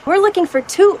We're looking for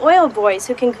 2 oil boys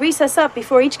who can grease us up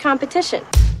before each competition.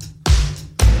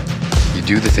 You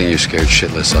do the thing you're scared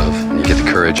shitless of, and you get the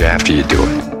courage after you do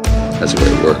it. That's the way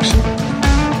it works.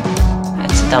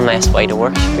 That's the dumbass way to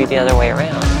work. It should be the other way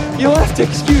around. You'll have to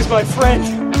excuse my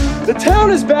friend. The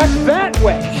town is back that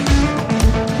way.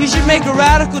 You should make a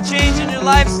radical change in your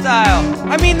lifestyle.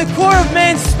 I mean, the core of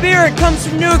man's spirit comes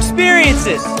from new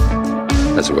experiences.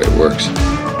 That's the way it works.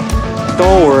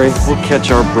 Don't worry, we'll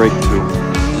catch our break too.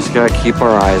 Just gotta keep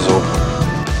our eyes open.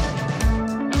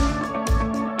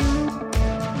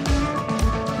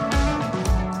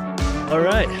 All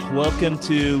right, welcome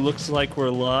to Looks Like We're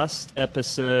Lost,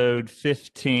 episode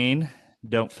 15.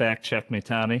 Don't fact check me,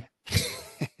 Tommy.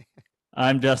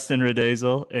 I'm Dustin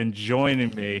Redazel, and joining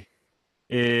me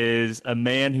is a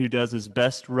man who does his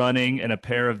best running in a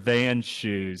pair of Vans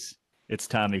shoes. It's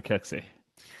Tommy Cooksey.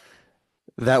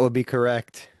 That would be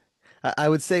correct. I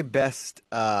would say best,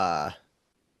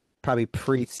 probably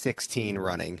pre-16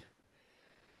 running.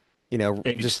 You know,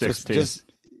 Age just 16.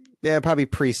 yeah, probably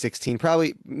pre-16,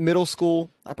 probably middle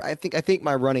school. I think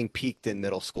my running peaked in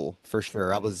middle school for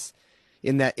sure. I was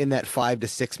in that 5 to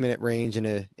 6 minute range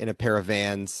in a pair of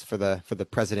Vans for the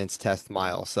President's Test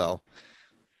mile. So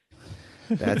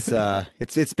that's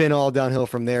it's been all downhill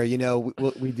from there. You know,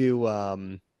 we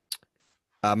do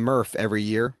Murph every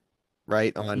year,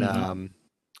 right? On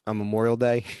Memorial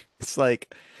Day. It's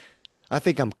like, I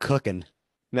think I'm cooking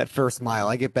that first mile.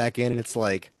 I get back in and it's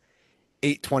like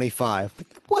 8:25.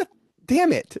 What?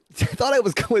 Damn it. I thought I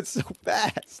was going so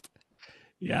fast.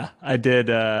 Yeah, I did.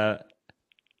 I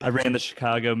ran the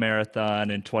Chicago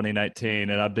Marathon in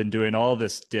 2019, and I've been doing all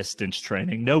this distance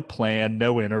training. No plan,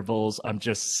 no intervals. I'm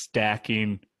just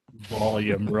stacking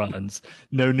volume runs.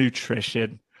 No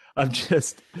nutrition.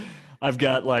 I've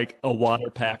got like a water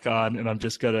pack on, and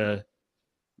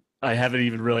I haven't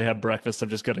even really had breakfast. I'm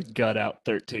just going to gut out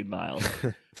 13 miles.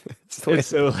 And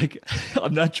so like,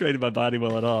 I'm not training my body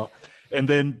well at all.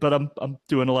 But I'm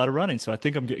doing a lot of running. So I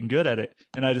think I'm getting good at it.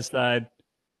 And I decide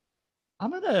I'm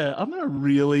gonna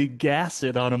really gas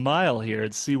it on a mile here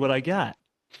and see what I got.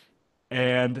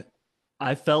 And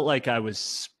I felt like I was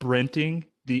sprinting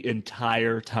the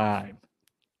entire time.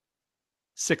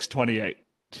 6:28.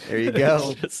 There you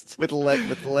go. With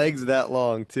legs that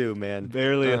long too, man.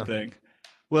 Barely a thing.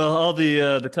 Well, all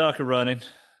the talk of running,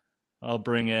 I'll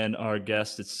bring in our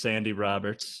guest. It's Sandy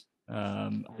Roberts.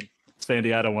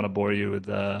 Sandy, I don't want to bore you with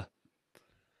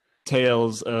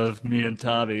tales of me and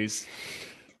Tommy's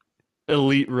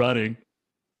elite running,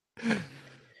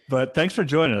 but thanks for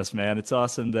joining us, man. It's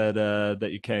awesome that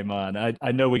you came on.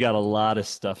 I know we got a lot of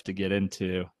stuff to get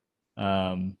into,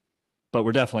 but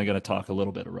we're definitely going to talk a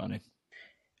little bit of running.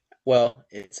 Well,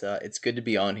 it's good to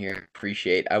be on here.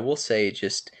 Appreciate. I will say,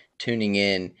 just tuning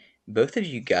in, both of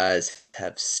you guys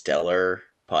have stellar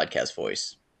podcast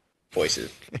voices.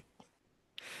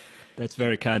 That's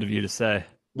very kind of you to say.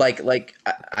 I'm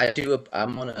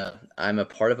a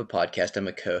part of a podcast. I'm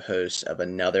a co-host of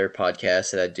another podcast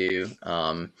that I do,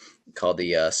 called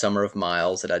the Summer of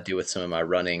Miles, that I do with some of my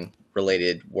running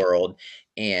related world.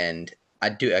 And I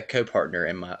do a co-partner,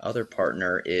 and my other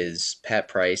partner is Pat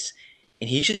Price. And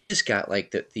he's just got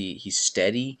like he's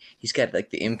steady. He's got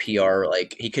like the NPR,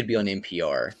 like he could be on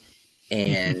NPR.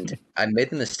 And I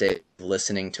made the mistake of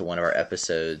listening to one of our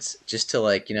episodes just to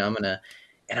like, and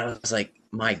I was like,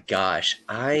 my gosh,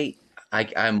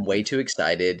 I'm way too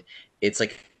excited. It's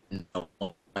like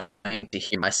to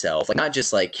hear myself, like not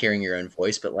just like hearing your own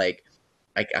voice, but like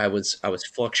I was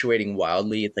fluctuating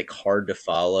wildly. It's like hard to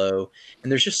follow.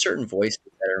 And there's just certain voices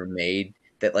that are made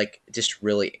that like just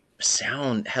really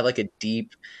have like a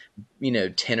deep,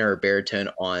 tenor or baritone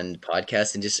on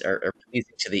podcasts and just are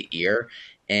pleasing to the ear.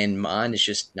 And mine is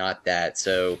just not that.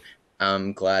 So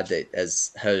I'm glad that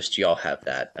as host, y'all have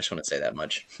that. I just want to say that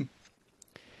much.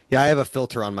 Yeah, I have a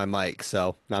filter on my mic,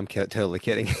 so no, I'm totally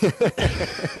kidding.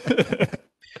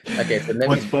 Okay, so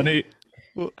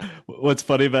What's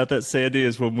funny about that, Sandy,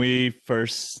 is when we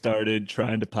first started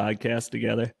trying to podcast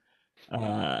together,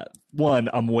 one,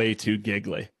 I'm way too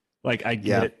giggly. Like I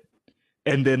get it.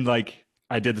 And then like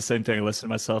I did the same thing. I listen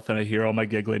to myself and I hear all my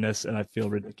giggliness and I feel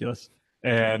ridiculous.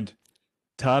 And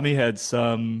Tommy had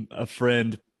a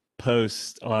friend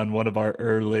post on one of our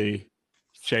early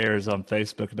shares on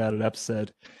Facebook about an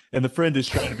episode, and the friend is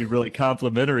trying to be really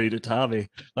complimentary to Tommy,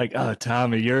 like, "Oh,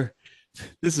 Tommy,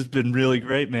 this has been really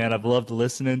great, man. I've loved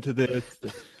listening to this.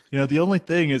 The only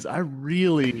thing is I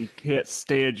really can't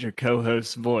stand your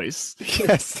co-host's voice."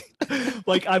 Yes.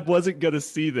 Like I wasn't gonna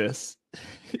see this.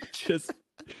 It just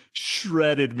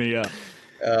shredded me up.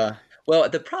 Well,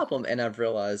 the problem, and I've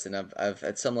realized, and I've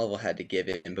at some level had to give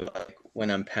in, but like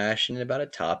when I'm passionate about a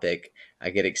topic, I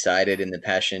get excited, and the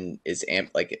passion is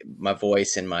like my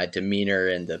voice and my demeanor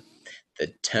and the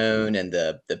tone and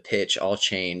the pitch all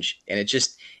change, and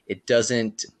it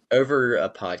doesn't over a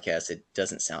podcast. It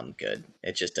doesn't sound good.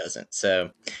 It just doesn't. So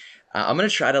I'm gonna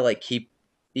try to like keep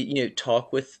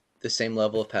talk with the same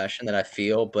level of passion that I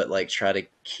feel, but like try to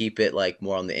keep it like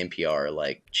more on the NPR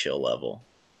like chill level.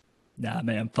 Nah,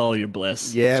 man, follow your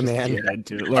bliss. Yeah, Just man. get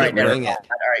into it. All right, Let it bring rip. it.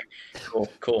 all right,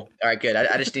 cool. All right, good.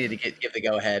 I just needed to give the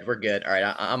go ahead. We're good. All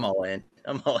right, I'm all in.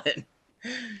 I'm all in.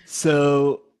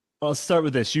 So I'll start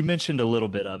with this. You mentioned a little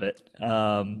bit of it.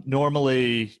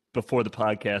 Normally, before the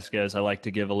podcast goes, I like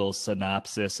to give a little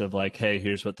synopsis of like, hey,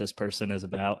 here's what this person is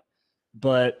about.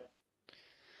 But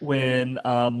when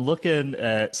I'm looking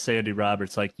at Sandy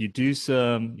Roberts, like you do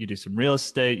some real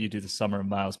estate, you do the Summer of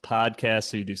Miles podcast,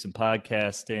 so you do some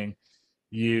podcasting,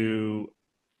 you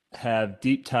have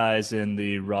deep ties in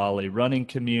the Raleigh running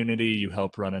community, you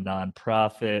help run a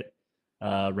nonprofit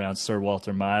around Sir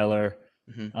Walter Myler.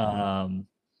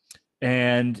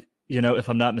 And, if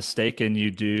I'm not mistaken,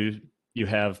 you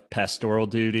have pastoral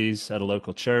duties at a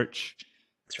local church.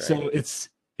 That's right. So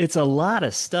it's a lot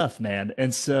of stuff, man.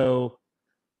 And so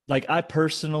like I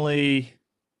personally,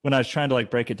 when I was trying to like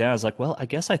break it down, I was like, well, I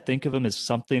guess I think of him as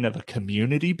something of a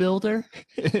community builder,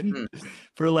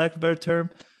 for lack of a better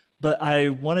term. But I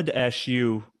wanted to ask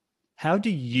you, how do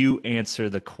you answer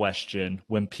the question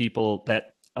that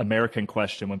American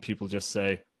question, when people just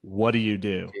say, what do you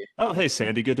do? Oh, hey,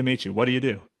 Sandy, good to meet you. What do you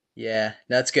do? Yeah,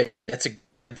 that's good.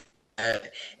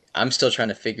 I'm still trying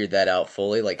to figure that out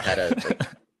fully, like how to like,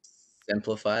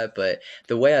 simplify it. But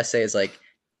the way I say is like,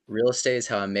 real estate is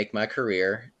how I make my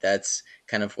career. That's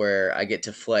kind of where I get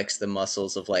to flex the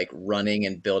muscles of like running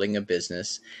and building a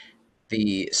business.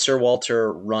 The Sir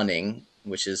Walter Running,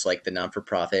 which is like the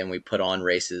non-for-profit, and we put on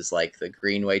races like the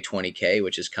Greenway 20K,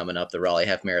 which is coming up, the Raleigh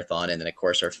Half Marathon, and then of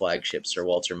course our flagship Sir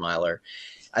Walter Myler.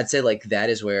 I'd say like that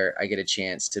is where I get a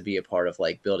chance to be a part of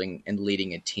like building and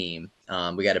leading a team.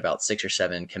 We got about 6 or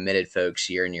 7 committed folks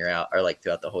year in, year out, or like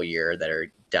throughout the whole year that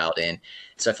are dialed in.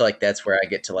 So I feel like that's where I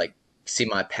get to like see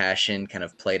my passion kind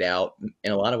of played out,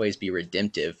 in a lot of ways be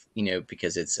redemptive,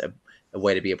 because it's a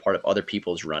way to be a part of other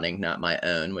people's running, not my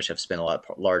own, which I've spent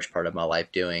large part of my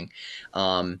life doing.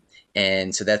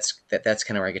 And so that's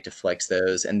kind of where I get to flex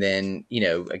those. And then,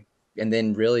 and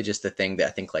then really just the thing that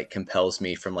I think like compels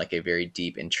me from like a very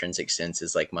deep intrinsic sense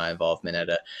is like my involvement at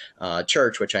a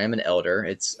church, which I am an elder.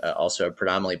 It's also a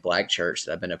predominantly Black church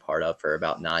that I've been a part of for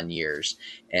about 9 years.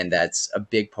 And that's a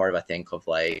big part of, I think, of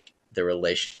like the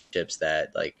relationships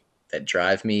that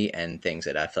drive me, and things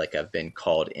that I feel like I've been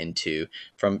called into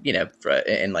from,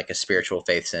 in like a spiritual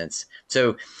faith sense.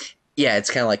 So yeah, it's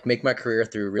kind of like make my career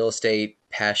through real estate,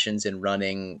 passions in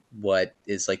running. What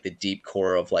is like the deep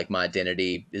core of like my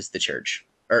identity is the church,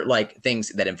 or like things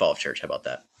that involve church. How about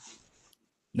that?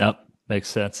 Nope. Makes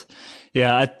sense.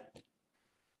 Yeah.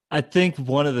 I think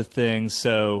one of the things,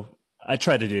 so I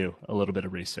try to do a little bit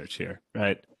of research here,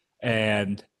 right?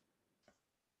 And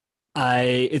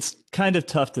it's kind of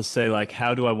tough to say, like,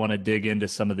 how do I want to dig into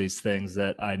some of these things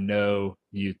that I know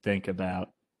you think about?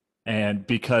 And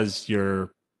because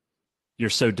you're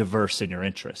so diverse in your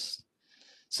interests.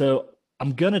 So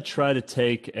I'm going to try to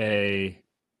take a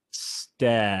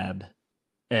stab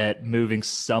at moving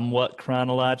somewhat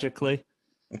chronologically.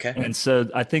 Okay. And so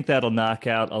I think that'll knock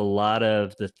out a lot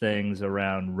of the things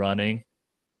around running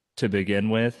to begin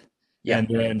with. Yeah. And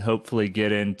then hopefully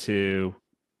get into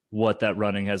what that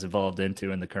running has evolved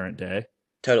into in the current day.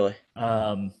 Totally.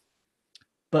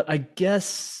 But I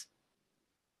guess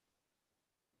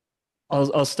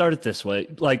I'll start it this way.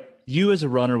 Like, you as a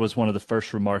runner was one of the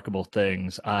first remarkable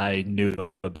things I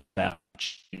knew about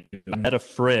you. I had a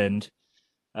friend,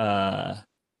 Andrew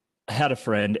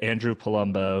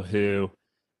Palumbo, who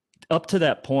up to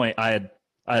that point I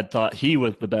had thought he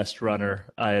was the best runner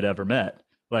I had ever met.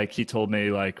 Like, he told me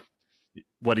like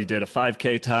what he did a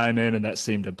 5K time in, and that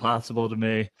seemed impossible to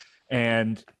me.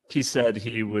 And he said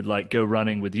he would like go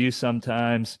running with you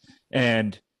sometimes.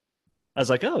 And I was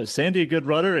like, oh, is Sandy a good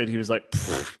runner? And he was like,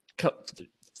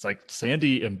 it's like,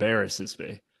 Sandy embarrasses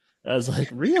me. I was like,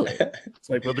 really? It's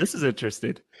like, well, this is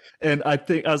interesting. And I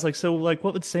was like, so like,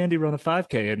 what would Sandy run a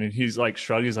 5K in? And he's like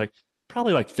shrugging. He's like,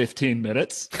 probably like 15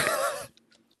 minutes.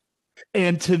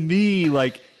 And to me,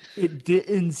 like, it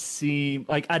didn't seem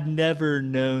like I'd never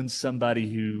known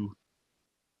somebody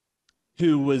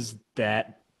who was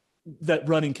that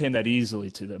running came that easily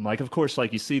to them. Like, of course,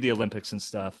 like you see the Olympics and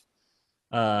stuff.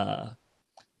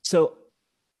 So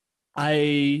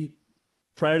I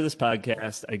prior to this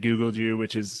podcast, I Googled you,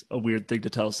 which is a weird thing to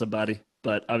tell somebody,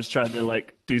 but I was trying to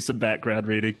like do some background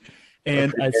reading.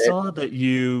 And I saw that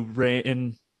you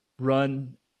ran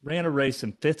a race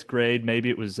in 5th grade.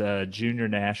 Maybe it was junior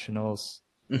nationals,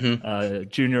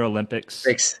 junior Olympics.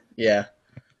 Yeah.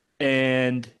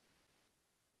 And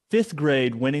 5th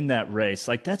grade winning that race,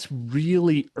 like that's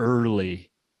really early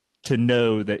to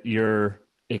know that you're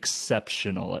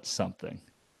exceptional at something.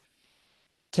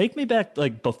 Take me back,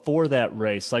 like before that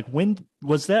race, like when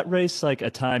was that race like a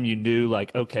time you knew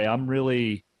like, okay, I'm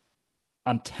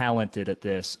talented at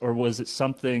this, or was it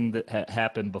something that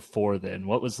happened before then?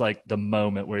 What was like the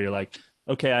moment where you're like,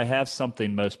 okay, I have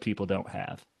something most people don't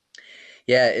have?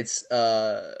 Yeah, it's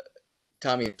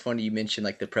Tommy, it's funny you mentioned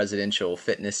like the presidential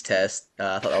fitness test.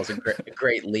 I thought that was a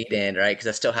great lead in, right? Because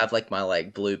I still have like my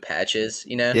like blue patches,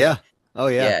 you know? Yeah. Oh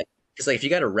yeah. Yeah. Because like if you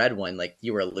got a red one, like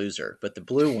you were a loser, but the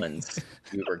blue ones,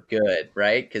 you were good,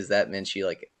 right? Because that meant you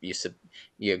like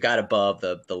you got above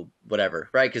the whatever,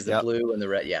 right? Because the blue and the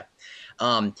red, yeah.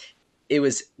 It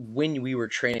was when we were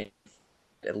training.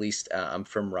 At least I'm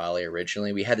from Raleigh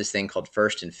originally. We had this thing called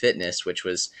First in Fitness, which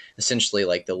was essentially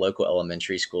like the local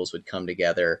elementary schools would come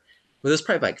together. Well, there's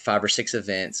probably like 5 or 6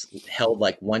 events held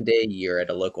like one day a year at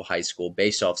a local high school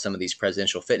based off some of these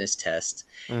presidential fitness tests.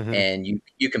 And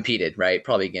you competed, right?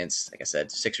 Probably against, like I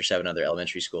said, 6 or 7 other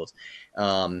elementary schools.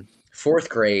 4th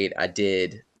grade, I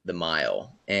did the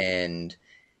mile and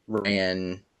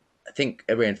ran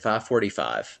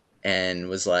 5:45 and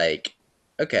was like,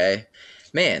 okay,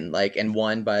 man, like, and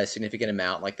won by a significant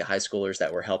amount. Like the high schoolers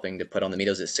that were helping to put on the meet, it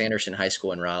was at Sanderson High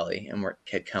School in Raleigh, and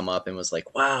had come up and was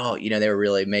like, wow, you know, they were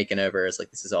really making over. It's like,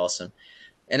 this is awesome.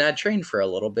 And I trained for a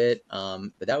little bit,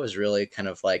 but that was really kind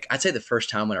of like, I'd say the first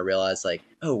time when I realized like,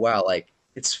 oh wow, like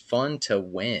it's fun to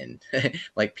win.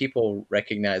 Like people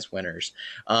recognize winners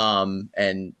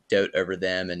and dote over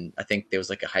them. And I think there was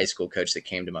like a high school coach that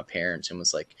came to my parents and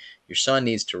was like, your son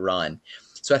needs to run.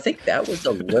 So I think that was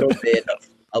a little bit of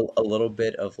a little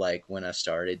bit of like when I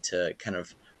started to kind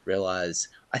of realize,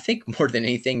 I think more than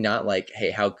anything, not like, hey,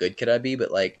 how good could I be?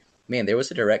 But like, man, there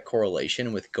was a direct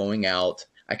correlation with going out.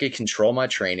 I could control my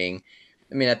training.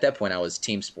 I mean, at that point I was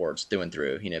team sports through and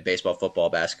through, you know, baseball, football,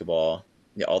 basketball,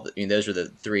 those were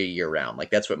the 3 year round. Like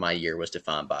that's what my year was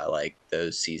defined by, like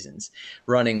those seasons.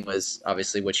 Running was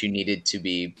obviously what you needed to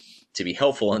be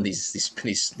helpful in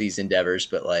these endeavors,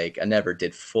 but like I never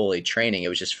did fully training. It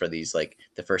was just for these like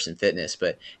the First in Fitness.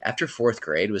 But after 4th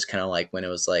grade was kind of like when it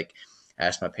was like, I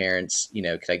asked my parents, you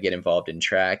know, could I get involved in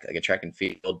track, like a track and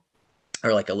field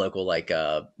or like a local like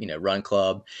you know, run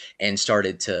club, and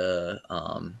started to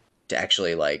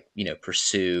actually like, you know,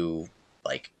 pursue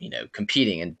like, you know,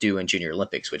 competing and doing Junior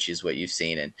Olympics, which is what you've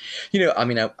seen. And, you know, I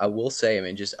mean, I will say, I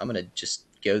mean, I'm going to just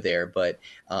go there, but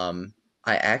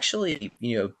I actually,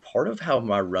 you know, part of how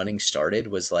my running started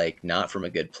was like not from a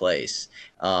good place,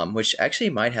 which actually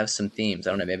might have some themes.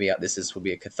 I don't know. Maybe will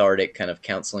be a cathartic kind of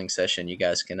counseling session. You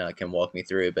guys can walk me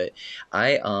through. But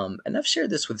and I've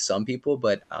shared this with some people,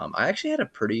 but I actually had a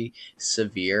pretty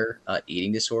severe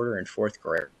eating disorder in 4th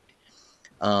grade,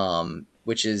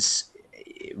 which is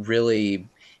really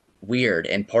weird.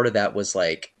 And part of that was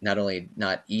like not only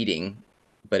not eating,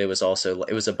 but it was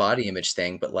a body image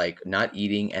thing, but like not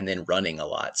eating and then running a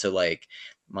lot. So like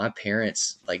my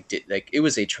parents it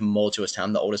was a tumultuous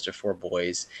time. The oldest of 4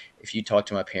 boys. If you talk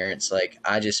to my parents, like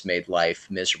I just made life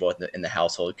miserable in the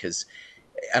household, because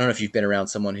I don't know if you've been around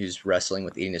someone who's wrestling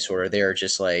with eating disorder. They're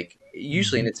just like,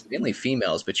 usually, and it's mainly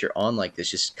females, but you're on like this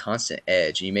just constant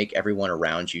edge, and you make everyone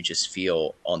around you just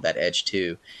feel on that edge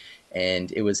too.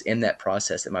 And it was in that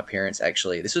process that my parents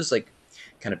this was like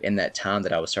kind of in that time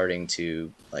that I was starting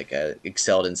to like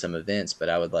excelled in some events, but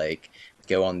I would like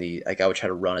go on I would try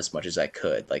to run as much as I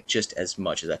could, like just as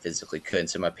much as I physically could. And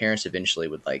so my parents eventually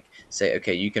would like say,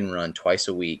 okay, you can run twice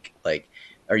a week, like,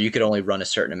 or you could only run a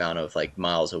certain amount of like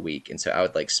miles a week. And so I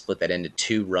would like split that into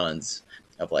 2 runs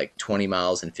of like 20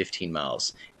 miles and 15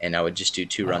 miles. And I would just do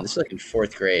 2 runs. This is like in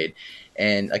 4th grade,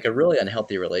 and like a really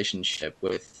unhealthy relationship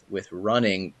with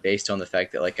running based on the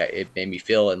fact that like it made me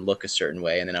feel and look a certain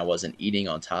way. And then I wasn't eating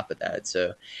on top of that.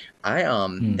 So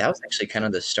that was actually kind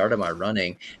of the start of my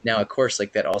running. Now, of course,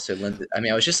 like that also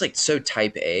I was just like so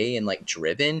type A and like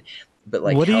driven, but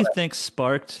like, what do you think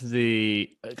sparked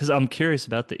because I'm curious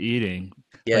about the eating.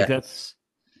 Yeah. Like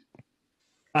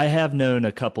I have known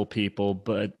a couple people,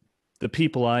 but the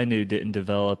people I knew didn't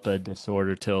develop a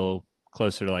disorder till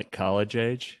closer to like college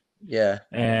age. Yeah.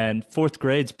 And 4th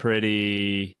grade's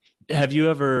pretty. Have you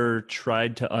ever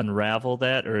tried to unravel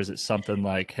that, or is it something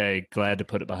like, hey, glad to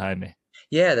put it behind me?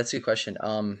 Yeah, that's a good question.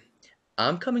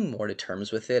 I'm coming more to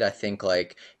terms with it. I think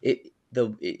like it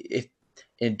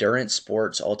endurance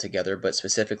sports altogether, but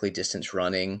specifically distance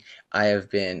running, I have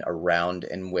been around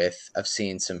and with, I've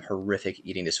seen some horrific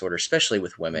eating disorders, especially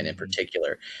with women in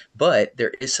particular. But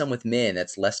there is some with men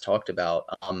that's less talked about.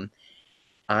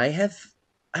 I have,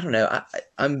 I don't know,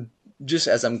 I'm just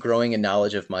as I'm growing in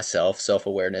knowledge of myself, self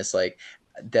awareness, like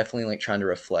definitely like trying to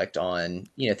reflect on,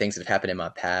 things that have happened in my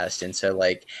past. And so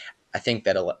like, I think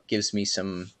that gives me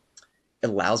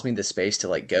allows me the space to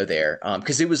like go there.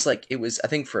 Cause I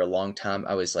think for a long time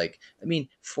I was like,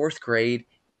 fourth grade,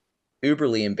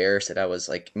 uberly embarrassed that I was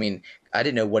like, I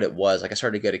didn't know what it was. Like I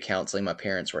started to go to counseling. My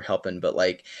parents were helping, but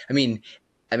like,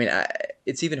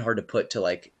 it's even hard to put to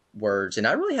like words. And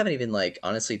I really haven't even like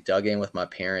honestly dug in with my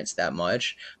parents that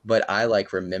much, but I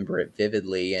like remember it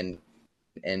vividly. And,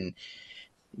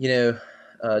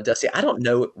 Dusty, I don't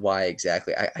know why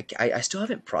exactly. I still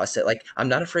haven't processed. Like, I'm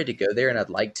not afraid to go there, and I'd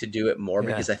like to do it more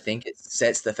because I think it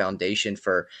sets the foundation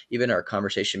for even our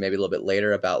conversation maybe a little bit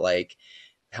later about like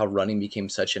how running became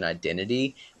such an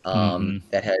identity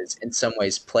that has in some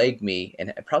ways plagued me and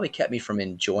it probably kept me from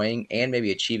enjoying and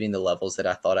maybe achieving the levels that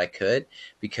I thought I could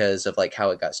because of like how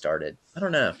it got started. I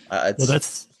don't know.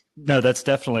 That's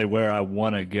definitely where I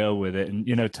want to go with it.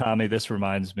 And Tommy, this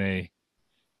reminds me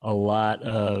a lot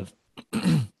of.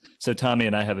 So Tommy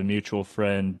and I have a mutual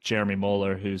friend, Jeremy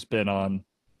Moeller, who's been on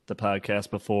the podcast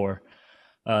before,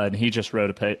 and he just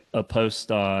wrote a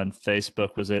post on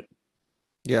Facebook. Was it?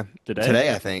 Yeah,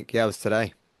 today I think. Yeah, it was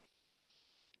today.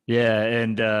 Yeah,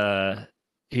 and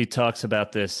he talks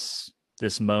about this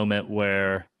moment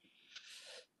where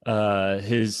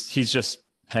he's just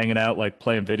hanging out, like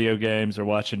playing video games or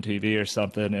watching TV or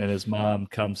something, and his mom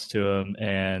comes to him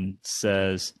and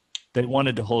says, "They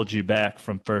wanted to hold you back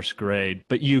from first grade,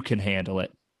 but you can handle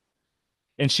it."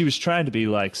 And she was trying to be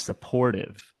like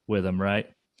supportive with him, right?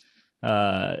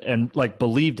 And like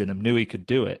believed in him, knew he could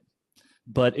do it.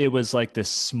 But it was like this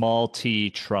small T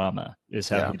trauma is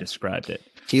how he described it.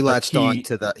 He latched on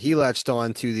to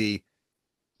the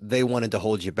they wanted to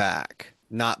hold you back,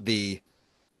 not the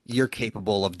you're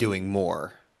capable of doing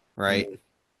more, right?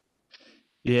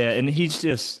 Yeah, and he's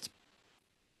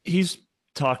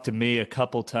talked to me a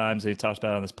couple times. He talked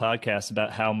about on this podcast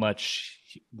about how much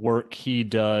work he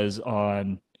does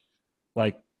on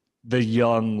like the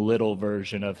young little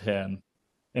version of him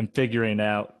and figuring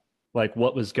out like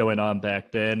what was going on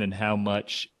back then and how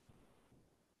much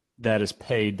that has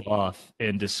paid off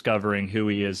in discovering who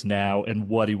he is now and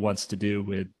what he wants to do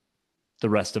with the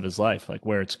rest of his life, like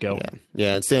where it's going.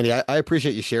 Yeah. And Sandy, I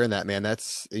appreciate you sharing that, man.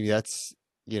 That's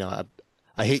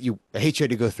I hate you had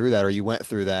to go through that or you went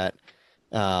through that.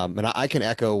 And I can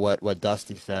echo what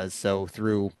Dusty says. So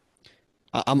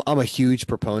I'm a huge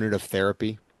proponent of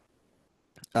therapy.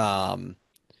 And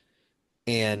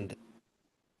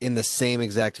in the same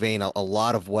exact vein, a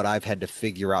lot of what I've had to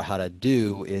figure out how to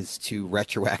do is to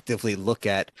retroactively look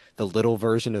at the little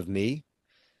version of me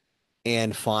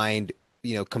and find,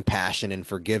 compassion and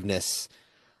forgiveness.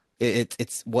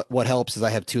 It's what helps is I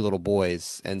have two little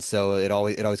boys. And so it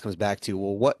always comes back to,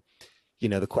 well, what,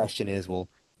 the question is, well,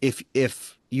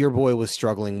 if your boy was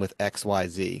struggling with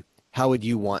XYZ, how would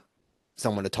you want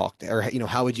someone to talk to, or,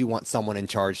 how would you want someone in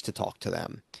charge to talk to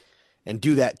them? And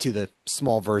do that to the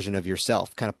small version of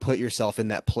yourself. Kind of put yourself in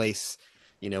that place,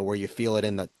 where you feel it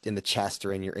in the chest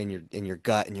or in your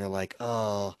gut, and you're like,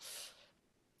 oh.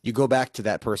 You go back to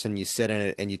that person, you sit in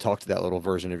it, and you talk to that little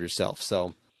version of yourself.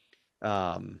 So,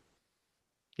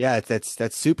 yeah,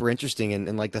 that's super interesting.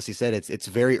 And like Dusty said, it's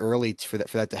very early for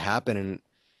that to happen. And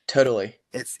totally,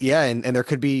 and there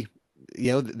could be,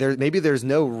 there's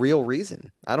no real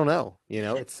reason. I don't know.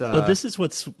 It's. But this is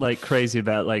what's like crazy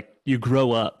about like you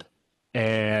grow up.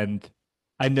 And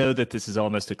I know that this is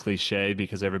almost a cliche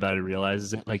because everybody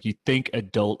realizes it. Like you think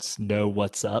adults know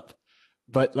what's up,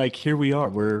 but like here we are.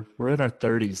 We're in our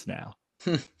 30s now.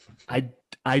 I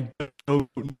don't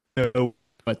know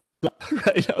what's up,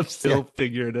 right? I'm still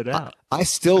figuring it out. I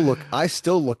still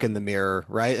look in the mirror,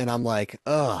 right? And I'm like,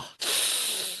 oh,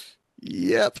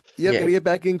 yep. Gotta get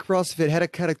back in CrossFit. Had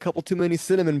a couple too many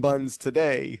cinnamon buns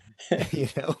today. Yeah.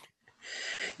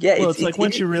 Well, it's like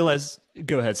once you realize.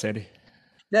 Go ahead, Sandy.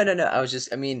 No. I was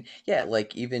just,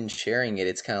 like even sharing it,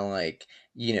 it's kind of like,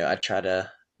 I try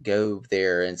to go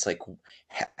there and it's like,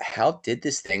 how did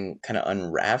this thing kind of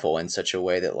unravel in such a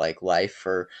way that like life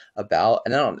for about,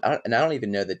 and I don't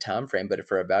even know the time frame, but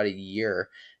for about a year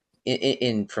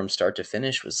in from start to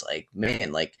finish was like,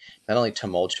 man, like not only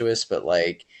tumultuous, but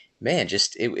like, man,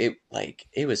 just it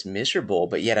was miserable,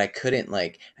 but yet I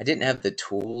didn't have the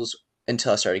tools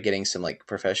until I started getting some like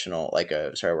professional, like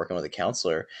started working with a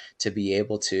counselor to be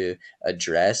able to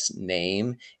address,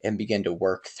 name, and begin to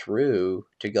work through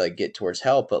to like get towards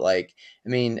help. But like, I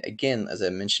mean, again, as I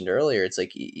mentioned earlier, it's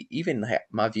like even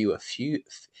my view of food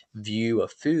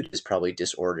is probably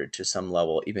disordered to some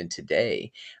level even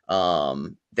today,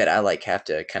 that I like have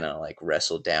to kind of like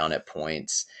wrestle down at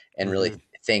points and really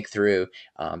think through.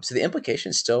 So the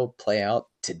implications still play out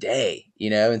today, you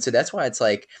know? And so that's why it's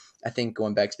like, I think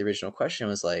going back to the original question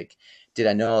was like, did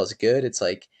I know I was good? It's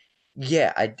like,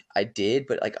 yeah, I did.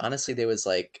 But like, honestly, there was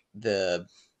like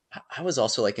I was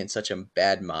also like in such a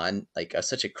bad mind, like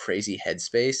such a crazy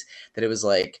headspace that it was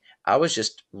like, I was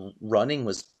just running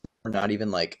was not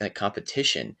even like in a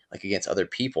competition, like against other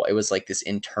people. It was like this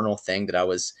internal thing that I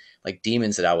was like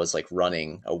demons that I was like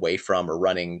running away from or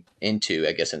running into,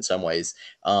 I guess, in some ways,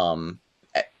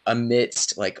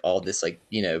 amidst like all this, like,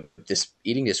 you know, this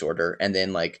eating disorder and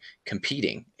then like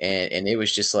competing. And it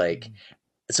was just like,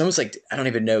 it's almost like, I don't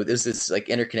even know. There's this like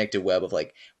interconnected web of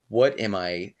like, what am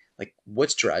I like,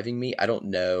 what's driving me? I don't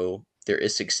know. There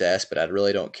is success, but I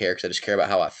really don't care because I just care about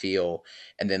how I feel.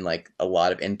 And then like a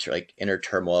lot of inner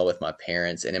turmoil with my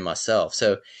parents and in myself.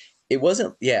 So it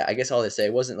wasn't, yeah, I guess all they say,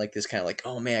 it wasn't like this kind of like,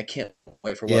 oh man, I can't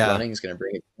wait for what running is going to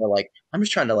bring. It's more like, I'm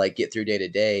just trying to like get through day to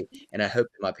day. And I hope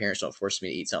that my parents don't force me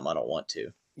to eat something I don't want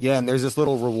to. Yeah, and there's this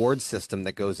little reward system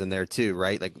that goes in there too,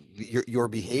 right? Like your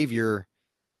behavior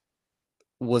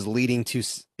was leading to,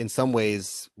 in some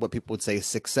ways, what people would say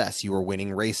success. You were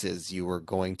winning races, you were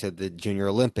going to the Junior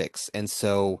Olympics. And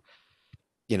so,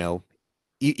 you know,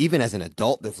 even as an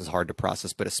adult, this is hard to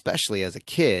process, but especially as a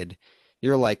kid,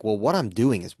 you're like, well, what I'm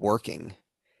doing is working.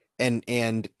 And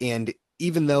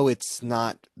even though it's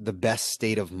not the best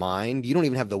state of mind, you don't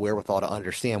even have the wherewithal to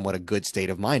understand what a good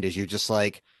state of mind is. You're just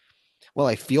like, well,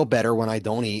 I feel better when I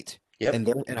don't eat. Yep.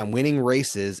 And I'm winning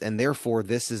races, and therefore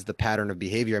this is the pattern of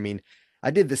behavior. I mean, I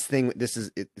did this thing.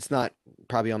 It's not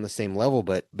probably on the same level,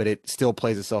 but it still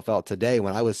plays itself out today.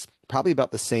 When I was probably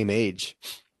about the same age,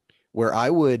 where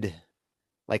I would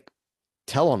like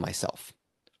tell on myself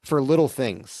for little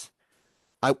things.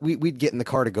 We'd get in the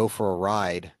car to go for a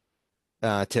ride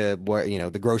to where, you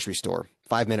know, the grocery store,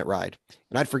 5-minute ride,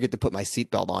 and I'd forget to put my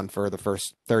seatbelt on for the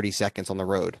first 30 seconds on the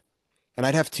road, and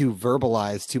I'd have to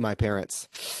verbalize to my parents,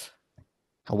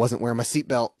 I wasn't wearing my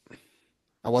seatbelt.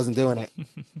 I wasn't doing it.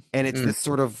 And it's this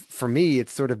sort of, for me,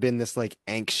 it's sort of been this like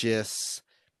anxious,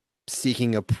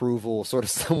 seeking approval, sort of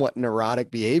somewhat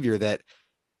neurotic behavior that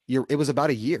it was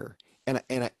about a year. And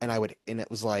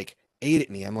it was like, ate at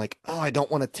me. I'm like, oh, I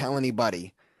don't want to tell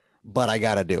anybody, but I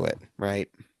got to do it. Right.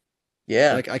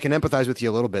 Yeah. Like I can empathize with you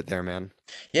a little bit there, man.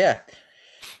 Yeah.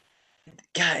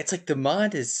 God, it's like the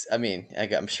mind is, I mean,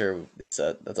 I'm sure that's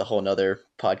a whole nother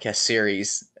podcast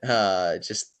series.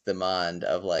 Just the mind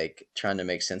of like trying to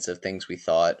make sense of things we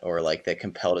thought or like that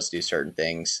compelled us to do certain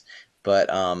things. But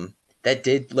that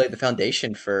did lay the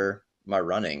foundation for my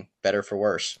running, better for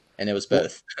worse. And it was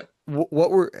both.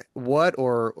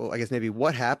 Or I guess maybe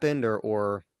what happened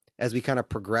or as we kind of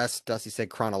progressed, Dusty said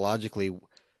chronologically,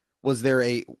 was there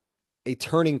a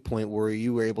turning point where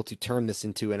you were able to turn this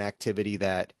into an activity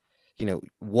that, you know,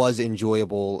 was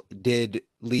enjoyable, did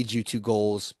lead you to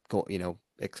goals, you know,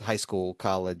 high school,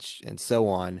 college, and so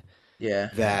on? Yeah.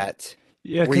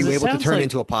 Were you able to turn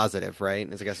into a positive, right?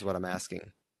 I guess is what I'm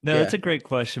asking. No, that's a great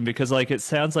question because like it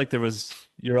sounds like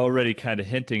you're already kind of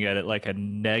hinting at it, like a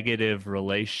negative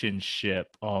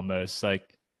relationship almost.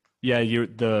 Like, yeah,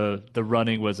 the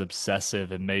running was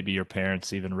obsessive and maybe your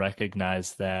parents even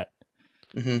recognized that.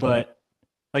 Mm-hmm. But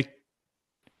like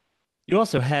you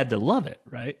also had to love it,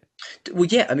 right? Well,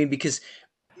 yeah, I mean, because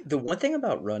the one thing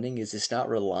about running is it's not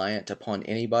reliant upon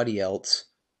anybody else.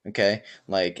 Okay.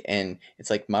 Like, and it's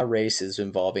like my race is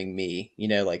involving me, you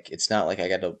know, like it's not like I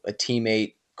got a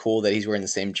teammate, cool that he's wearing the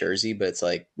same jersey, but it's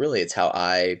like, really, it's how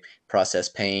I process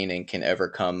pain and can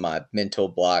overcome my mental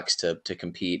blocks to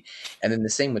compete. And then the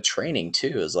same with training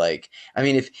too, is like, I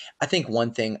mean, I think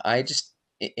one thing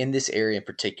in this area in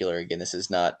particular, again, this is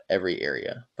not every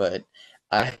area, but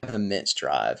I have immense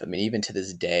drive. I mean, even to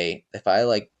this day, if I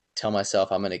like tell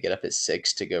myself I'm going to get up at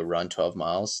 6 to go run 12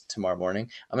 miles tomorrow morning,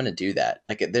 I'm going to do that.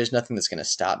 Like there's nothing that's going to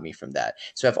stop me from that.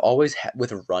 So I've always had,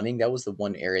 with running, that was the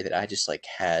one area that I just like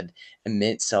had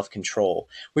immense self-control,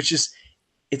 which is,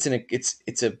 it's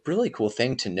a really cool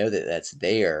thing to know that that's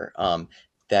there.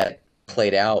 That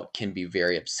played out can be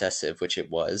very obsessive, which it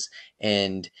was,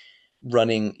 and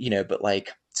running, you know, but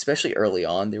like, especially early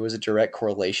on, there was a direct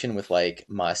correlation with like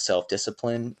my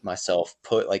self-discipline, my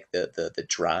self-put, like the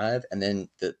drive, and then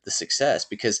the success.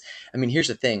 Because I mean, here's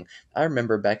the thing. I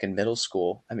remember back in middle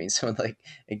school, I mean, so like,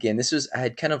 again, I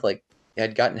had kind of like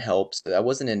I'd gotten help. So I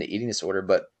wasn't in an eating disorder,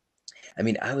 but I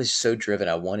mean, I was so driven.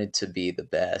 I wanted to be the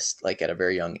best, like at a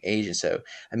very young age. And so,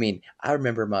 I mean, I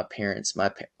remember my parents,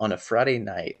 on a Friday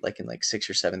night, like in like sixth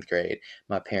or seventh grade,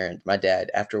 my dad,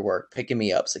 after work, picking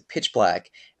me up. It's like pitch black.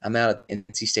 I'm out at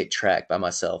NC State track by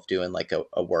myself doing like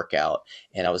a workout,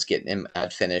 and I was getting him.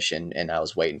 I'd finish, and I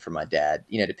was waiting for my dad,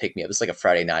 to pick me up. It's like a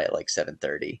Friday night at like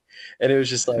 7:30, and it was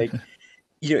just like,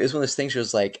 it was one of those things where it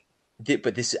was like,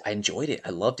 but this, I enjoyed it. I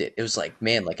loved it. It was like,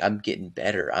 man, like I'm getting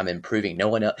better. I'm improving. No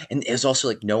one else, and it was also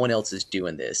like no one else is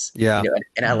doing this. Yeah.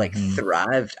 And I like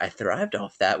thrived. I thrived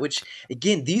off that. Which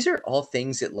again, these are all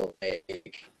things that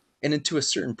like, and then to a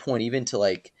certain point, even to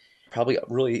like probably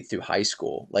really through high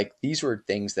school, like these were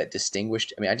things that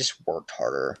distinguished. I mean, I just worked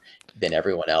harder than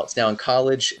everyone else. Now in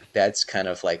college, that's kind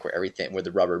of like where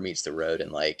the rubber meets the road,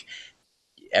 and like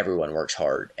everyone works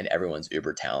hard and everyone's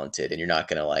uber talented, and you're not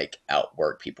going to like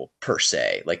outwork people per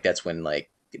se. Like that's when like,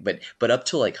 but up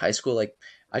to like high school, like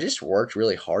I just worked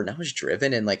really hard and I was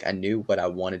driven, and like I knew what I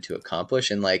wanted to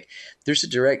accomplish. And like there's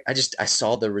I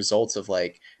saw the results of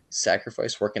like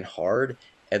sacrifice, working hard,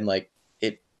 and like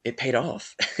it paid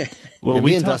off. Well, Yeah,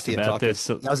 we me and talked Dusty had about talked. this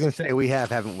I was going to say we have,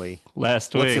 haven't we?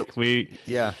 last What's week. it-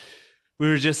 Yeah. We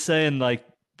were just saying like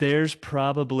there's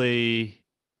probably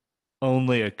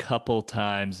only a couple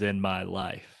times in my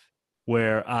life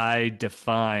where I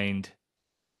defined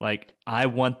like I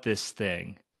want this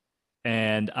thing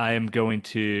and I am going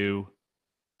to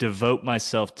devote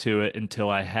myself to it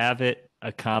until I have it,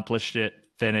 accomplished it,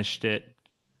 finished it,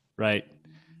 right?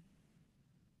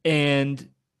 And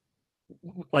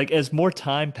like as more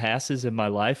time passes in my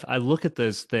life, I look at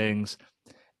those things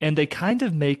and they kind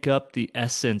of make up the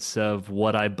essence of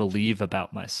what I believe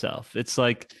about myself. It's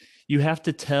like you have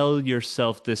to tell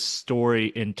yourself this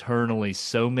story internally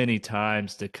so many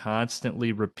times to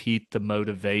constantly repeat the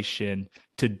motivation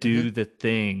to do the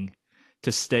thing,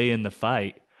 to stay in the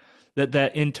fight,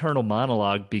 that internal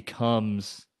monologue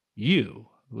becomes you,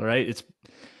 right?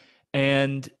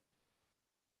 And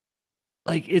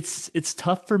like it's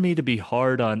tough for me to be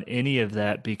hard on any of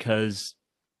that because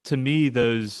to me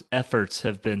those efforts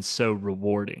have been so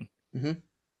rewarding.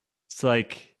 It's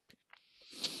like,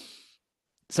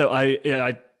 so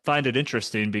I find it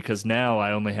interesting because now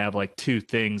I only have like two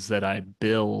things that I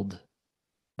build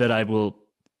that I will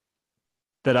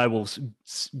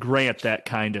grant that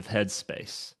kind of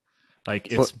headspace.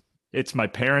 Like it's my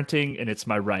parenting and it's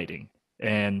my writing,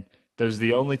 and those are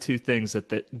the only two things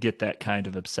that get that kind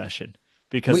of obsession,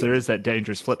 because there is that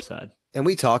dangerous flip side. And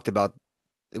we talked about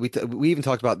we even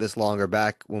talked about this longer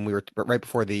back when we were right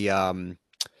before the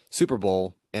Super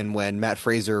Bowl, and when Matt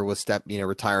Fraser was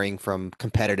retiring from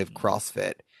competitive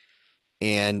CrossFit,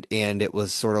 and it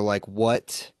was sort of like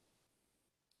what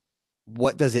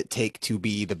does it take to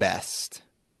be the best?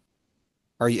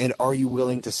 Are you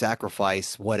willing to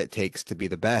sacrifice what it takes to be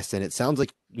the best? And it sounds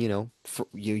like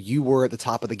you were at the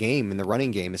top of the game in the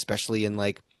running game, especially in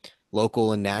like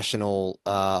local and national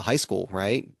high school,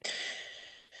 right?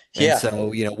 Yeah. And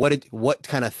so, what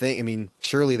kind of thing? I mean,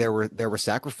 surely there were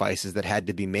sacrifices that had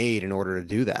to be made in order to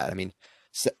do that. I mean,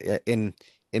 in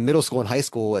middle school and high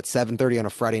school at 7:30 on a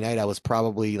Friday night, I was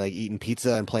probably like eating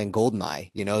pizza and playing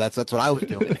GoldenEye. That's what I was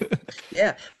doing.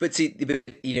 Yeah, but see,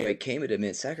 it came at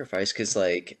immense sacrifice because,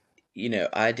 like,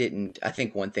 I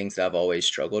think one thing that I've always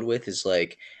struggled with is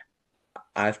like,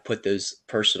 I've put those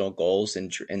personal goals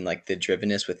and like the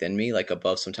drivenness within me, like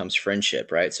above sometimes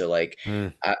friendship, right? So like,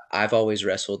 I've always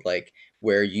wrestled like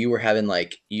where you were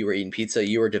eating pizza,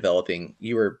 you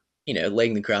were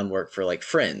laying the groundwork for like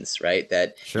friends, right?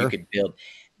 That you could build.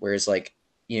 Whereas like,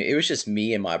 it was just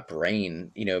me and my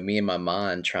brain, me and my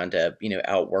mind trying to,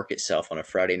 outwork itself on a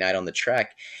Friday night on the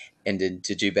track and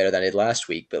to do better than I did last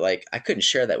week. But like, I couldn't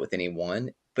share that with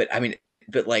anyone. But I mean,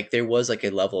 like there was like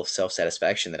a level of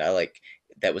self-satisfaction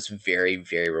that was very,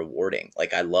 very rewarding.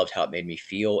 Like I loved how it made me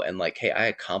feel, and like, hey, I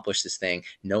accomplished this thing.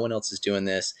 No one else is doing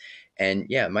this. And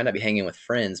yeah, it might not be hanging with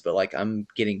friends, but like I'm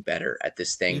getting better at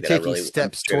this thing. You're that taking I really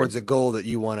steps towards a goal that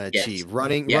you want to achieve.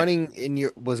 Running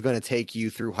was going to take you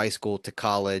through high school to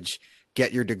college,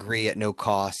 get your degree at no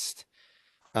cost.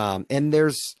 And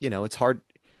there's, it's hard,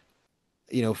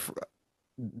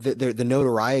 the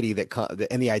notoriety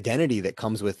and the identity that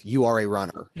comes with you are a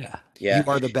runner. Yeah. You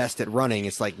are the best at running.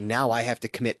 It's like, now I have to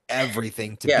commit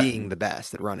everything to being the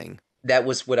best at running. That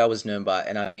was what I was known by.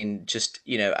 And I mean, just,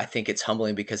 I think it's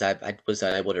humbling because I was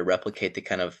not able to replicate the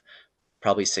kind of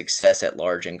probably success at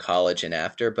large in college and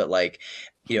after, but like,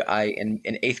 in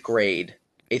eighth grade,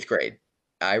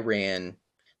 I ran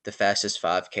the fastest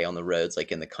 5K on the roads,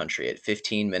 like in the country at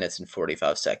 15 minutes and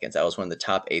 45 seconds. I was one of the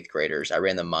top eighth graders. I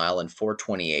ran the mile in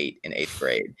 4:28 in eighth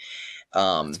grade.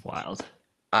 It's wild.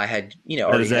 I had, That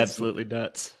already is had absolutely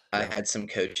nuts. I had some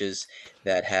coaches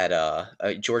that had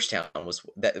Georgetown was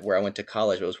that where I went to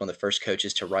college. But was one of the first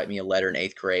coaches to write me a letter in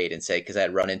 8th grade and say, because I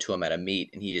had run into him at a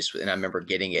meet, and I remember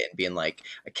getting it and being like,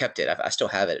 I kept it. I still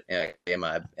have it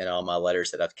in all my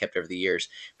letters that I've kept over the years.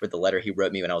 For the letter he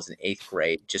wrote me when I was in 8th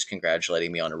grade, just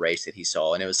congratulating me on a race that he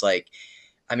saw, and it was like,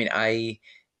 I mean,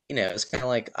 it was kind of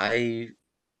like I'm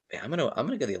gonna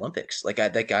go to the Olympics.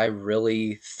 I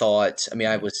really thought. I mean,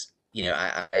 I was,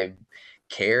 I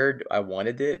cared. I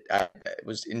wanted it. I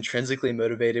was intrinsically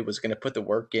motivated. Was going to put the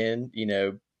work in.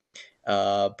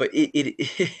 But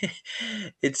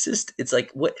it's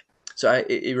like what. So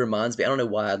it reminds me. I don't know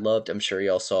why I loved. I'm sure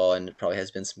y'all saw, and probably has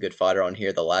been some good fodder on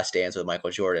here. The Last Dance with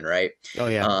Michael Jordan, right? Oh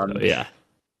yeah. Oh, yeah.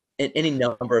 Any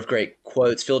number of great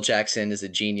quotes. Phil Jackson is a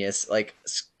genius. A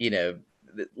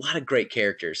lot of great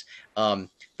characters. But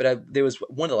there was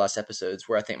one of the last episodes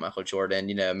where I think Michael Jordan,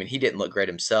 he didn't look great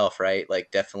himself, right?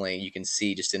 Like, definitely you can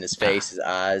see just in his face, his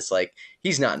eyes, like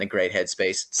he's not in a great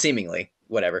headspace, seemingly,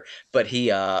 whatever. But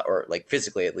he, or like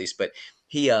physically at least, but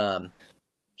he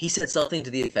said something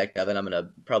to the effect of, and I'm gonna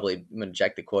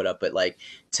jack the quote up, but like,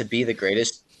 to be the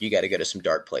greatest, you got to go to some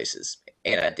dark places,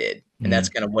 and I did, and that's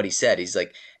kind of what he said. He's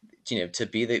like,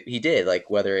 he did,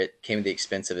 like, whether it came at the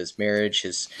expense of his marriage,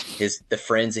 the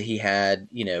friends that he had,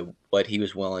 what he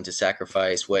was willing to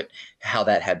sacrifice, how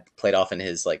that had played off in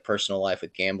his like personal life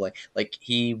with gambling. Like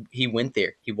he went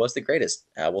there. He was the greatest,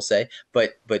 I will say,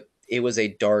 but it was a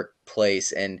dark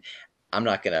place, and I'm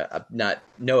not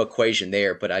no equation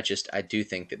there, but I do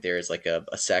think that there is like a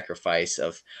sacrifice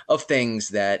of things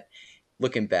that,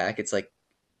 looking back, it's like,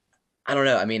 I don't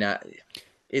know. I mean,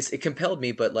 it compelled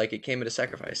me, but like, it came at a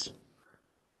sacrifice.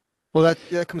 Well,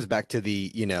 that comes back to the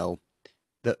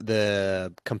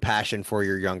compassion for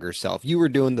your younger self. You were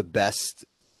doing the best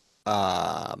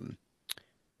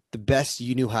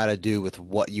you knew how to do with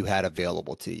what you had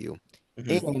available to you.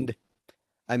 Mm-hmm. And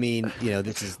I mean,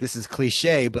 this is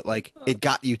cliche, but like, it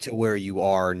got you to where you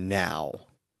are now,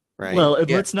 right? Well,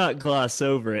 let's not gloss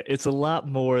over it. It's a lot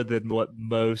more than what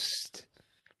most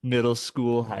middle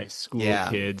school, high school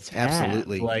kids have.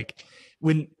 Absolutely. Like,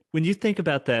 when you think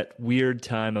about that weird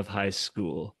time of high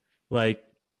school, like,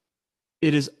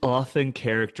 it is often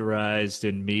characterized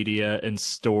in media and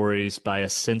stories by a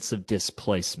sense of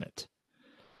displacement.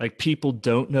 Like, people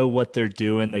don't know what they're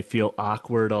doing. They feel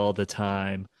awkward all the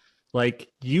time. Like,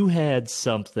 you had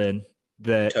something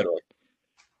that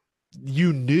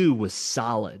you knew was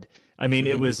solid. I mean,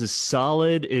 it was as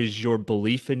solid as your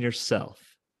belief in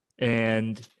yourself,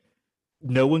 and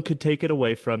no one could take it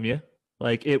away from you.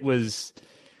 Like, it was,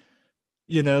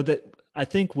 that I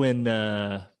think when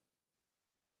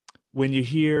you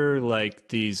hear like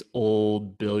these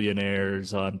old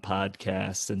billionaires on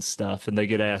podcasts and stuff, and they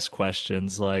get asked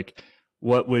questions like,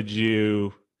 what would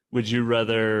you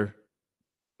rather,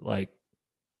 like,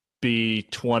 be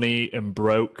 20 and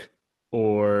broke,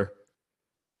 or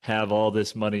have all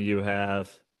this money you have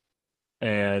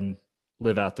and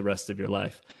live out the rest of your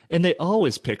life? And they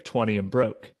always pick 20 and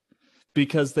broke,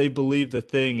 because they believe the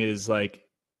thing is like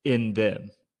in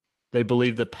them. They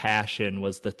believe the passion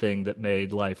was the thing that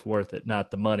made life worth it, not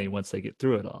the money once they get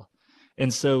through it all.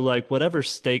 And so, like, whatever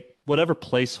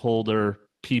placeholder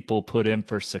people put in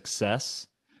for success,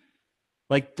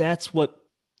 like, that's what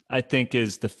I think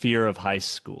is the fear of high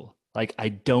school. Like, I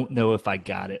don't know if I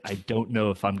got it. I don't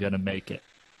know if I'm going to make it.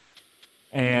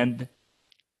 And,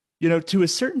 to a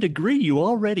certain degree, you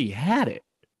already had it.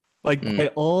 Like, by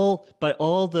all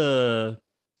the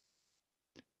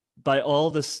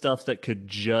stuff that could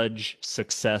judge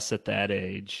success at that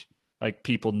age, like,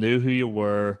 people knew who you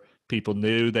were, people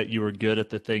knew that you were good at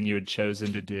the thing you had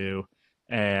chosen to do,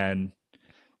 and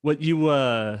what you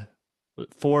 4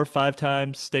 or 5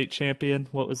 times state champion.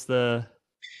 What was the?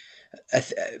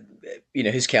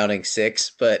 Who's counting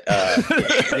 6? But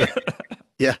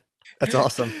yeah, that's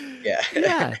awesome. Yeah.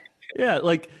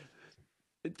 Like,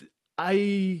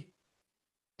 and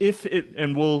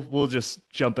we'll just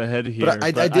jump ahead here. But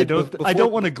I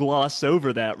don't want to gloss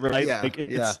over that, right? Yeah, like,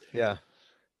 yeah.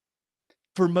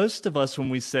 For most of us, when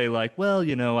we say like, well,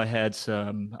 I had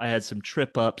some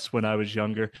trip ups when I was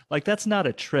younger, like, that's not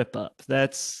a trip up.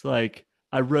 That's like,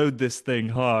 I rode this thing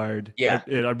hard. Yeah.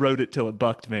 I rode it till it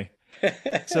bucked me.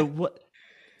 So what?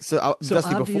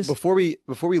 Dusty, before we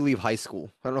leave high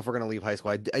school, I don't know if we're gonna leave high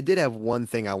school. I did have one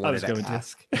thing I wanted to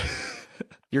ask.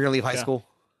 You're gonna leave high school?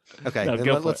 Okay, no,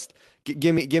 then let's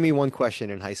give me one question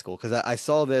in high school, because I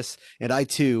saw this, and I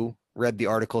too read the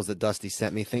articles that Dusty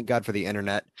sent me. Thank God for the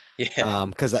internet. Yeah.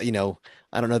 Because I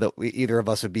don't know that either of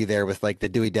us would be there with like the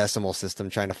Dewey Decimal System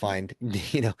trying to find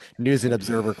News and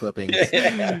Observer clippings.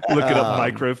 Looking up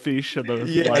microfiche in the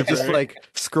library. Just like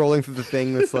scrolling through the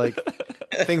thing that's like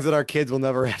things that our kids will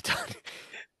never have done.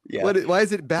 Yeah. Why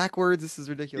is it backwards? This is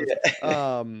ridiculous.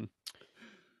 Yeah.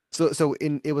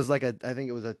 It was like I think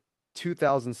it was a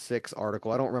 2006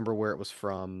 article. I don't remember where it was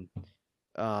from.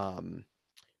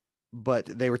 But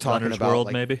they were talking Runner's about World,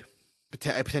 like, maybe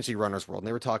potentially Runner's World. And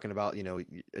they were talking about,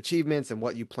 achievements and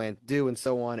what you plan to do and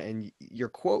so on. And your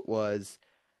quote was,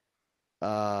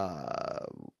 I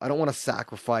don't want to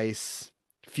sacrifice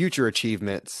future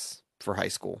achievements for high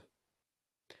school.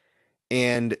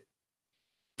 And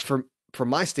from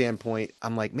my standpoint,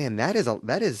 I'm like, man, that is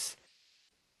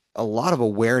a lot of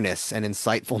awareness and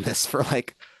insightfulness for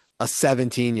like a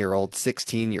 17-year-old,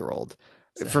 16-year-old.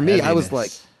 For me, I was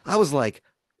like, I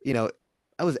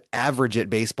was average at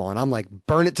baseball, and I'm like,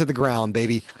 burn it to the ground,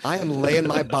 baby. I am laying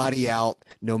my body out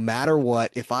no matter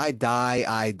what. If I die,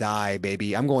 I die,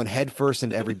 baby. I'm going head first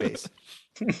into every base.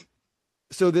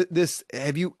 So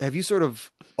have you sort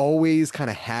of always kind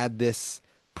of had this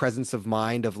presence of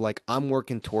mind of like, I'm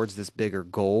working towards this bigger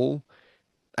goal?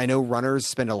 I know runners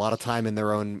spend a lot of time in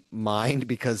their own mind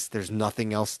because there's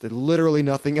literally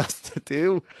nothing else to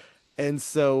do. And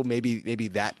so maybe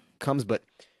that comes, but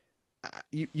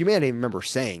you may not even remember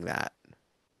saying that.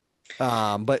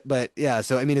 But yeah,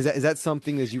 so I mean, is that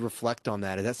something, as you reflect on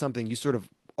that, is that something you sort of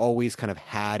always kind of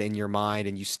had in your mind,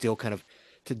 and you still kind of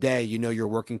today, you're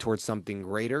working towards something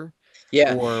greater?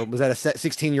 Yeah. Or was that a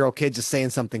 16-year-old kid just saying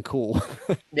something cool?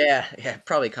 Yeah,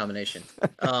 probably a combination.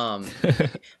 I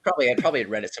probably had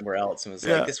read it somewhere else and was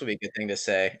like, this would be a good thing to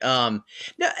say. No,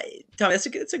 Tom, that's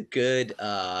a good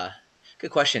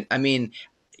question. I mean,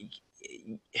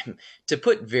 to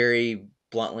put very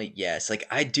bluntly, yes. Like,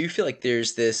 I do feel like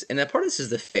there's this, and a part of this is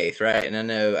the faith, right? And I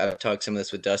know I've talked some of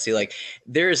this with Dusty. Like,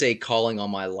 there is a calling on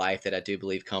my life that I do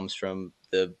believe comes from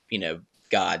the,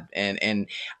 God. And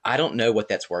I don't know what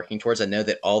that's working towards. I know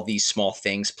that all these small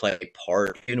things play a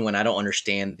part, even when I don't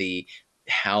understand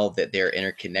how that they're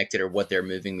interconnected, or what they're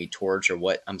moving me towards, or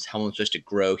how I'm supposed to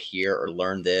grow here or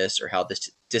learn this, or how this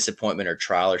disappointment or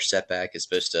trial or setback is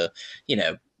supposed to,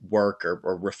 work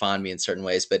or refine me in certain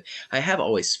ways. But I have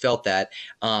always felt that,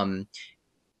 but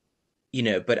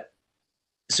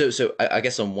so I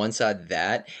guess on one side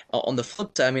that, on the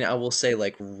flip side, I mean, I will say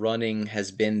like running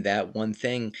has been that one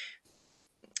thing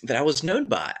that I was known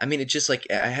by. I mean, it's just like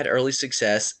I had early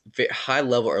success, high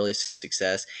level early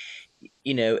success,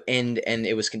 and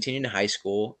it was continuing to high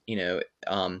school.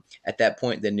 At that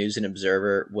point, the News and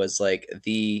Observer was like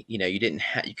you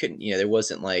couldn't, there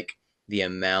wasn't like the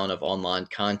amount of online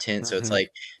content. So it's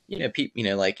like,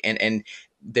 and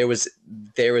there was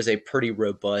a pretty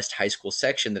robust high school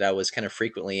section that I was kind of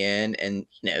frequently in. And,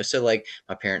 so like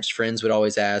my parents' friends would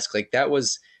always ask, like, that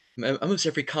was almost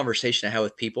every conversation I had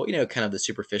with people, kind of the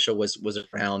superficial was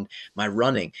around my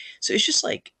running. So it's just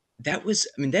like, that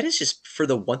is just, for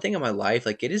the one thing in my life,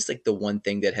 like, it is like the one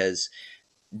thing that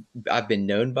I've been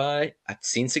known by, I've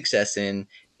seen success in,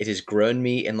 it has grown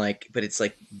me, and like, but it's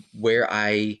like where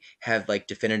I have like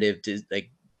definitive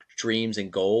like dreams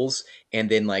and goals,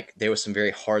 and then like there was some very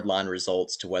hard line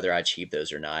results to whether I achieved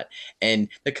those or not. And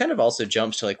that kind of also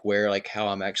jumps to like where, like, how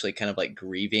I'm actually kind of like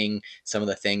grieving some of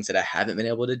the things that I haven't been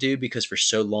able to do, because for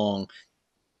so long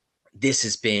this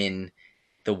has been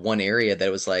the one area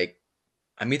that was like,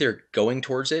 I'm either going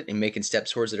towards it and making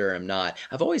steps towards it, or I'm not.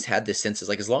 I've always had this sense of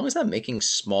like, as long as I'm making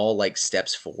small like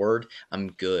steps forward,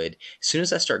 I'm good. As soon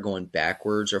as I start going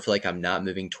backwards, or feel like I'm not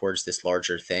moving towards this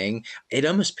larger thing, it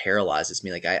almost paralyzes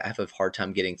me. Like, I have a hard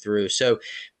time getting through. So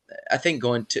I think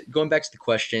going back to the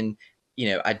question,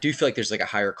 I do feel like there's like a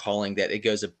higher calling that it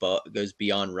goes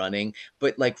beyond running,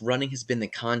 but like running has been the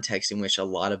context in which a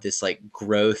lot of this like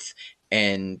growth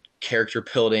and character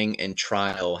building and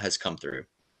trial has come through.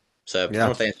 So I don't know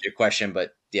if that answers your question,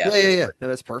 but yeah. No,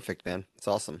 that's perfect, man. It's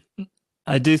awesome.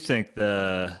 I do think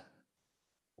when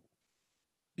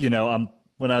I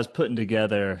was putting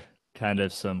together kind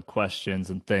of some questions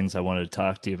and things I wanted to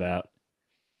talk to you about,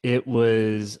 it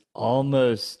was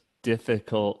almost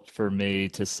difficult for me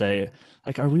to say,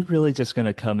 like, are we really just going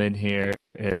to come in here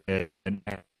and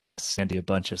ask Sandy a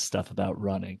bunch of stuff about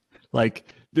running?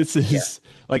 Like, this is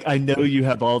like, I know you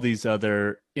have all these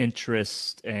other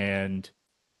interests and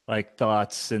like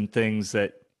thoughts and things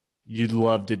that you'd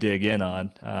love to dig in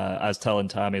on. I was telling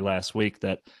Tommy last week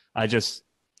that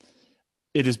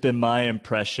it has been my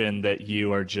impression that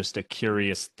you are just a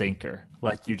curious thinker.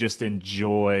 Like, you just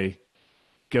enjoy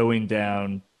going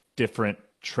down different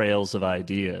trails of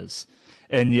ideas.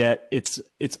 and yet it's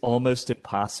almost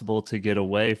impossible to get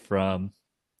away from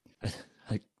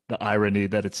like the irony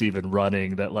that it's even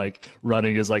running, that like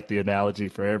running is like the analogy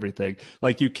for everything.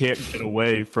 Like you can't get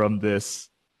away from this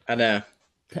I know.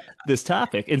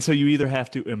 topic. And so you either have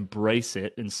to embrace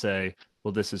it and say,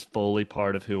 well, this is fully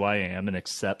part of who I am, and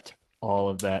accept all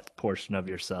of that portion of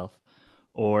yourself,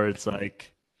 or it's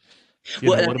like,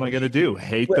 what am I going to do?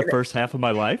 Hate the first half of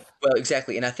my life? Well,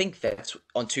 exactly. And I think that's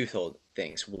on twofold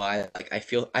things. Why, like,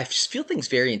 I just feel things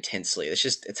very intensely.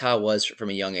 It's how I was from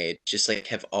a young age. Just like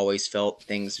have always felt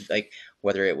things, like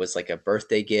whether it was like a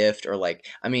birthday gift or like,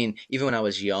 I mean, even when I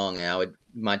was young,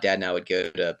 my dad and I would go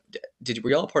to,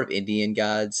 were y'all part of Indian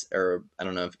Gods? Or I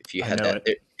don't know if you had that.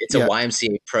 It's a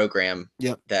YMCA program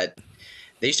that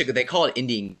they call it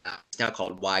Indian Gods. It's now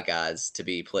called Y Gods to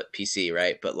be PC,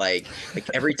 right? But like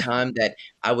every time that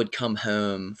I would come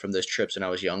home from those trips when I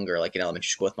was younger, like in elementary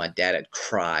school with my dad, I'd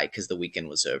cry because the weekend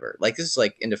was over. Like this is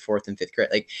like into 4th and 5th grade.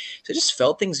 Like, so I just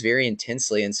felt things very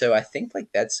intensely. And so I think like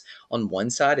that's on one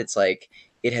side, it's like,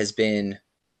 it has been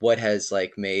what has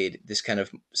like made this kind of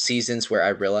seasons where I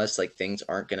realized like things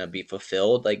aren't going to be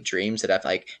fulfilled, like dreams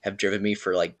that have driven me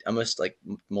for like almost like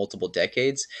multiple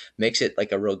decades, makes it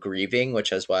like a real grieving,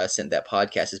 which is why I sent that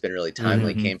podcast has been really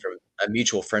timely. Came from a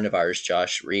mutual friend of ours,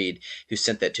 Josh Reed, who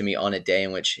sent that to me on a day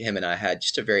in which him and I had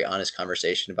just a very honest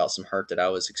conversation about some hurt that I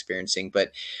was experiencing.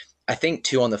 But I think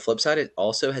too, on the flip side, it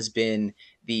also has been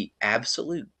the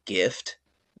absolute gift.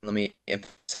 Let me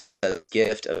emphasize the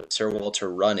gift of Sir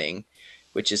Walter running,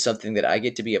 which is something that I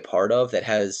get to be a part of, that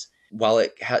has, while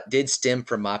it did stem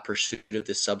from my pursuit of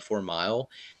the sub 4 mile,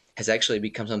 has actually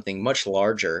become something much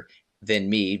larger than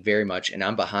me, very much. And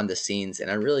I'm behind the scenes, and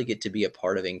I really get to be a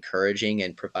part of encouraging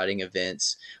and providing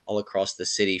events all across the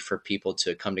city for people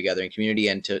to come together in community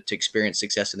and to experience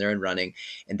success in their own running.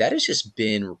 And that has just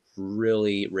been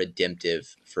really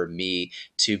redemptive for me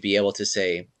to be able to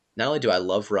say, not only do I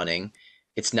love running,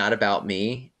 it's not about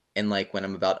me. And like when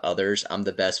I'm about others, I'm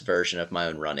the best version of my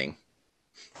own running.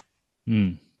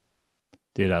 Dude,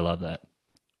 I love that.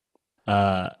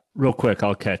 Real quick,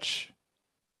 I'll catch,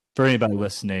 for anybody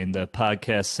listening, the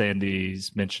podcast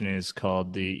Sandy's mentioning is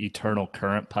called the Eternal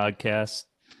Current Podcast.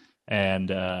 And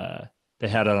they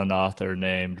had an author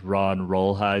named Ron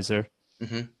Rolheiser.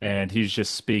 And he's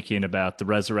just speaking about the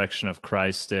resurrection of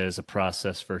Christ as a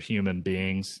process for human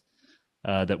beings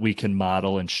that we can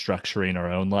model in structuring our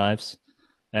own lives.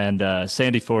 And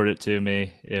Sandy forwarded it to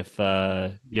me. If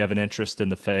you have an interest in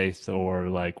the faith or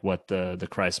like what the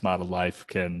Christ model life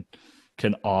can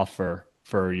offer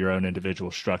for your own individual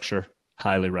structure,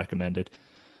 highly recommended.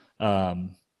 I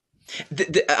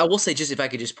will say, just if I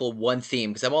could just pull one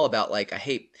theme, because I'm all about like,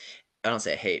 I don't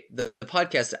say I hate the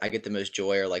podcasts that I get the most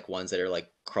joy are like ones that are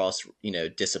like cross,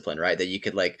 discipline, right? That you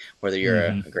could like, whether you're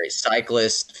a great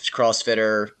cyclist,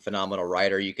 CrossFitter, phenomenal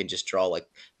writer, you can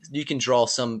draw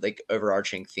some like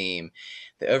overarching theme.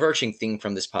 The overarching theme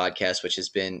from this podcast, which has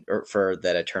been, or for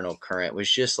that Eternal Current, was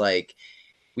just like,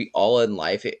 we all in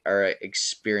life are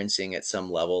experiencing at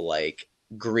some level like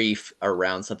grief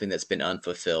around something that's been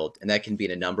unfulfilled. And that can be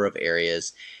in a number of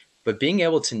areas, but being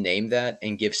able to name that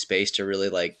and give space to really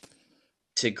like,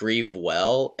 to grieve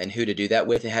well, and who to do that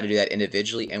with and how to do that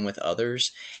individually and with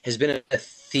others has been a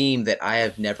theme that I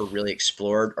have never really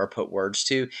explored or put words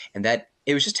to. And that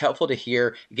it was just helpful to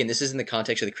hear. Again, this is in the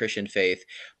context of the Christian faith,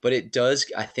 but it does,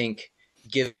 I think,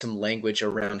 give some language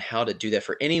around how to do that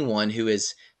for anyone who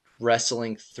is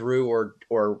wrestling through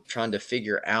or trying to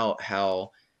figure out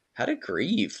how to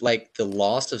grieve, like the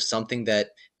loss of something that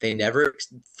they never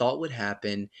thought would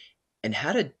happen, and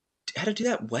how to do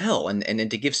that well,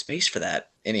 and to give space for that.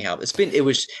 Anyhow,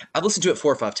 I've listened to it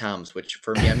 4 or 5 times, which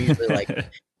for me, I'm usually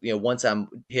like, once I'm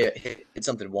hit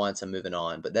something once, I'm moving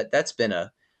on. But that's been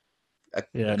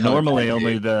normally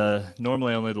only the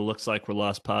Looks Like We're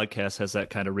Lost podcast has that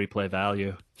kind of replay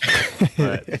value.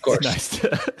 But of course,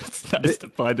 it's nice to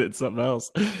find it in something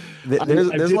else.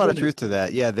 There's a lot of truth to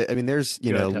that. Yeah, there's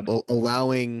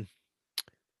allowing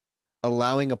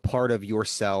a part of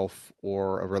yourself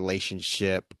or a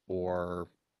relationship or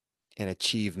an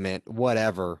achievement,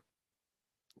 whatever,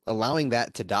 allowing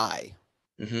that to die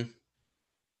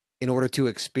in order to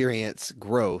experience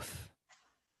growth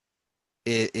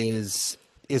is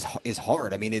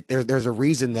hard. I mean, there's a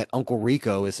reason that Uncle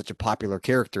Rico is such a popular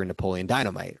character in Napoleon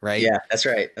Dynamite, right? Yeah, that's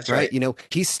right. That's right.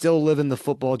 He's still living the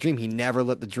football dream. He never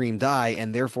let the dream die,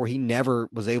 and therefore he never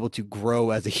was able to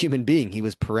grow as a human being. He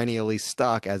was perennially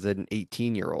stuck as an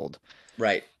 18-year-old.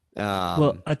 Right.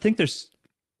 Well, I think there's.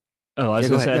 Oh, I was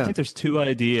going to say, I think there's 2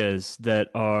 ideas that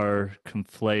are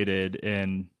conflated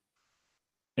in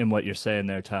what you're saying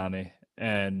there, Tommy.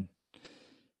 And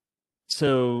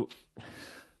so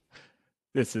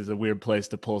this is a weird place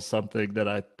to pull something that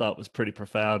I thought was pretty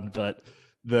profound, but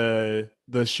the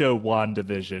show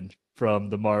WandaVision from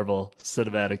the Marvel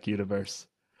Cinematic Universe.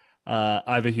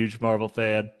 I'm a huge Marvel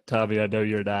fan. Tommy, I know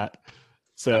you're not.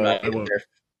 So I'm not I won't.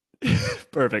 either.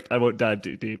 Perfect. I won't dive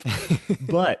too deep.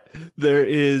 But there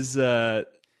is a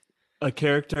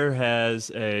character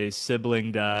has a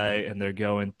sibling die and they're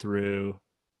going through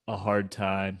a hard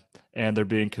time and they're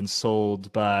being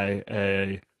consoled by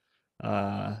an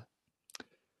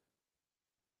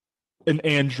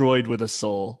android with a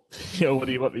soul. What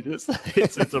do you want me to say?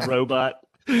 It's a robot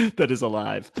that is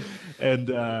alive. And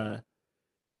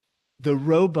the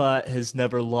robot has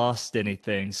never lost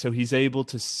anything, so he's able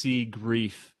to see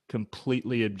grief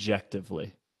completely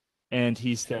objectively. And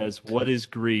he says, what is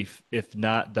grief if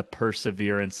not the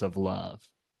perseverance of love?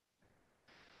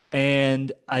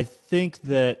 And I think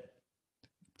that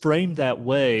framed that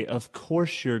way, of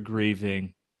course you're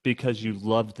grieving because you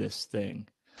love this thing.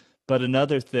 But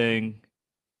another thing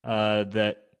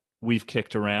that we've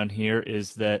kicked around here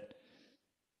is that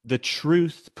the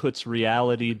truth puts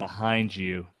reality behind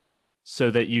you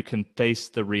so that you can face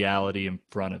the reality in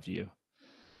front of you.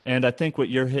 And I think what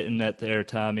you're hitting at there,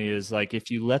 Tommy, is like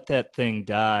if you let that thing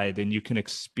die, then you can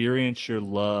experience your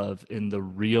love in the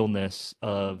realness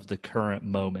of the current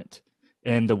moment.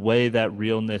 And the way that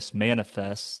realness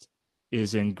manifests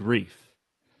is in grief.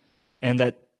 And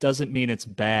that doesn't mean it's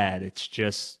bad. It's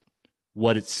just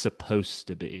what it's supposed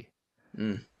to be.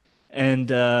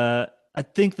 And I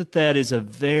think that is a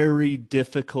very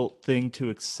difficult thing to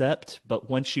accept, but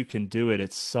once you can do it,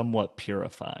 it's somewhat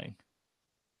purifying.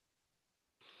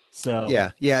 So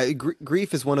yeah.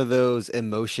 Grief is one of those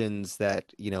emotions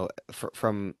that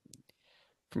from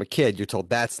a kid you're told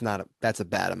that's a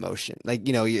bad emotion. Like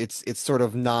it's sort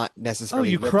of not necessarily.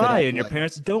 Oh, you cry, and your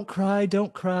parents don't cry.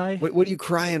 What are you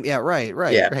crying? Yeah,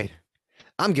 right.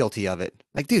 I'm guilty of it.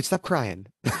 Like, dude, stop crying.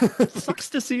 It sucks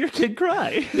to see your kid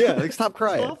cry. Yeah, like stop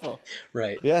crying. It's awful.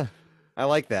 Right. Yeah, I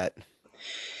like that.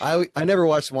 I never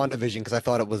watched WandaVision because I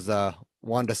thought it was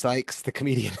Wanda Sykes, the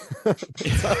comedian. So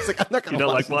I was like, I'm not gonna. You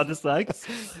don't watch like Wanda Sykes?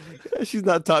 She's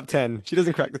not top 10. She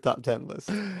doesn't crack the top 10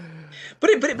 list. But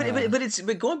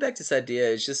going back to this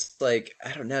idea, it's just like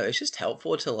I don't know. It's just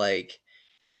helpful to like.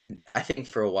 I think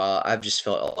for a while I've just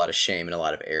felt a lot of shame in a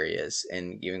lot of areas,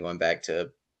 and even going back to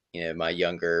my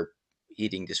younger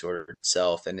eating disorder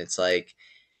self, and it's like,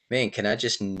 man, can I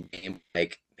just name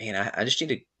like, man, I just need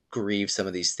to grieve some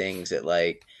of these things that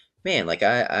like, man, like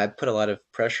I put a lot of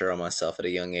pressure on myself at a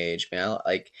young age, man.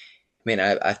 I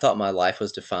thought my life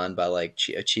was defined by like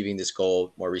achieving this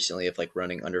goal more recently of like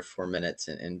running under 4 minutes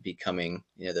and becoming,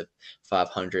 the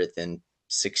 500th and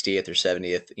 60th or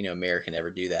 70th, American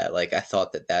ever do that. Like I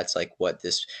thought that that's like what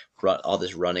all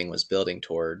this running was building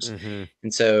towards. Mm-hmm.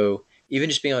 And so even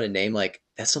just being able to name like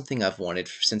that's something I've wanted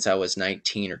since I was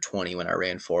 19 or 20 when I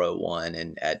ran 401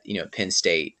 and at Penn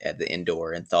State at the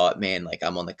indoor and thought, man, like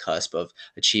I'm on the cusp of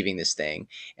achieving this thing.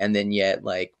 And then yet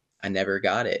like I never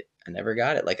got it.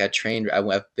 Like I trained,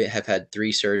 have had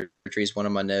 3 surgeries, one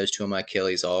on my nose, 2 on my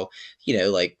Achilles, all,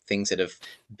 like things that have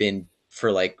been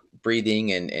for like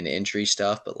breathing and injury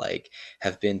stuff, but like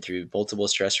have been through multiple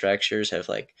stress fractures, have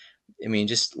like,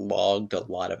 just logged a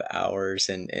lot of hours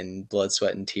and blood,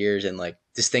 sweat, and tears. And like,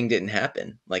 this thing didn't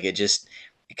happen. Like, it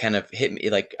kind of hit me.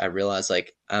 Like, I realized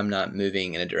like, I'm not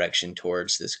moving in a direction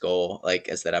towards this goal, like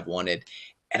as that I've wanted.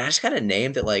 And I just got a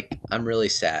name that like, I'm really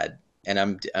sad. And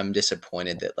I'm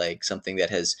disappointed that like something that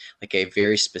has like a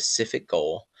very specific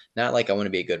goal, not like I want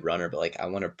to be a good runner, but like I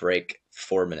want to break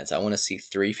 4 minutes. I want to see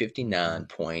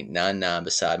 3:59.99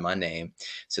 beside my name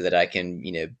so that I can,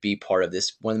 be part of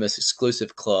this, one of the most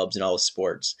exclusive clubs in all of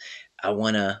sports. I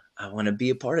want to be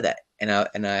a part of that. And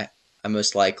I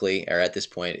most likely, or at this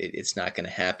point, it's not going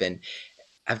to happen.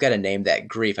 I've got to name that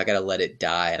grief. I got to let it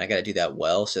die. And I got to do that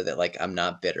well so that like, I'm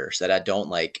not bitter, so that I don't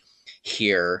like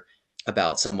hear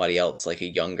about somebody else, like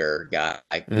a younger guy,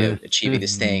 achieving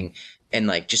this thing and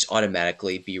like just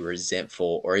automatically be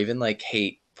resentful or even like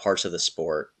hate parts of the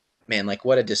sport. Man, like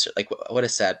what a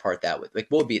sad part that would like.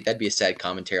 That'd be a sad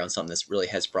commentary on something that's really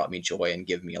has brought me joy and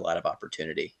given me a lot of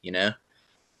opportunity.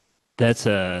 That's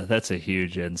a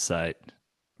huge insight.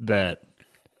 And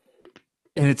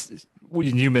it's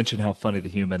when you mentioned how funny the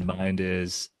human mind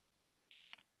is.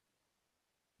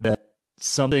 That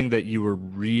something that you were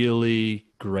really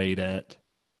great at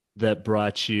that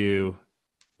brought you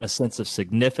a sense of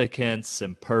significance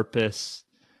and purpose,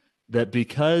 that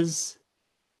because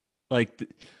like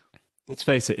let's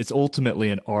face it, it's ultimately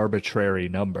an arbitrary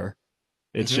number.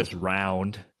 It's just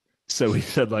round. So we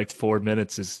said like 4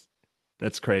 minutes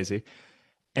that's crazy.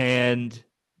 And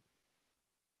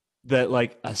that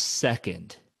like a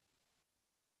second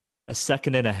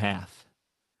and a half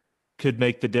could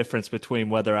make the difference between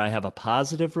whether I have a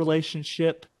positive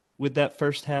relationship with that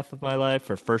first half of my life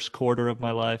or first quarter of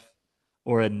my life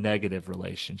or a negative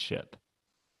relationship.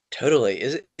 Totally.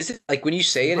 Is it like when you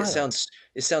say it, it Wild. sounds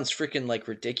freaking like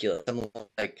ridiculous. I'm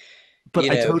like, But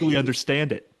you I know, totally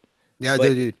understand it. Yeah, but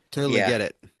dude, totally yeah, get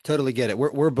it. Totally get it.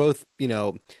 We're both,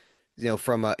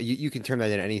 from you can turn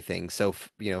that into anything. So,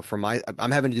 from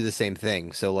I'm having to do the same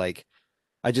thing. So like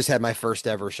I just had my first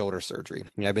ever shoulder surgery.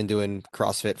 I've been doing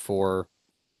CrossFit for,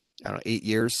 I don't know, 8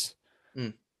 years.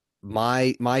 mm,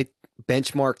 My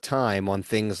benchmark time on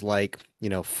things like,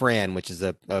 Fran, which is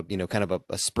a kind of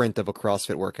a sprint of a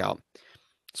CrossFit workout,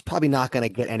 it's probably not going to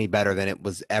get any better than it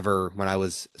was ever when I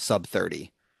was sub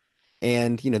 30.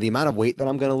 And, the amount of weight that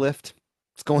I'm going to lift,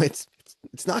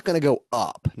 it's not going to go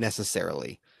up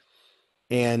necessarily.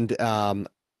 And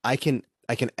I can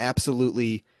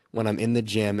absolutely, when I'm in the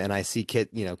gym and I see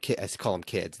I call them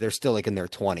kids, they're still like in their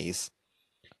 20s,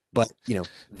 but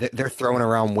they're throwing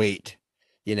around weight,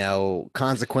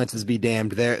 consequences be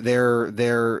damned.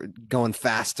 They're going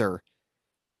faster.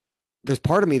 There's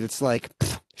part of me that's like,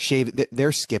 shave,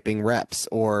 they're skipping reps,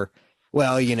 or,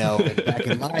 well, back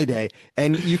in my day,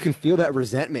 and you can feel that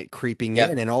resentment creeping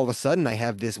yep, in. And all of a sudden I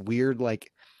have this weird,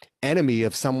 like, enemy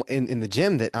of some in the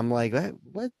gym that I'm like,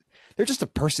 what? They're just a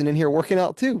person in here working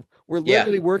out too. We're yeah.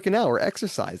 literally working out. We're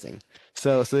exercising.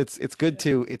 So it's good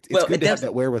to it's Well, good to have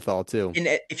that wherewithal too. and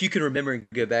if you can remember and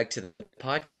go back to the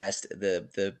podcast,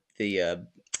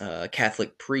 the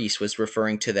Catholic priest was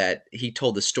referring to that. He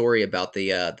told the story about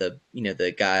the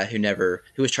guy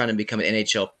who was trying to become an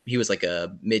NHL. He was like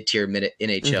a mid-tier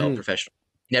NHL Hmm. professional.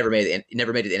 Never made it.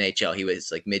 Never made it to the NHL. He was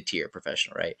like mid-tier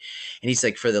professional, right? And he's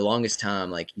like, for the longest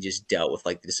time, like he just dealt with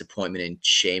like the disappointment and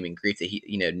shame and grief that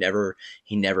he never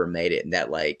made it, and that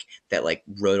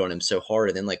rode on him so hard.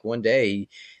 And then like one day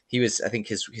he was, I think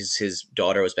his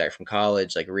daughter was back from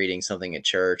college, like reading something at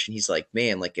church, and he's like,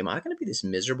 man, like, am I going to be this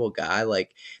miserable guy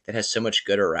like that has so much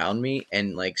good around me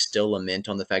and like still lament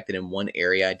on the fact that in one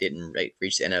area I didn't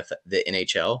reach the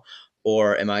NHL?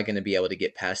 Or am I going to be able to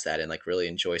get past that and like really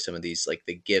enjoy some of these like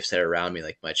the gifts that are around me,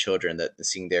 like my children, that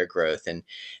seeing their growth? And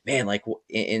man, like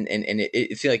and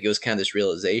it feel like it was kind of this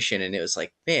realization, and it was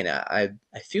like, man, I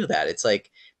feel that. It's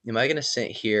like, am I going to sit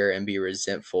here and be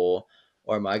resentful,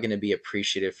 or am I going to be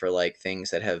appreciative for like things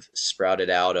that have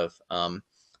sprouted out of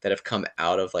that have come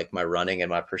out of like my running and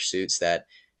my pursuits that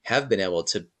have been able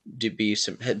to be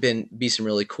some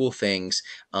really cool things.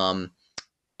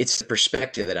 It's the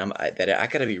perspective that I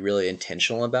got to be really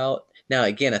intentional about. Now,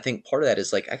 again, I think part of that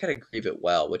is like I got to grieve it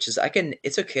well, which is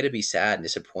it's okay to be sad and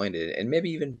disappointed and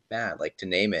maybe even mad, like to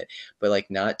name it, but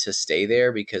like not to stay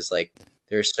there, because like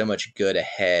there's so much good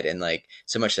ahead, and like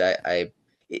so much that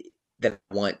that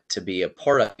I want to be a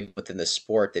part of within the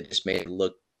sport that just made it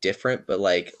look different. But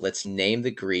like, let's name the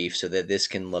grief so that this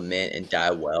can lament and die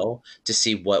well, to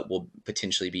see what will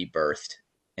potentially be birthed.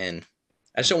 And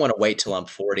I just don't want to wait till I'm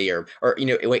 40 or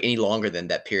wait any longer than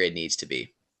that period needs to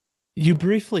be. You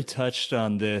briefly touched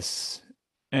on this,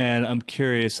 and I'm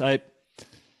curious. I've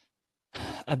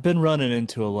been running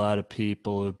into a lot of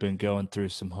people who've been going through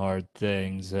some hard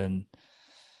things, and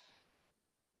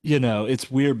it's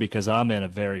weird because I'm in a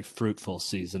very fruitful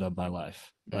season of my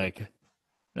life. Like,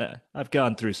 I've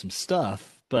gone through some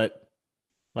stuff, but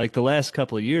like the last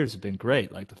couple of years have been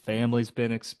great. Like the family's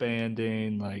been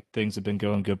expanding, like things have been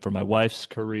going good for my wife's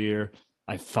career.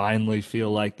 I finally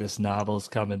feel like this novel's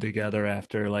coming together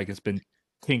after like it's been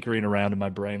tinkering around in my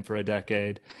brain for a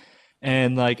decade.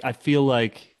 And like I feel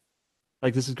like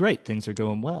this is great. Things are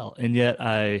going well. And yet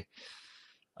I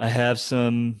have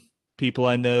some people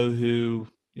I know who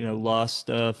lost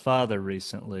a father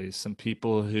recently, some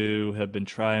people who have been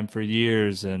trying for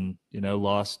years and,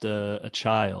 lost a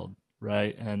child,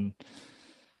 right? And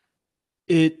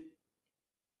it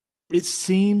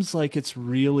seems like it's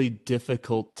really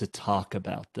difficult to talk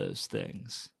about those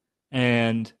things.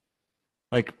 And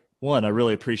like, one, I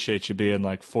really appreciate you being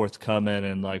like forthcoming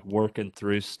and like working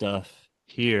through stuff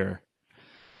here.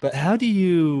 But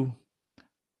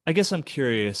I guess I'm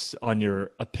curious on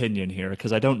your opinion here,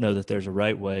 because I don't know that there's a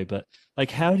right way, but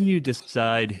like, how do you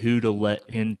decide who to let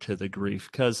into the grief?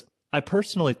 Because I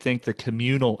personally think the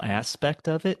communal aspect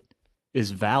of it is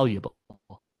valuable.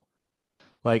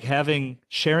 Like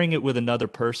sharing it with another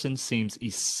person seems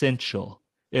essential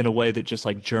in a way that just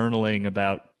like journaling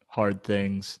about hard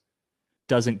things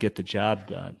doesn't get the job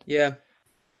done. Yeah.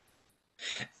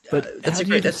 But how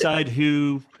do you decide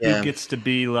who Yeah. gets to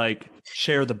be like,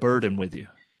 share the burden with you?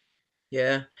 That's a great. Share the burden with you? Yeah.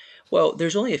 Yeah. Well,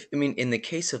 there's only, I mean, in the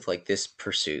case of like this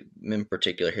pursuit in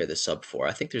particular here, the sub four,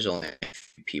 I think there's only a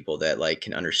few people that like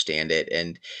can understand it.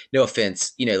 And no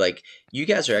offense, like you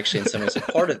guys are actually in some ways a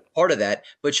part of that,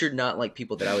 but you're not like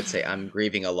people that I would say I'm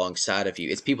grieving alongside of you.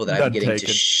 It's people that I'm None getting to,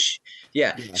 taken.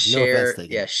 yeah, Yeah, no offense share.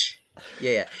 taken. Yeah.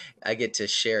 Yeah. I get to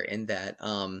share in that.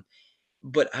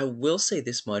 But I will say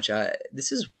this much.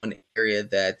 This is one area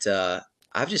that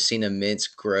I've just seen immense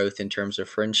growth in terms of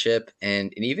friendship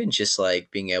and even just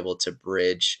like being able to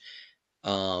bridge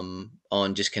on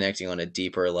just connecting on a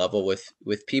deeper level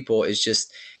with people is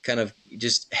just kind of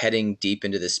just heading deep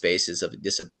into the spaces of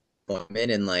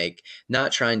disappointment and like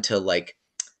not trying to like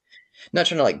not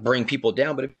trying to like bring people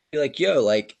down, but be like, yo,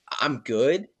 like I'm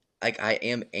good. Like I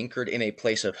am anchored in a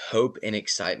place of hope and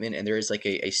excitement, and there is like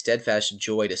a steadfast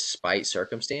joy despite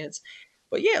circumstance.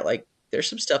 But yeah, like there's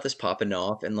some stuff that's popping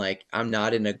off, and like I'm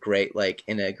not in a great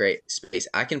space.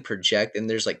 I can project, and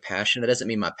there's like passion. That doesn't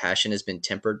mean my passion has been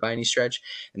tempered by any stretch,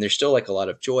 and there's still like a lot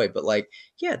of joy. But like,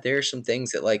 yeah, there are some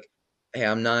things that like, hey,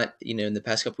 I'm not. In the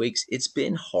past couple weeks, it's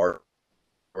been hard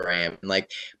where I am. And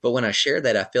like, but when I share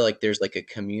that, I feel like there's like a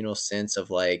communal sense of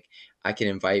like I can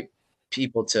invite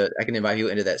I can invite people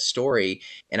into that story.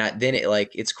 And then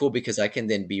it's cool because I can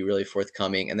then be really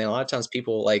forthcoming. And then a lot of times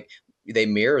people like they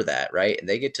mirror that, right? And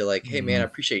they get to like, hey man, I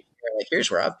appreciate you sharing. Like here's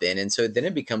where I've been. And so then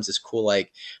it becomes this cool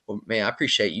like, well, man, I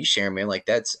appreciate you sharing, man. Like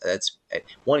that's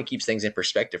one, it keeps things in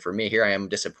perspective for me. Here I am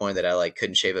disappointed that I like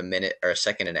couldn't shave a minute or a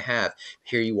second and a half.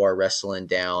 Here you are wrestling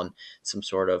down some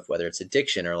sort of, whether it's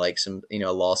addiction or like some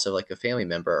loss of like a family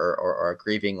member or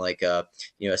grieving like a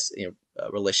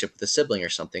relationship with a sibling or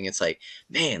something. It's like,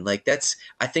 man, like that's,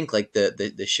 I think like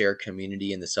the shared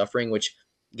community and the suffering, which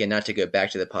again, not to go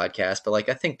back to the podcast, but like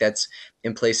I think that's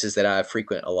in places that I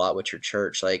frequent a lot with your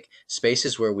church, like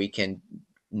spaces where we can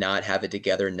not have it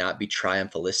together, not be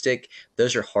triumphalistic.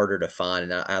 Those are harder to find.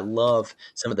 And I love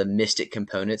some of the mystic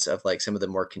components of like some of the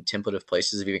more contemplative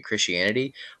places of even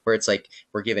Christianity, where it's like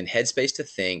we're given headspace to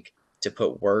think, to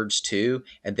put words to,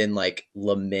 and then like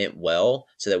lament well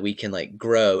so that we can like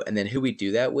grow. And then who we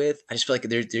do that with, I just feel like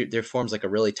there forms like a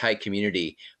really tight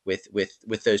community with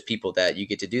those people that you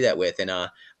get to do that with. And I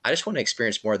just want to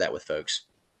experience more of that with folks.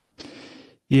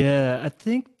 Yeah, I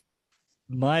think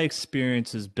my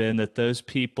experience has been that those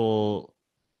people,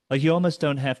 like you almost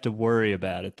don't have to worry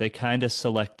about it. They kind of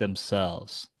select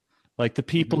themselves. Like the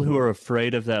people who are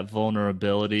afraid of that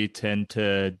vulnerability tend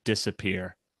to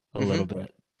disappear a little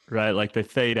bit, right? Like they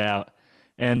fade out.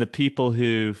 And the people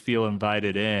who feel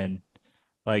invited in,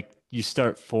 like you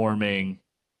start forming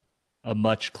a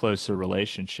much closer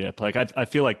relationship. Like I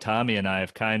feel like Tommy and I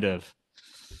have kind of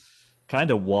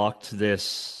walked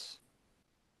this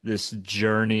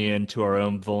journey into our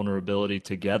own vulnerability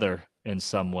together in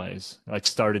some ways. Like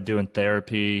started doing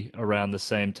therapy around the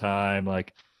same time.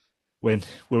 Like when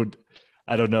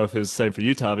I don't know if it was the same for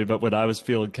you, Tommy, but when I was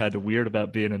feeling kind of weird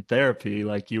about being in therapy,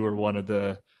 like you were one of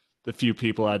the few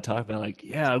people I'd talk about, like,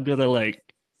 yeah, I'm gonna like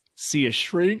see a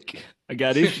shrink. I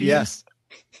got issues. Yes.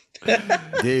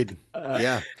 Dude.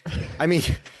 Yeah. I mean,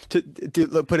 to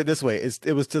put it this way,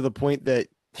 it was to the point that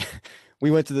we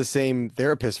went to the same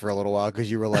therapist for a little while because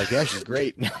you were like, yeah, she's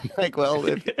great. And I'm like, well,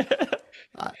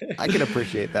 I can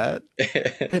appreciate that.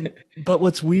 But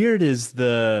what's weird is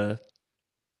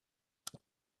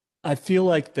I feel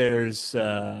like there's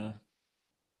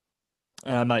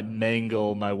I might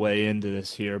mangle my way into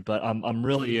this here, but I'm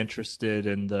really interested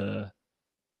in the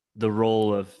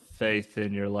role of faith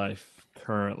in your life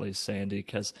currently, Sandy,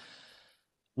 because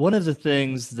one of the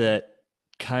things that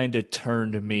kind of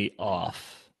turned me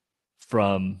off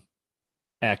from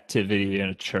activity in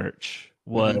a church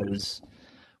was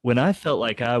when I felt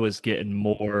like I was getting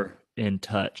more in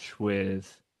touch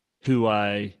with who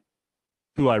I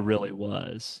really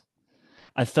was.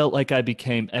 I felt like I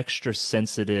became extra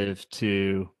sensitive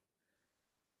to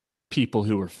people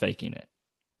who were faking it.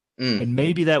 And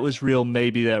maybe that was real,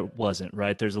 maybe that wasn't,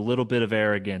 right? There's a little bit of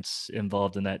arrogance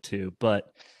involved in that too.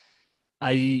 But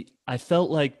I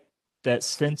felt like that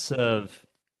sense of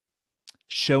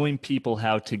showing people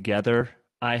how together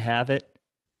I have it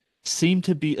seemed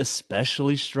to be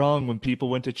especially strong when people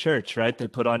went to church, right? They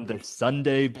put on their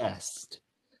Sunday best.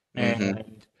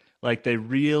 And like they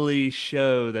really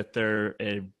show that they're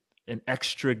an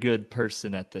extra good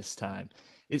person at this time.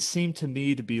 It seemed to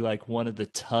me to be like one of the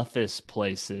toughest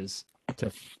places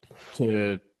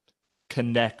to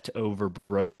connect over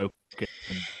brokenness.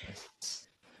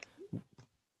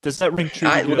 Does that ring true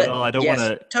to you at all? I don't want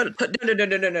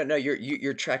to. No.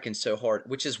 You're tracking so hard,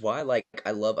 which is why like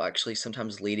I love actually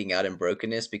sometimes leading out in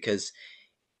brokenness because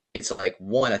it's like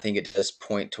one, I think it does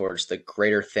point towards the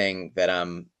greater thing that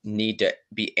I'm need to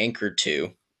be anchored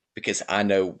to because I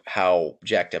know how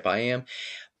jacked up I am.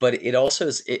 But it also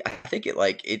is I think it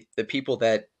like it the people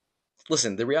that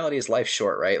listen, the reality is life's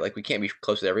short, right? Like we can't be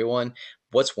close with everyone.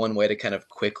 What's one way to kind of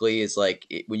quickly is like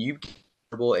when you get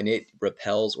comfortable and it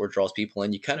repels or draws people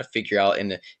in, you kind of figure out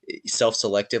in a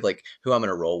self-selective like who I'm going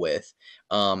to roll with.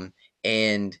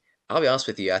 And I'll be honest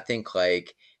with you, I think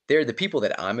like they're the people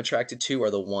that I'm attracted to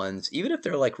are the ones, even if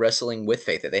they're like wrestling with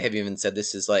faith, that they have even said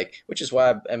this is like, which is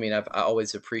why I mean I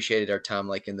always appreciated our time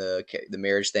like in the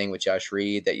marriage thing with Josh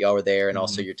Reed that y'all were there, and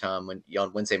also your time when you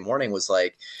on Wednesday morning was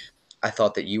like I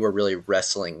thought that you were really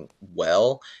wrestling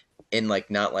well in like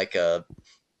not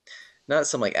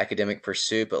some like academic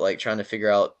pursuit, but like trying to figure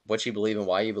out what you believe and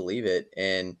why you believe it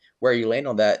and where you land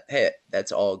on that. Hey,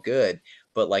 that's all good.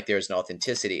 But like there's an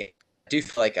authenticity. I do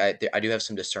feel like I do have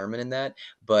some discernment in that,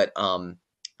 but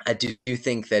I do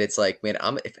think that it's like, man,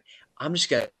 I'm just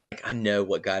gonna like, I know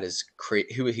what God has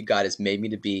created, who God has made me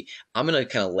to be. I'm gonna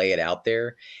kind of lay it out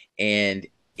there, and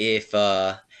if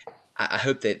I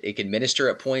hope that it can minister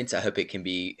at points. I hope it can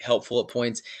be helpful at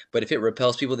points. But if it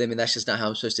repels people, then I mean, that's just not how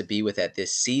I'm supposed to be with that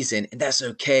this season. And that's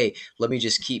okay. Let me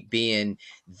just keep being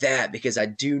that because I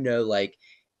do know, like,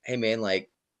 hey, man,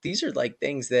 like, these are like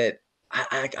things that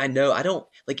I know I don't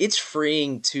like. It's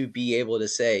freeing to be able to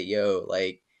say, yo,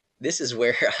 like, this is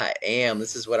where I am.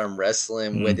 This is what I'm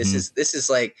wrestling with. This is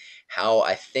like how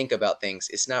I think about things.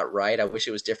 It's not right. I wish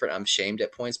it was different. I'm shamed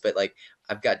at points, but like,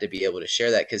 I've got to be able to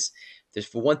share that because there's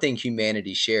for one thing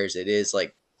humanity shares. It is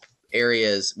like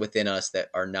areas within us that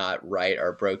are not right,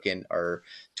 are broken, are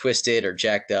twisted, or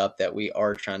jacked up that we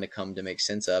are trying to come to make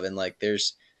sense of. And like I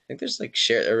think there's like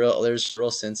there's a real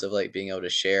sense of like being able to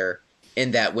share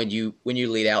in that when you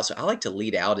lead out. So I like to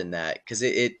lead out in that because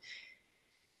it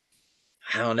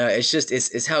I don't know. It's just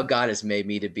it's how God has made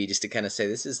me to be, just to kind of say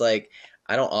this is like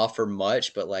I don't offer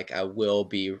much, but like I will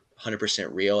be 100%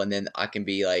 real, and then I can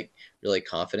be like really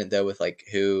confident though with like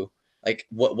who like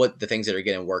what the things that are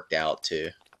getting worked out too.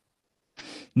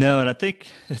 No, and I think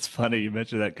it's funny you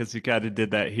mentioned that because you kind of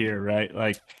did that here, right?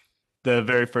 Like the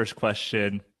very first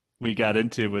question we got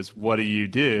into was, what do you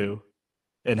do?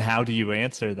 And how do you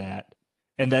answer that?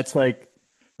 And that's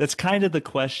kind of the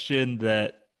question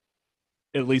that,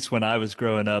 at least when I was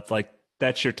growing up, like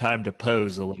that's your time to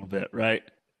pose a little bit, right?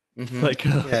 Mm-hmm. Like,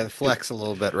 Yeah, flex a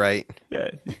little bit, right?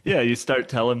 yeah. You start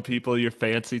telling people your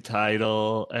fancy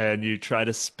title, and you try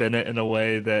to spin it in a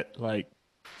way that like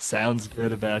sounds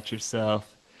good about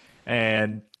yourself.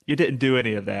 And you didn't do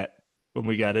any of that when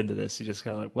we got into this. You just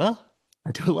kind of like, well,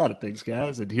 I do a lot of things,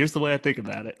 guys, and here's the way I think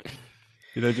about it.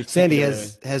 You know, just Sandy,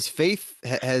 has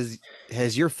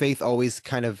your faith always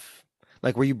kind of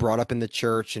like were you brought up in the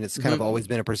church and it's kind of always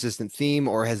been a persistent theme,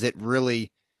 or has it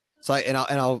really? So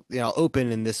I'll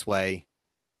open in this way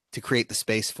to create the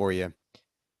space for you.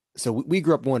 So we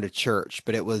grew up going to church,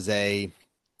 but it was I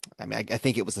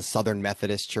think it was a Southern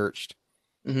Methodist church,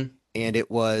 and it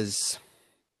was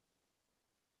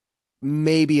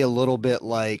maybe a little bit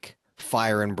like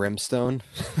fire and brimstone.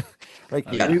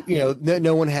 Like,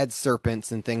 no one had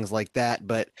serpents and things like that,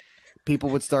 but people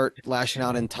would start lashing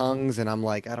out in tongues, and I'm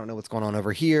like, I don't know what's going on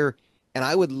over here. And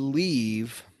I would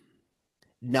leave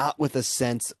not with a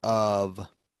sense of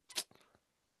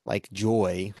like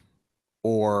joy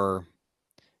or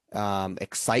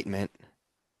excitement,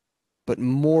 but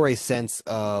more a sense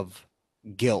of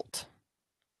guilt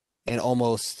and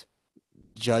almost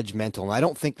judgmental. And I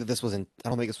don't think this was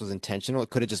intentional. It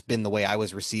could have just been the way I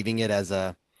was receiving it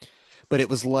but it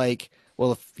was like,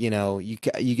 well, if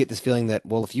you get this feeling that,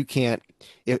 well, if you can't,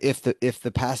 if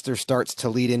the pastor starts to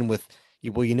lead in with,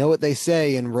 well, you know what they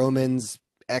say in Romans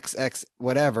XX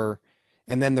whatever,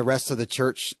 and then the rest of the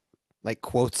church like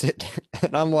quotes it,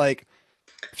 and I'm like,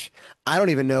 I don't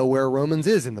even know where Romans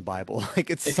is in the Bible. Like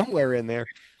it's somewhere in there.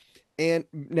 And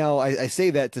now I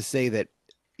say that to say that,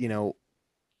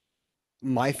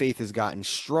 my faith has gotten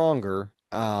stronger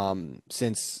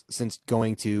since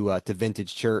going to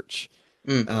Vintage Church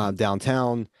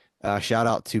downtown. Shout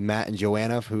out to Matt and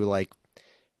Joanna, who like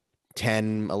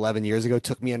 10-11 years ago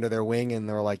took me under their wing, and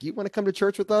they were like, you want to come to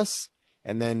church with us?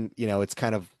 And then it's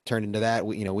kind of turned into that.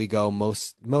 We go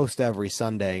most every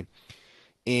Sunday,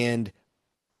 and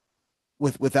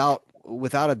without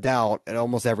a doubt, at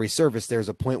almost every service there's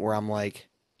a point where I'm like,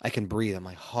 I can breathe. I'm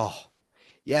like, oh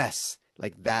yes,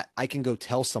 like that, I can go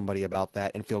tell somebody about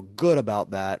that and feel good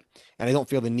about that. And I don't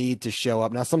feel the need to show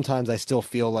up. Now, sometimes I still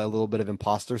feel a little bit of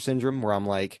imposter syndrome where I'm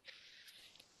like,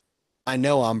 I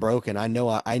know I'm broken. I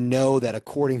know that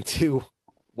according to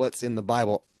what's in the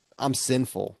Bible, I'm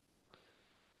sinful.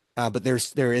 But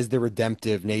there is the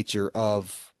redemptive nature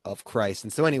of of Christ.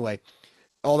 And so anyway,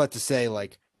 all that to say,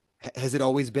 like, has it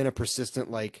always been a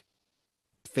persistent, like,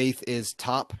 faith is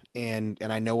top and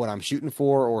I know what I'm shooting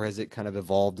for, or has it kind of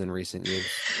evolved in recent years?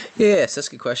 Yes, that's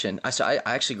a good question. I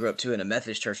actually grew up too in a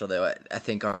Methodist church, although I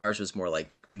think ours was more like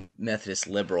Methodist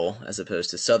liberal as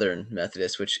opposed to Southern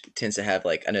Methodist, which tends to have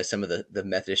like, I know some of the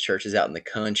Methodist churches out in the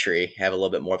country have a little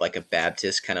bit more of like a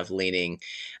Baptist kind of leaning.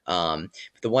 But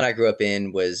the one I grew up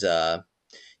in was,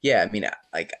 yeah, I mean,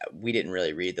 like we didn't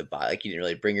really read the Bible. Like you didn't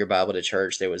really bring your Bible to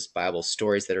church. There was Bible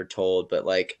stories that are told, but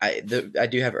like I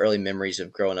do have early memories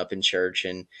of growing up in church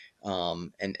and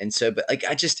so, but like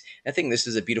I think this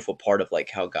is a beautiful part of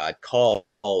like how God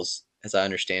calls, as I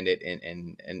understand it,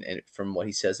 and from what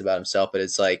He says about Himself. But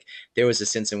it's like there was a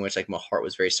sense in which like my heart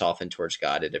was very softened towards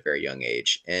God at a very young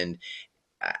age, and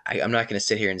I'm not going to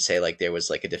sit here and say like there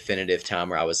was like a definitive time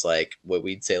where I was like what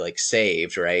we'd say like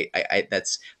saved, right? I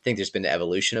think there's been an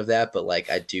evolution of that, but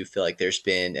like I do feel like there's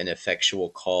been an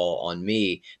effectual call on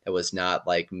me that was not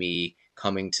like me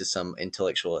coming to some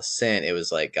intellectual assent. It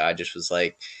was like God just was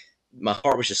like, my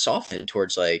heart was just softened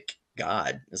towards like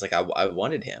God. It's like I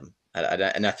wanted Him,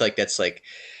 and I feel like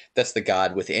that's the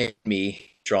God within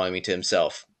me drawing me to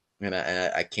Himself. And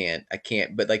I can't,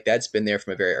 but like that's been there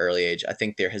from a very early age. I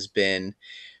think there has been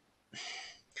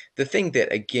the thing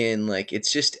that, again, like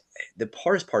it's just the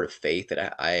hardest part of faith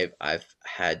that I've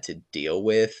had to deal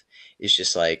with is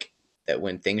just like that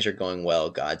when things are going well,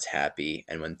 God's happy,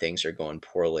 and when things are going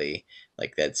poorly,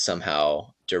 like that's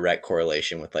somehow direct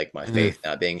correlation with like my faith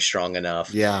not being strong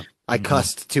enough. Yeah. I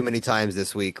cussed too many times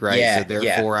this week, right? Yeah, so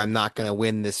therefore I'm not going to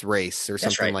win this race or That's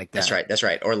something right. like that. That's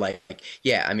right. Or like,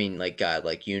 yeah, I mean, like God,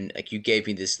 like you gave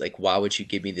me this, like, why would you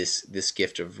give me this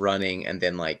gift of running and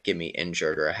then like get me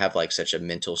injured, or have like such a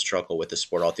mental struggle with the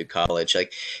sport all through college?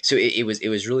 Like, so it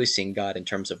was really seeing God in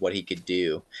terms of what He could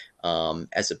do,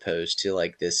 as opposed to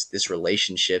like this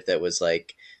relationship that was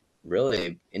like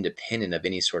really independent of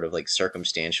any sort of like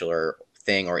circumstantial or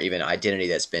thing or even identity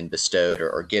that's been bestowed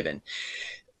or given,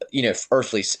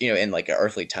 earthly, in like an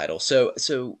earthly title.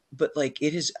 So, but like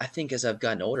it is, I think as I've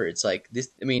gotten older, it's like this,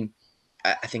 I mean,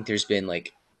 I think there's been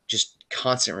like just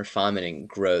constant refinement and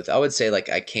growth. I would say like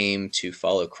I came to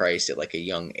follow Christ at like a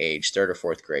young age, third or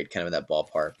fourth grade, kind of in that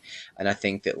ballpark. And I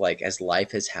think that like as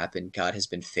life has happened, God has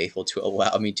been faithful to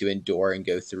allow me to endure and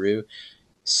go through,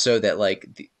 so that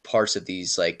like the parts of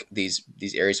these like these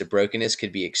areas of brokenness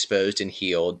could be exposed and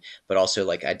healed, but also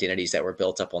like identities that were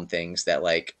built up on things that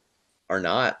like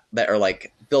that are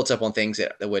like built up on things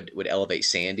that would elevate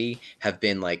Sandy have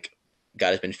been like, God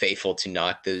has been faithful to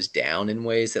knock those down in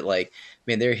ways that like,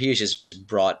 man, He has just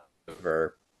brought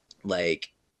over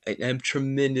like a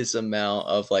tremendous amount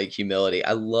of like humility.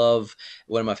 I love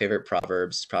one of my favorite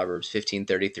Proverbs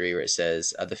 15:33, where it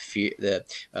says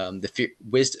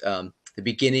the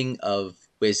beginning of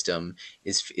wisdom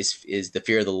is the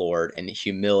fear of the Lord, and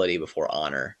humility before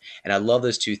honor. And I love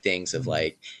those two things of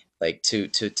like to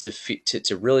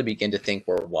really begin to think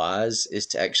we're wise is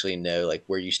to actually know like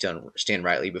where you stand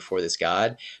rightly before this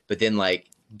God. But then like,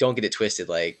 don't get it twisted.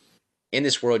 Like in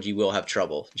this world, you will have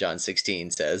trouble. John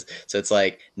 16 says, so it's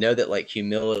like, know that like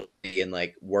humility and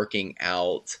like working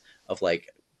out of like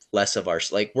less of our,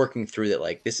 like working through that,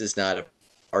 like, this is not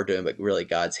our doing, but really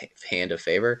God's hand of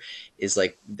favor is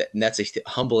like, and that's a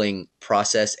humbling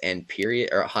process and period,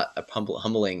 or a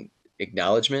humbling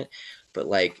acknowledgement. But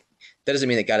like, that doesn't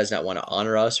mean that God does not want to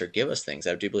honor us or give us things.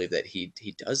 I do believe that he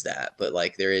does that, but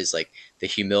like there is like the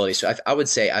humility. So I would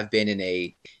say I've been in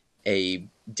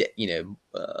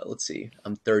let's see,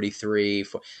 I'm 33,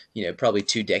 probably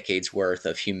 2 decades worth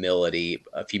of humility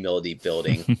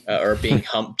building, or being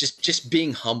just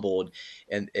being humbled,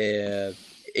 and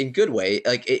in good way,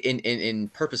 like in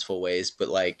purposeful ways, but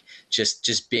like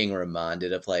just being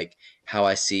reminded of like how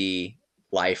I see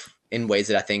life in ways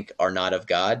that I think are not of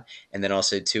God. And then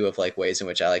also too of like ways in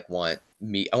which I want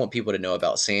people to know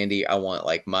about Sandy. I want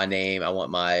like my name. I want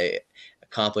my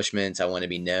accomplishments. I want to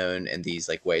be known in these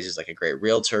like ways as like a great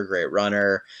realtor, great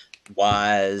runner,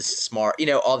 wise, smart,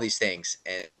 all these things.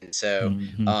 And so,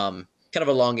 kind of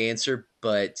a long answer,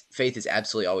 but faith has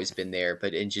absolutely always been there,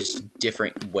 but in just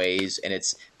different ways. And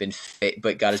it's been,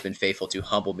 but God has been faithful to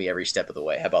humble me every step of the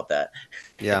way. How about that?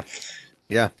 Yeah.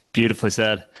 Yeah. Beautifully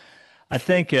said. I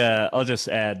think I'll just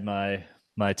add my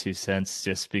 2 cents,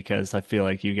 just because I feel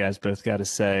like you guys both got to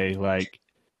say like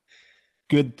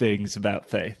good things about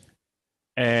faith.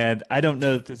 And I don't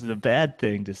know if this is a bad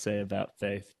thing to say about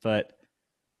faith, but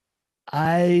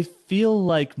I feel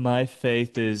like my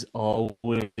faith is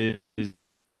always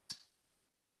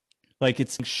like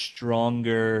it's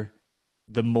stronger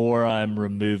the more I'm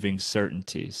removing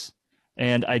certainties.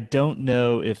 And I don't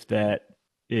know if that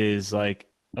is like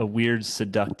a weird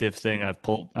seductive thing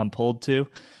I'm pulled to,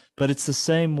 but it's the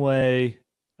same way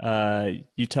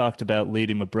you talked about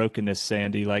leading with brokenness,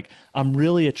 Sandy. Like, I'm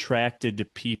really attracted to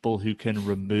people who can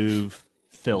remove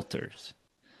filters.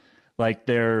 Like,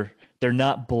 they're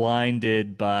not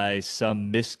blinded by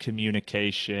some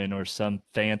miscommunication or some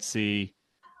fancy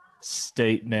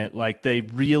statement. Like, they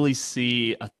really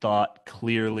see a thought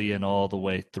clearly and all the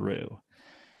way through.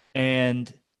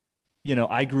 And,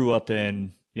 I grew up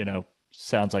in,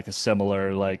 sounds like a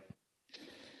similar, like,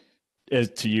 as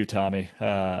to you, Tommy,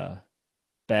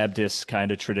 Baptist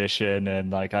kind of tradition. And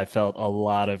like, I felt a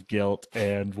lot of guilt.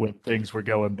 And when things were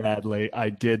going badly, I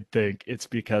did think it's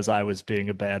because I was being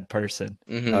a bad person.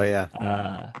 Mm-hmm. Oh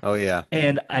yeah. Oh yeah.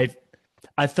 And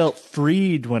I felt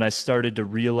freed when I started to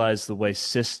realize the way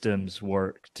systems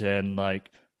worked and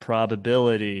like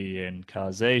probability and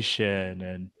causation.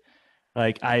 And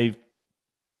like, I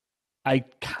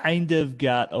kind of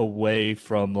got away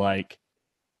from like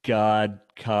God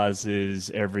causes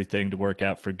everything to work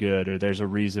out for good, or there's a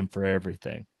reason for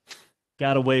everything.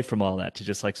 Got away from all that to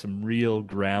just like some real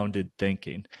grounded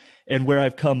thinking. And where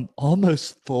I've come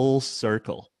almost full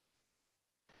circle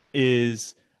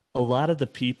is a lot of the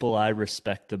people I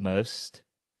respect the most,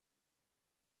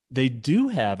 they do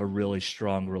have a really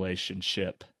strong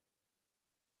relationship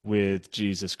with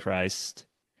Jesus Christ.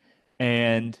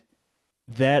 And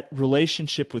that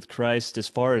relationship with Christ, as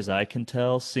far as I can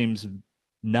tell, seems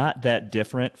not that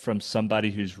different from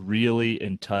somebody who's really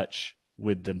in touch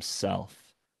with themselves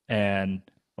and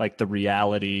like the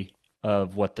reality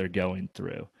of what they're going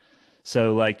through.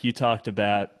 So like you talked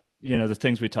about, the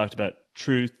things we talked about,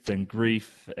 truth and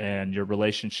grief and your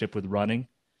relationship with running.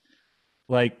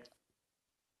 Like,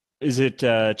 is it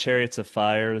Chariots of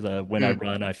Fire, the when I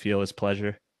run, I feel his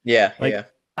pleasure? Yeah, like, yeah.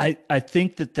 I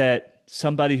think that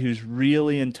somebody who's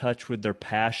really in touch with their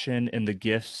passion and the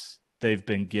gifts they've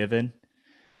been given,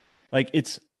 like,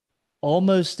 it's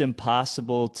almost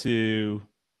impossible to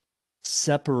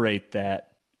separate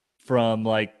that from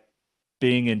like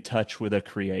being in touch with a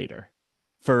creator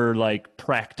for like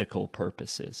practical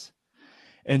purposes.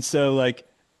 And so like,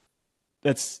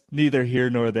 that's neither here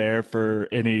nor there for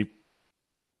anybody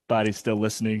still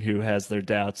listening who has their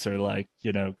doubts or like,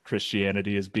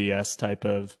 Christianity is BS type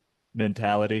of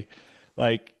mentality.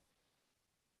 Like,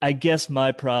 I guess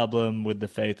my problem with the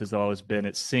faith has always been,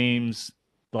 it seems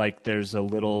like there's a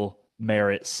little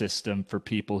merit system for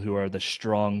people who are the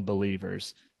strong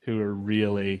believers, who are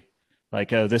really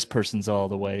like, oh, this person's all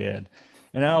the way in.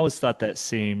 And I always thought that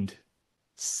seemed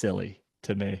silly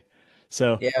to me.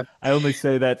 So Yeah. I only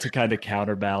say that to kind of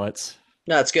counterbalance.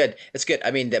 No, it's good. It's good.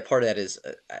 I mean, that part of that is,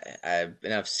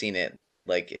 I've seen it,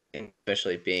 like,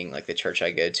 especially being like the church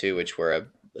I go to, which we're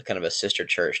a kind of a sister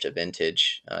church to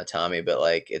Vintage, Tommy, but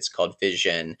like it's called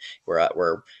Vision,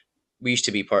 where we used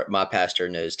to be my pastor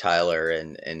knows Tyler,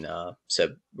 and so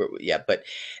yeah, but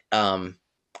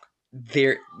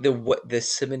the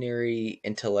seminary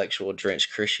intellectual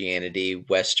drenched Christianity,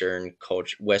 Western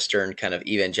culture, Western kind of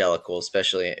evangelical,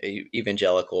 especially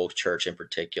evangelical church in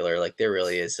particular, like there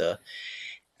really is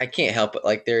I can't help it,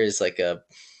 like there's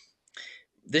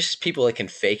just people that can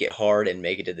fake it hard and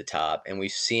make it to the top, and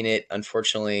we've seen it,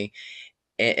 unfortunately,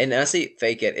 and I say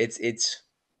fake it, it's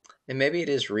and maybe it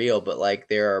is real, but like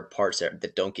there are parts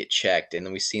that don't get checked, and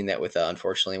then we've seen that with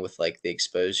unfortunately with like the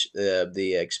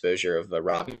exposure of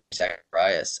Ravi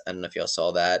Zacharias. I don't know if y'all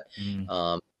saw that,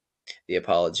 the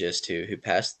apologist who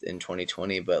passed in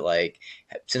 2020, but like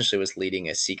essentially was leading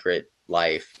a secret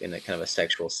life in a kind of a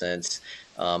sexual sense.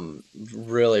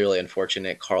 Really, really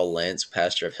unfortunate. Carl Lentz,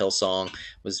 pastor of Hillsong,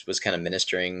 was kind of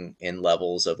ministering in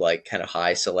levels of like kind of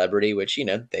high celebrity, which,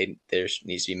 there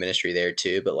needs to be ministry there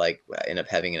too, but like end up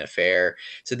having an affair.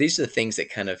 So these are the things that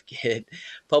kind of get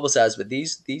publicized, but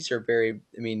these are very,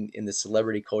 in the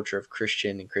celebrity culture of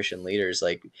Christian leaders,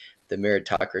 like the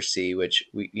meritocracy, which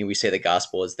we say the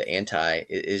gospel is the anti,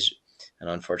 is and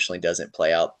unfortunately doesn't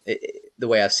play out. The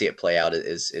way I see it play out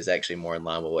is actually more in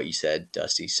line with what you said,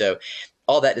 Dusty. So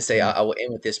all that to say, I will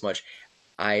end with this much.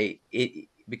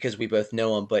 Because we both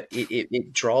know him, but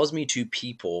it draws me to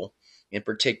people in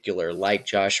particular, like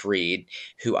Josh Reed,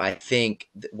 who I think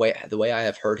the way I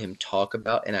have heard him talk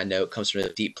about, and I know it comes from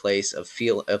a deep place of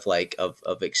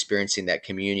of experiencing that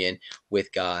communion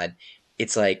with God.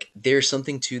 It's like there's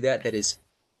something to that is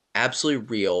absolutely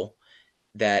real,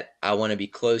 that I want to be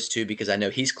close to because I know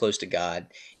he's close to God,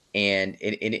 and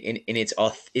it's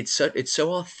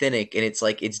so authentic, and it's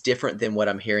like it's different than what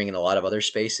I'm hearing in a lot of other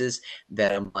spaces,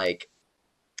 that I'm like,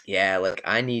 yeah, like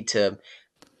I need to,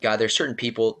 God, there's certain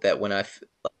people that when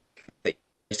in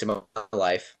my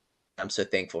life, I'm so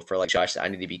thankful for, like Josh, I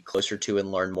need to be closer to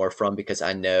and learn more from, because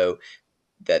I know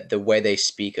that the way they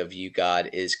speak of you,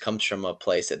 God, comes from a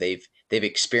place that they've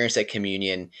experienced that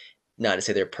communion. Not to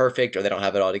say they're perfect or they don't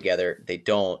have it all together. They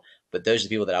don't. But those are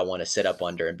the people that I want to sit up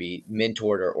under and be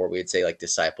mentored, or we'd say like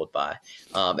discipled by.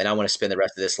 And I want to spend the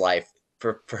rest of this life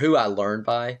for who I learned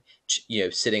by,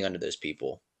 sitting under those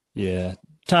people. Yeah.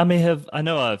 Tommy, I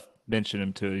know I've mentioned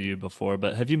him to you before,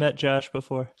 but have you met Josh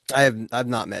before? I've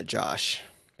not met Josh,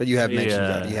 but you have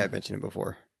mentioned him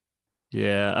before.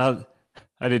 Yeah,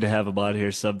 I need to have him on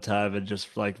here sometime and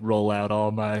just like roll out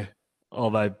all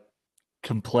my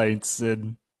complaints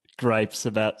and gripes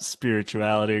about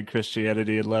spirituality and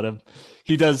Christianity and let him.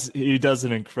 He does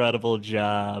an incredible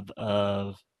job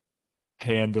of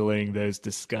handling those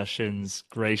discussions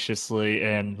graciously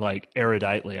and like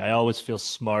eruditely. I always feel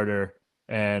smarter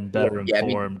and better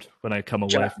informed when I come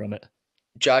away from it.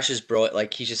 Josh is brilliant.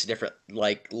 Like he's just a different,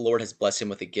 like Lord has blessed him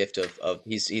with a gift of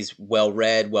he's well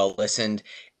read, well listened,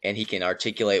 and he can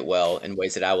articulate well in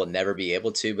ways that I will never be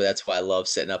able to. But that's why I love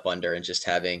sitting up under and just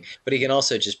having. But he can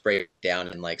also just break down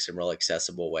in like some real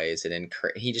accessible ways, and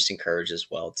he just encourages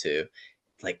well too.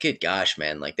 Like, good gosh,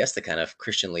 man! Like that's the kind of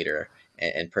Christian leader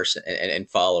and person and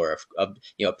follower of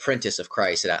apprentice of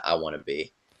Christ that I want to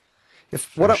be.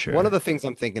 One of the things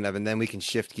I'm thinking of, and then we can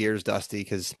shift gears, Dusty,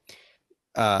 because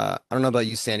I don't know about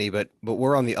you, Sandy, but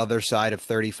we're on the other side of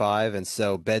 35, and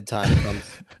so bedtime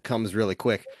comes really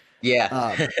quick.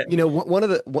 Yeah.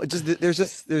 There's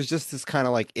just this kind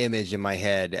of like image in my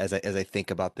head as I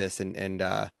think about this, and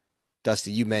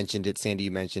Dusty, you mentioned it, Sandy,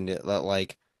 you mentioned it,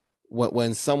 like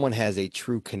when someone has a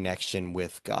true connection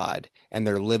with God and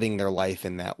they're living their life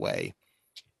in that way,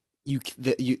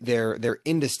 they're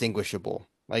indistinguishable.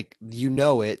 Like, you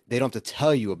know it. They don't have to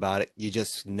tell you about it. You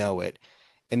just know it.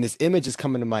 And this image is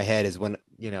coming to my head is when,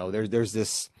 there's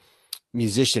this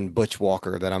musician, Butch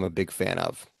Walker, that I'm a big fan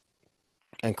of.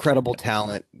 Incredible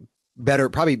talent,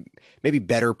 maybe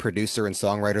better producer and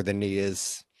songwriter than he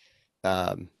is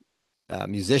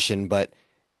musician, but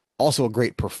also a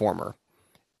great performer.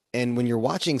 And when you're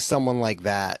watching someone like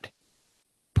that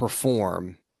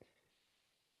perform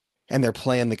and they're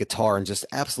playing the guitar and just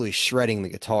absolutely shredding the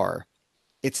guitar,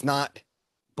 it's not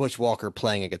Butch Walker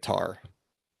playing a guitar.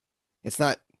 It's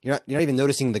not, you're not even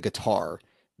noticing the guitar.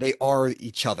 They are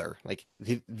each other. Like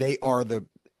they are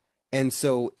and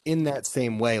so in that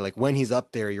same way, like when he's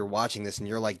up there, you're watching this and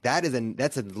you're like,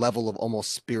 that's a level of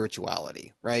almost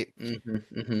spirituality, right? Mm-hmm,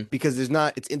 mm-hmm. Because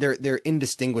they're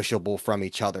indistinguishable from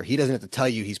each other. He doesn't have to tell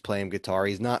you he's playing guitar.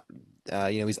 He's not,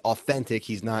 he's authentic.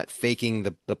 He's not faking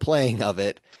the playing of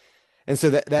it. And so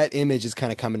that image is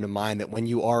kind of coming to mind, that when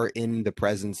you are in the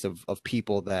presence of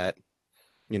people that,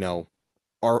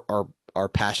 are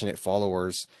passionate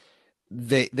followers,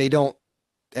 they don't,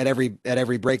 at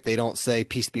every break, they don't say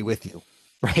peace be with you,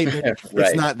 right? Right.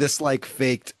 It's not this like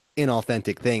faked,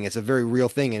 inauthentic thing. It's a very real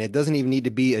thing, and it doesn't even need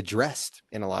to be addressed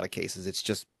in a lot of cases. It's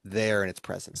just there in its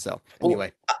presence. So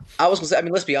anyway, I was gonna say,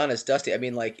 let's be honest, Dusty.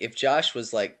 Like if Josh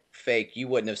was like fake, you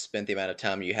wouldn't have spent the amount of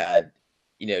time you had,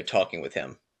 talking with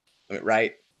him,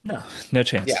 right? No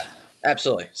chance. Yeah,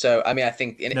 absolutely. So I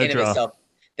think in itself,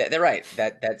 they're right.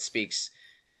 That speaks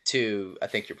to, I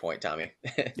think, your point, Tommy.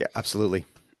 Yeah, absolutely.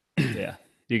 Yeah.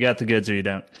 You got the goods or you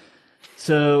don't.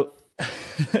 So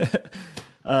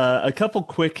a couple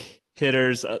quick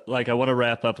hitters. I want to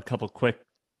wrap up a couple quick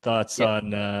thoughts on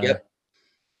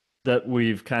that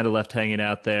we've kind of left hanging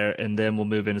out there, and then we'll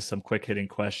move into some quick hitting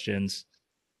questions,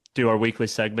 do our weekly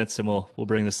segments, and we'll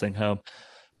bring this thing home.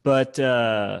 But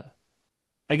I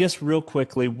guess real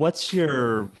quickly, what's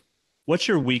your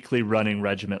weekly running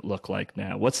regiment look like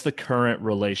now? What's the current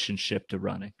relationship to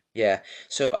running? Yeah.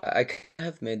 So I kind of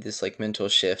have made this like mental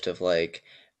shift of like,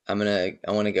 I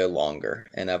want to go longer.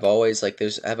 And I've always I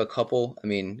have a couple,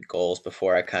 goals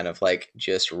before I kind of like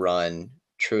just run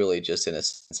truly just in a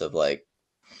sense of like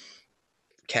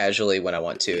casually when I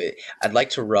want to. I'd like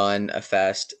to run a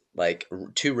fast, like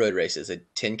 2 road races, a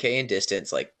 10K in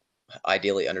distance, like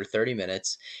ideally under 30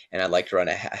 minutes. And I'd like to run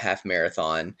a half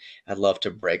marathon. I'd love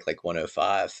to break like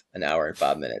 1:05, an hour and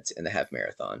 5 minutes in the half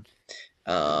marathon.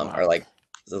 Or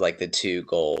like the 2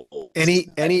 goals. Any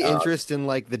interest in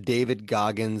like the David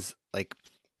Goggins like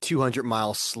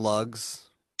 200-mile slugs?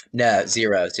 No,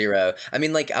 zero.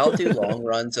 I'll do long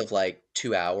runs of like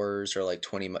 2 hours or like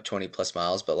 20 plus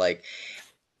miles, but like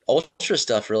ultra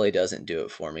stuff really doesn't do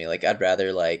it for me. Like I'd rather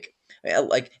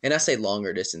and I say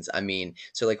longer distance,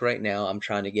 so like right now I'm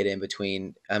trying to get in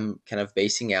between, I'm kind of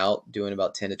basing out, doing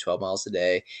about 10 to 12 miles a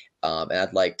day. And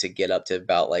I'd like to get up to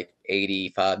about like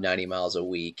 85, 90 miles a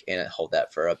week and hold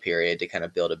that for a period to kind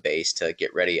of build a base to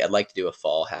get ready. I'd like to do a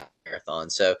fall half marathon.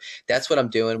 So that's what I'm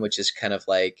doing, which is kind of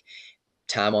like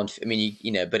time on. I mean,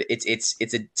 but it's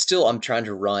still. I'm trying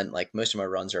to run like most of my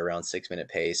runs are around 6 minute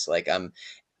pace. Like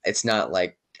it's not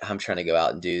like I'm trying to go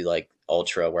out and do like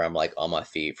ultra where I'm like on my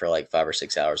feet for like 5 or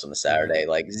 6 hours on a Saturday.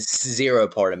 Like zero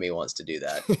part of me wants to do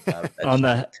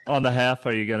that. On the half,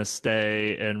 are you going to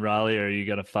stay in Raleigh, or are you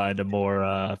going to find a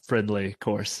more friendly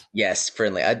course? Yes,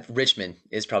 friendly. Richmond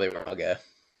is probably where I'll go.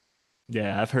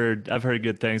 Yeah, I've heard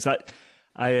good things.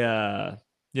 I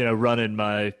running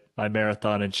my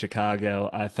marathon in Chicago,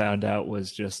 I found out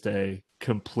was just a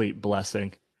complete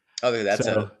blessing. Oh,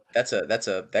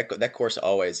 that course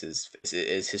always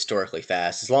is historically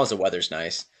fast as long as the weather's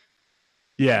nice.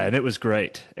 Yeah, and it was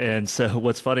great. And so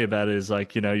what's funny about it is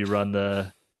like, you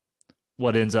run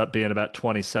what ends up being about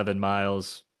 27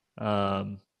 miles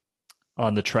on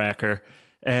the tracker,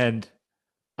 and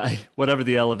whatever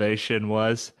the elevation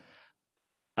was,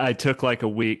 I took like a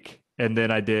week, and then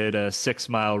I did a 6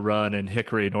 mile run in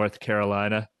Hickory, North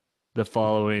Carolina the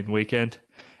following weekend.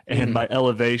 And my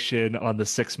elevation on the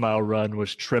 6 mile run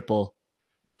was triple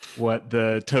what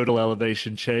the total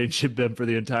elevation change had been for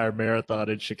the entire marathon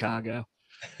in Chicago.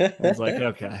 I was like,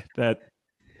 okay, that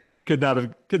could not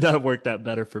have worked out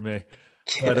better for me.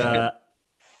 But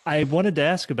I wanted to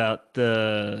ask about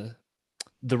the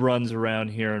runs around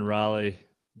here in Raleigh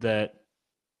that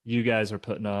you guys are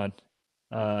putting on.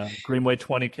 Greenway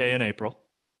 20K in April.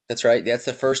 That's right. That's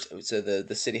the first. So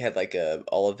the city had like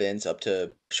all events up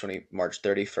to March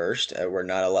 31st. We're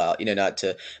not allowed, not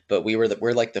to. But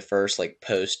we're like the first like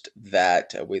post that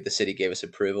the city gave us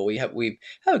approval. We have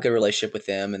a good relationship with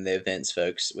them and the events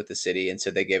folks with the city, and so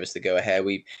they gave us the go ahead.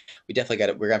 We definitely got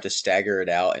it. We're gonna have to stagger it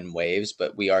out in waves,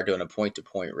 but we are doing a point to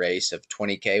point race of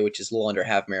 20K, which is a little under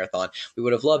half marathon. We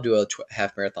would have loved to do a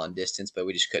half marathon distance, but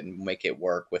we just couldn't make it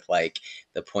work with like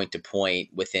the point to point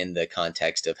within the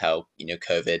context of how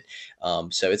COVID.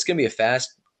 So it's going to be a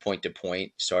fast point to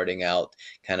point, starting out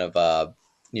kind of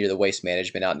near the waste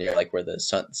management, out near like where the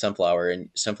sunflower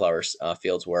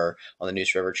fields were on the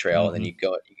Neuse River Trail, and then you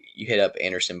hit up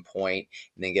Anderson Point,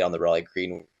 and then get on the Raleigh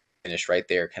Green, finish right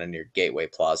there, kind of near Gateway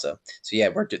Plaza. So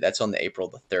yeah, that's on the April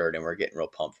the 3rd, and we're getting real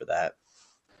pumped for that.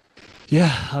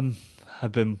 Yeah,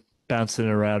 I've been bouncing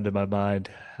around in my mind.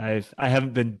 I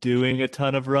haven't been doing a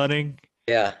ton of running.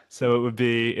 Yeah. So it would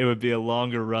be a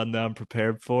longer run than I'm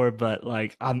prepared for, but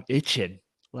like I'm itching.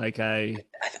 Like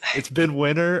it's been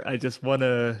winter. I just want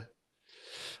to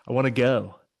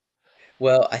go.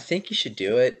 Well, I think you should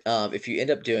do it. If you end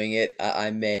up doing it,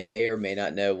 I may or may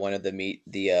not know one of the meet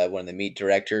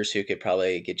directors who could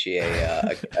probably get you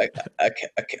a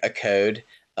code,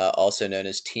 also known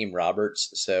as Team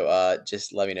Roberts. So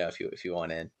just let me know if you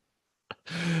want in.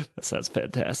 That sounds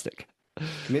fantastic.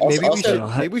 Maybe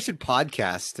we should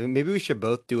podcast. Maybe we should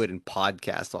both do it in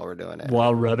podcast while we're doing it.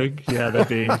 While running? Yeah, that'd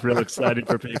be real exciting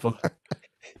for people.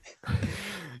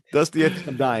 Dusty, I think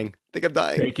I'm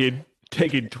dying.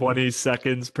 Taking 20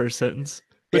 seconds per sentence,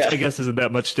 which I guess isn't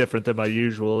that much different than my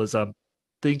usual, as I'm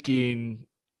thinking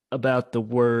about the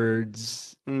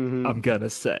words I'm gonna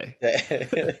say.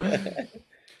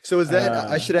 So is that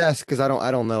I should ask, because I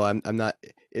don't know. I'm not.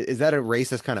 Is that a race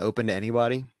that's kind of open to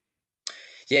anybody?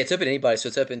 Yeah, it's open to anybody. So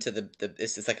it's open to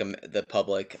it's like the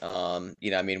public. I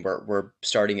mean, we're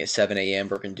starting at 7 a.m.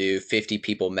 We're gonna do 50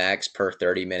 people max per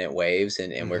 30-minute waves,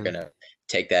 and we're gonna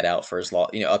take that out for as long,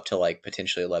 up to like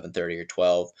potentially 11:30 or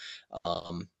 12.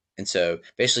 And so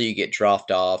basically you get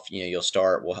dropped off, you'll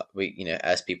start, we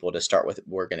ask people to start with,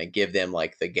 we're going to give them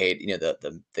like the gate,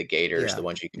 the gators, the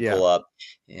ones you can pull up.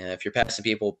 And if you're passing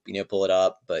people, pull it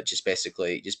up, but just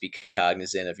basically just be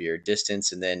cognizant of your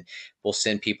distance. And then we'll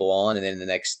send people on. And then in the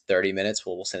next 30 minutes,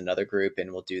 we'll send another group,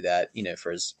 and we'll do that,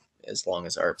 for as long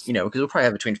as our, because we'll probably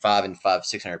have between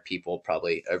 600 people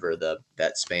probably over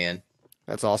that span.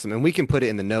 That's awesome. And we can put it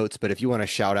in the notes, but if you want to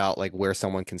shout out like where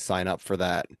someone can sign up for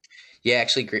that. Yeah,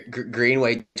 actually,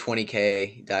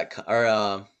 greenway20k.com,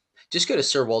 or just go to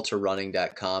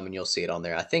sirwalterrunning.com and you'll see it on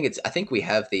there. I think we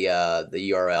have the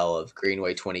URL of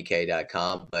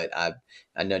greenway20k.com, but I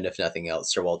know if nothing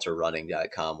else,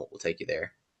 sirwalterrunning.com will take you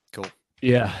there. Cool.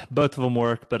 Yeah, both of them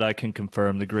work, but I can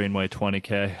confirm the Greenway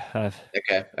 20K.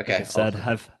 Okay. Like I said,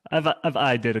 awesome. I've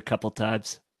eyed it a couple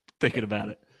times, thinking about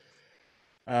it.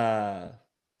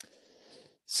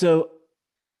 So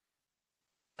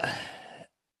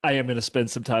I am going to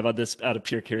spend some time on this out of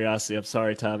pure curiosity. I'm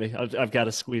sorry, Tommy. I've got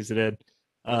to squeeze it in.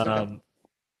 I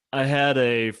had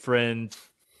a friend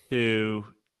who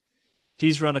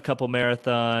he's run a couple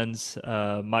marathons,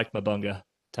 Mike Mabunga,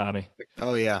 Tommy.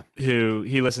 Oh, yeah. Who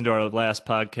he listened to our last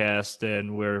podcast,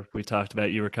 and where we talked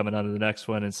about you were coming on to the next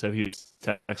one. And so he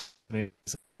texted me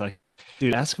like,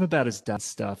 dude, ask him about his diet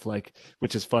stuff, like,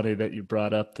 which is funny that you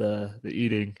brought up the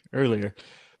eating earlier.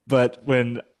 But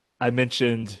when I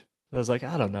mentioned, I was like,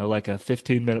 I don't know, like a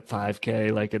 15-minute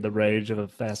 5K, like in the range of a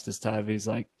fastest time. He's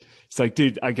like,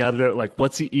 dude, I gotta know, like,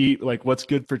 what's he eat? Like, what's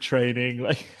good for training?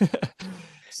 Like,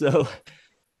 so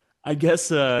I guess,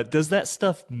 does that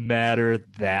stuff matter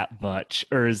that much?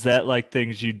 Or is that like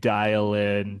things you dial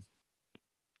in,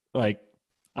 like,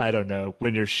 I don't know,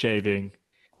 when you're shaving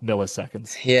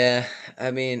milliseconds? Yeah, I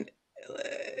mean,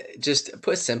 just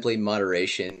put simply,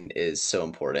 moderation is so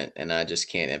important, and I just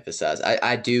can't emphasize.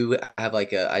 I do have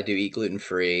like I do eat gluten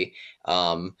free.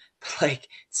 Like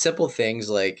simple things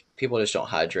like people just don't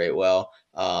hydrate well.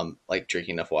 Like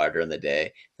drinking enough water during the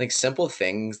day. Like simple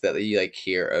things that you like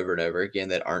hear over and over again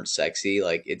that aren't sexy.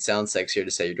 Like it sounds sexier to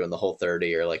say you're doing the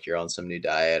Whole30 or like you're on some new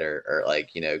diet or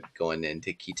like, going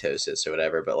into ketosis or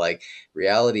whatever. But like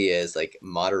reality is like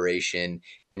moderation.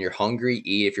 When you're hungry,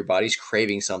 eat. If your body's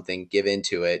craving something, give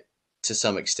into it to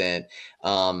some extent.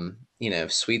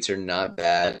 Sweets are not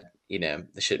bad. They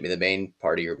shouldn't be the main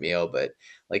part of your meal, but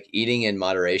like eating in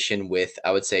moderation with,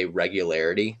 I would say,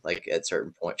 regularity, like at a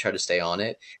certain point, try to stay on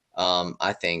it.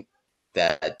 I think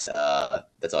that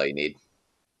that's all you need.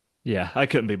 Yeah, I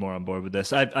couldn't be more on board with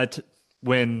this.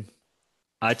 When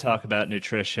I talk about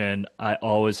nutrition, I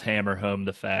always hammer home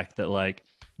the fact that like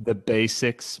the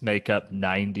basics make up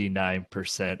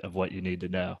 99% of what you need to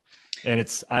know.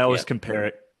 And I always compare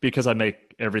it, because I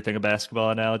make everything a basketball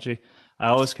analogy. I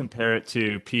always compare it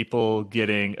to people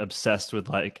getting obsessed with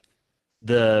like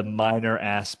the minor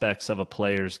aspects of a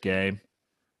player's game.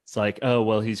 It's like, oh,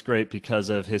 well, he's great because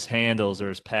of his handles or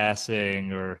his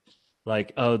passing, or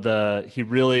like, oh, he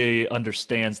really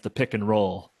understands the pick and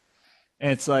roll.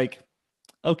 And it's like,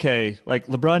 okay, like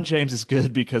LeBron James is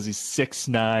good because he's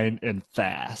 6'9" and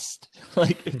fast.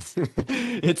 Like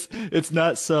it's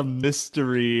not some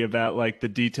mystery about like the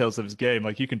details of his game.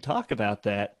 Like you can talk about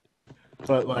that,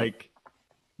 but like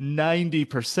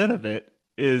 90% of it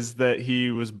is that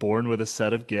he was born with a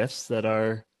set of gifts that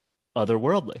are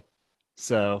otherworldly.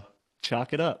 So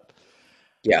chalk it up.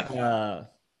 Yeah.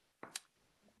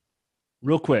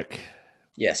 Real quick.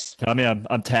 Yes. Tommy,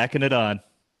 I'm tacking it on.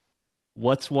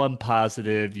 What's one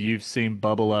positive you've seen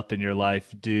bubble up in your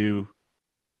life due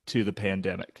to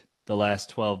the last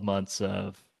 12 months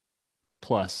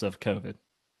plus of COVID?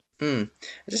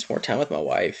 Just more time with my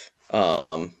wife,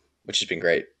 which has been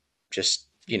great. Just,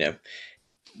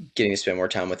 getting to spend more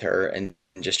time with her and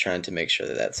just trying to make sure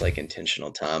that that's like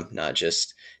intentional time, not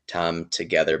just time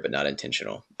together, but not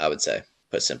intentional, I would say,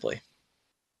 put simply.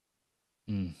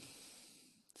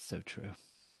 So true.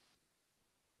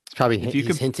 It's probably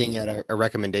he's hinting at a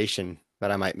recommendation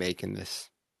that I might make on this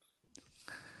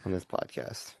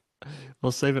podcast.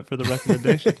 We'll save it for the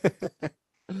recommendation.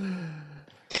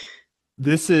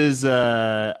 This is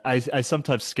I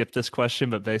sometimes skip this question,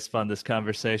 but based on this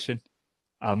conversation,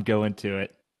 I'm going to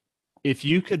it. If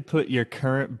you could put your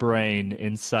current brain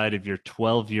inside of your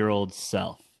 12-year-old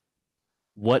self,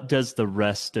 what does the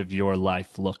rest of your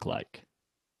life look like?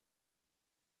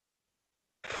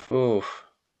 Ooh.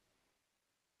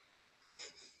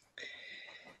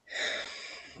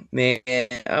 Man,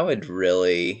 I would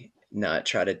really not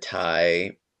try to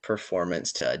tie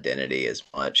performance to identity as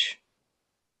much.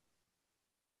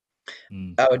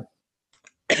 I would,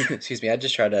 excuse me, I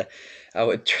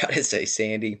would try to say,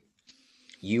 Sandy,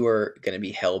 you are going to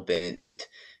be hell-bent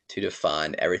to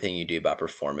define everything you do by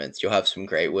performance. You'll have some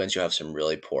great ones. You'll have some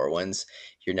really poor ones.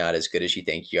 You're not as good as you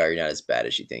think you are. You're not as bad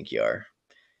as you think you are.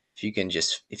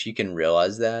 If you can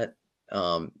realize that,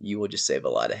 you will just save a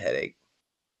lot of headache.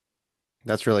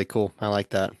 That's really cool. I like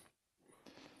that.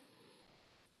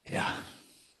 Yeah.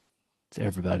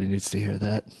 Everybody needs to hear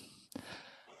that.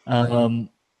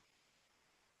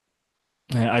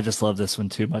 I just love this one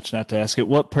too much not to ask it.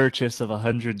 What purchase of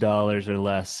 $100 or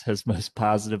less has most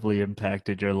positively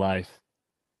impacted your life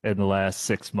in the last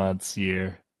 6 months,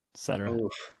 year, etc.?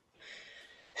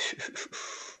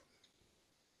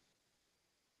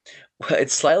 Well,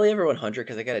 it's slightly over 100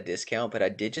 because I got a discount, but I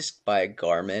did just buy a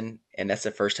Garmin, and that's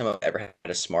the first time I've ever had a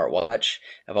smartwatch.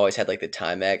 I've always had like the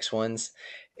Timex ones,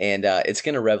 and it's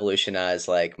gonna revolutionize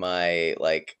like my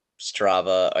like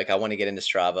Strava. Like I want to get into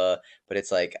Strava, but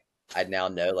it's like I now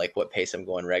know like what pace I'm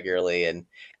going regularly, and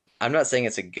I'm not saying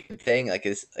it's a good thing. Like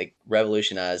it's like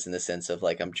revolutionized in the sense of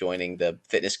like I'm joining the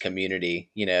fitness community,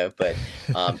 but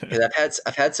because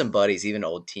I've had some buddies, even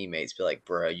old teammates, be like,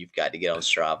 "Bro, you've got to get on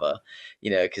Strava,"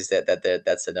 because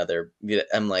that's another.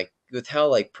 I'm like, with how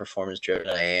like performance driven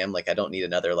I am, like I don't need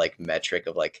another like metric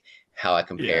of like how I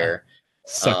compare. Yeah.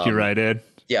 Suck you right in.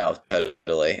 Yeah,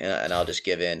 totally, and I'll just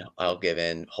give in. I'll give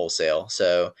in wholesale.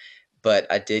 So, but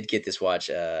I did get this watch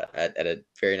at a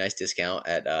very nice discount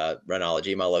at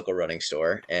Runology, my local running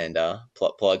store, and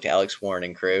plug to Alex Warren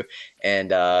and crew.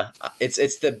 And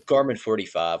it's the Garmin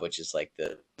 45, which is like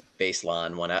the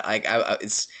baseline one.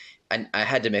 I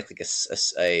had to make like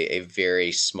a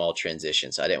very small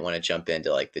transition, so I didn't want to jump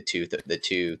into like the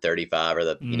 235 or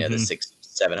the the 6,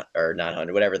 7 or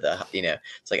 900, whatever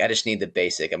it's like I just need the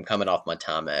basic. I'm coming off my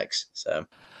Timex, so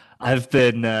I've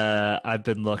been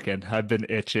looking. I've been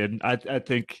itching. I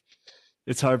think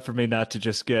it's hard for me not to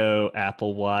just go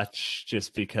Apple Watch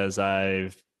just because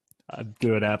I'm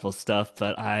doing Apple stuff,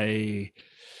 but I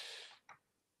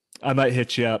might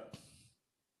hit you up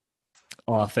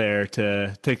off air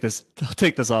to take this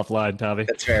offline, Tommy.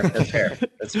 That's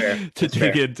fair. To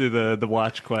dig into the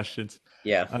watch questions.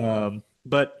 Yeah.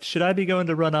 But should I be going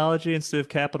to Runology instead of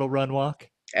Capital Run Walk?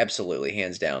 Absolutely,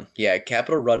 hands down. Yeah,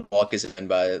 Capital Run Walk is owned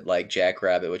by like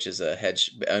Jackrabbit, which is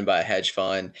owned by a hedge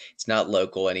fund. It's not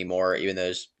local anymore, even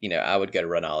though I would go to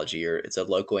Runology, or it's a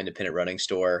local independent running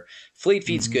store. Fleet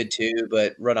Feet's good too,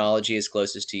 but Runology is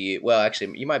closest to you. Well,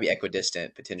 actually, you might be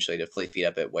equidistant potentially to Fleet Feet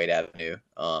up at Wade Avenue.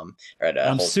 Or at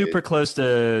I'm Whole super Foods. close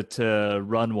to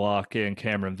Run Walk in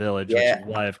Cameron Village, which Yeah. is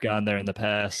why I've gone there in the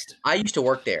past. I used to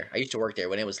work there.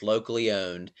 When it was locally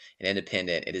owned and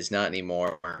independent. It is not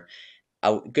anymore.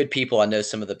 Good people. I know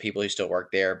some of the people who still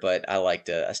work there, but I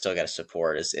still got to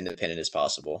support as independent as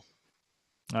possible.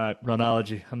 All right,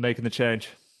 Runology. I'm making the change.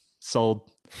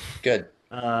 Sold. Good.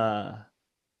 All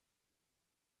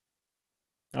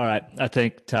right, I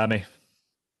think, Tommy,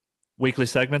 weekly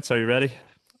segments. Are you ready?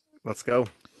 Let's go.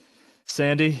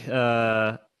 Sandy,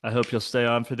 I hope you'll stay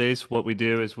on for these. What we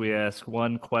do is we ask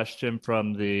one question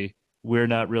from the We're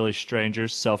Not Really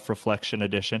Strangers self-reflection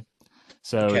edition.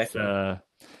 So Okay.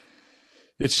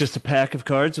 it's just a pack of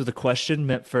cards with a question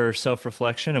meant for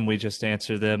self-reflection, and we just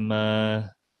answer them,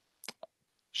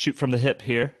 shoot from the hip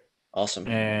here. Awesome.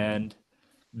 And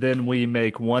then we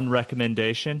make one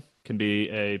recommendation. Can be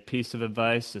a piece of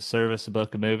advice, a service, a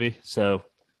book, a movie. So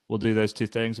we'll do those two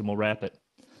things and we'll wrap it.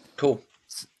 Cool.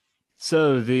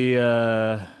 So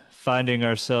the finding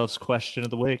ourselves question of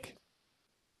the week.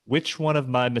 Which one of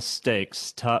my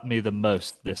mistakes taught me the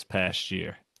most this past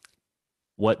year?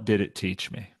 What did it teach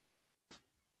me?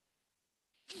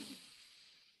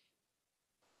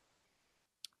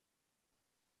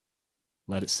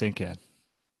 Let it sink in.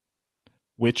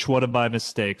 Which one of my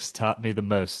mistakes taught me the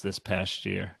most this past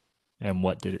year, and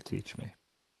what did it teach me?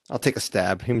 I'll take a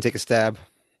stab. You can take a stab.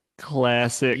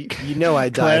 Classic. You know I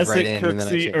dive right Classic in. And then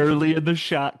I Cooksey change. early in the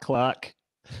shot clock.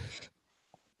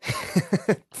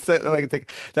 So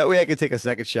that way I can take a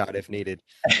second shot if needed.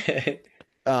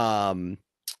 For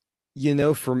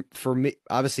me,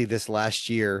 obviously this last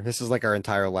year, this is like our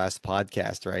entire last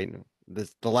podcast, right?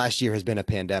 The last year has been a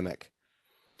pandemic.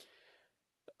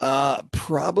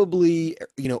 Probably,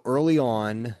 early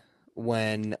on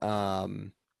when,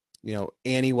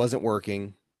 Annie wasn't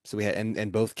working, so we had,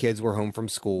 and both kids were home from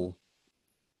school,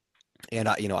 and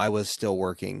I was still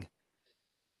working,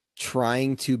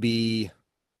 trying to be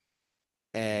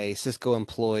a Cisco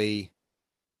employee,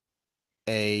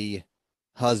 a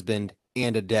husband,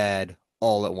 and a dad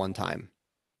all at one time.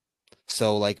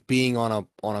 So like being on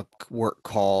a work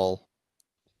call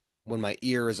when my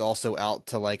ear is also out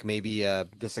to like maybe a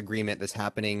disagreement that's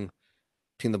happening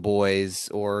between the boys,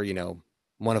 or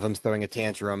one of them's throwing a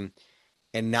tantrum,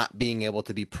 and not being able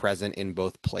to be present in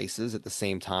both places at the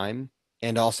same time,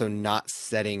 and also not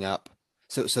setting up.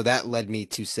 So that led me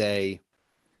to say,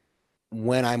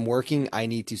 when I'm working, I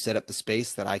need to set up the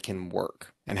space that I can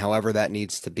work, and however that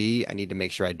needs to be, I need to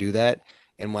make sure I do that.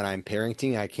 And when I'm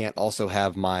parenting, I can't also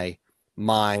have my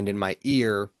mind and my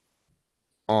ear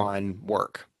on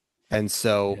work. And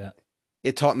so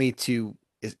it taught me to,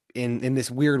 in this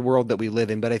weird world that we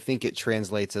live in, but I think it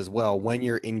translates as well. When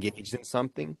you're engaged in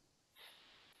something,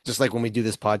 just like when we do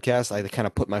this podcast, I kind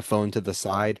of put my phone to the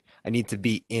side. I need to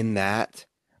be in that.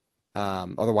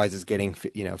 Otherwise it's getting,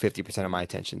 50% of my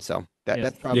attention. So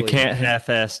that's probably, you can't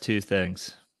half-ass two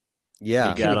things. Yeah.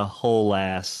 You got a whole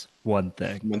ass one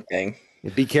thing. One thing.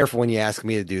 Be careful when you ask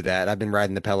me to do that. I've been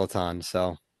riding the Peloton,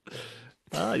 so.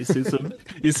 You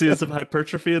see some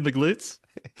hypertrophy in the glutes?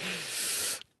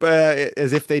 But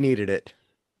as if they needed it.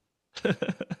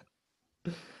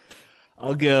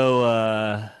 I'll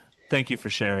go. Thank you for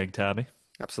sharing, Tommy.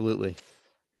 Absolutely.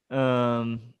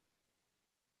 I'll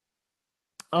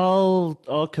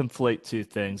conflate two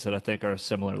things that I think are a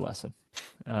similar lesson.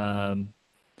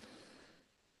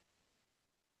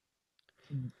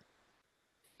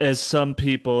 As some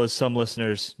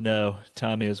listeners know,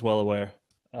 Tommy is well aware.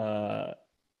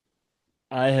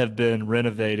 I have been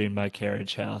renovating my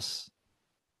carriage house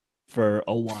for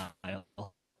a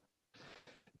while.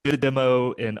 Did a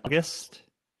demo in August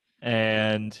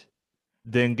and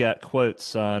then got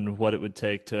quotes on what it would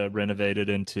take to renovate it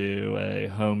into a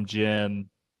home gym.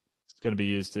 It's going to be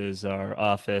used as our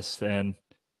office and,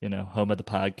 home of the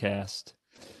podcast.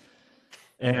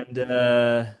 And,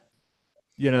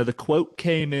 the quote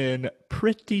came in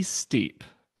pretty steep,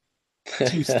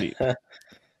 too steep.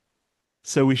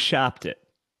 So we shopped it.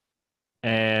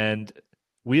 And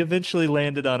we eventually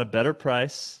landed on a better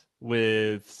price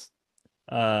with,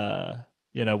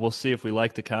 we'll see if we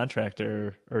like the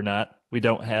contractor or not. We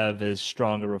don't have as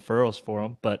strong a referrals for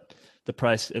them, but the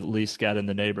price at least got in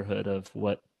the neighborhood of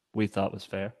what we thought was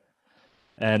fair.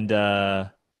 And,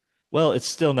 it's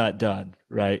still not done,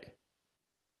 right?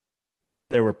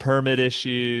 There were permit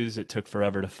issues. It took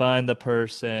forever to find the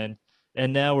person.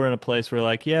 And now we're in a place where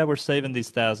we're saving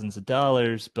these thousands of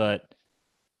dollars, but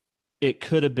it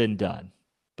could have been done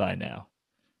by now.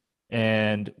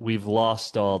 And we've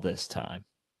lost all this time.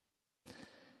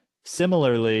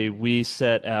 Similarly, we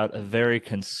set out a very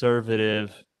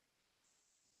conservative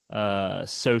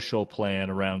social plan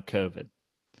around COVID.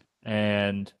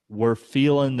 And we're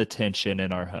feeling the tension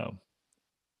in our home.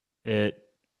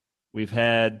 We've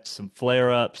had some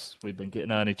flare-ups. We've been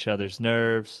getting on each other's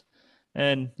nerves.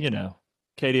 And,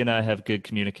 Katie and I have good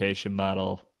communication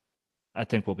model. I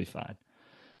think we'll be fine.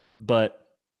 But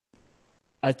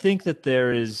I think that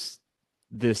there is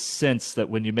this sense that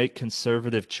when you make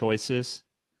conservative choices,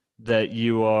 that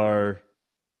you are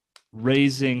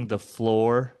raising the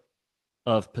floor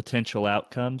of potential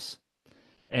outcomes.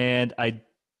 And I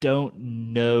don't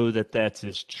know that that's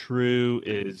as true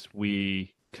as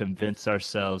we convince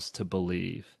ourselves to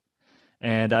believe.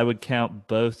 And I would count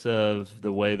both of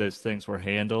the way those things were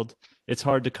handled. It's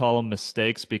hard to call them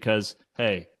mistakes because,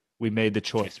 hey, we made the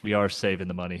choice. We are saving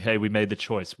the money. Hey, we made the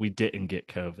choice. We didn't get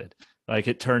COVID.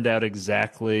 It turned out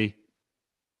exactly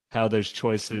how those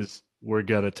choices were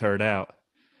going to turn out.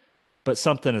 But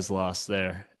something is lost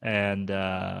there. And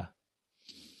I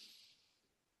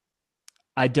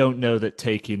don't know that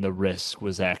taking the risk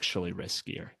was actually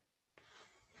riskier.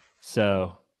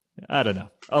 So, I don't know.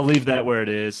 I'll leave that where it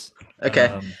is.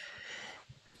 Okay.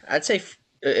 I'd say,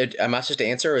 am I supposed to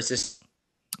answer, or is this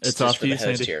it's just off for to you, the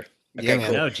host Sandy. here? Okay, Yeah,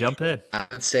 cool. No, jump in. I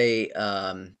would say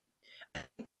the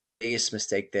biggest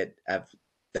mistake that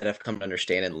I've come to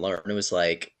understand and learn was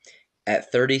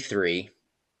at 33,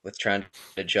 with trying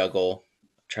to juggle,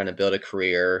 trying to build a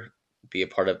career,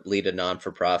 lead a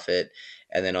non-for-profit,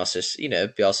 and then also,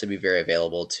 be very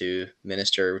available to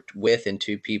minister with and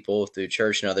to people through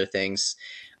church and other things,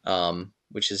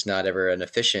 which is not ever an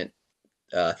efficient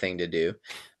thing to do.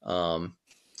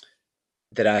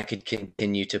 That I could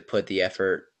continue to put the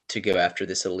effort to go after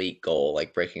this elite goal,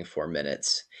 like breaking 4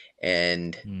 minutes.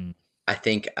 And I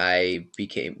think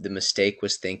the mistake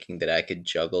was thinking that I could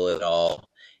juggle it all.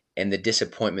 And the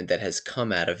disappointment that has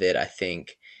come out of it, I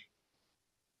think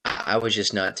I was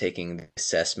just not taking the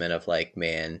assessment of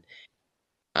man,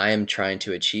 I am trying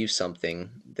to achieve something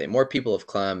that more people have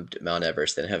climbed Mount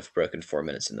Everest than have broken 4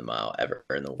 minutes in the mile ever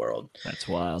in the world. That's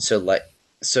wild.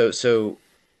 So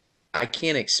I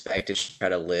can't expect to try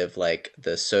to live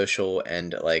the social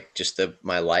and just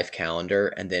my life calendar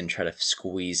and then try to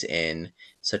squeeze in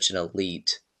such an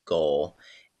elite goal.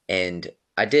 And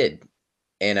I did.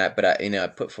 And I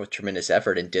put forth tremendous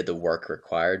effort and did the work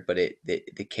required, but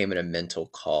it came at a mental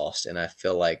cost. And I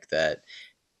feel that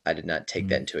I did not take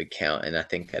that into account. And I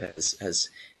think that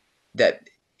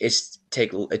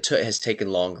has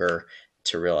taken longer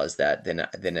to realize that than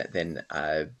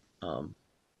I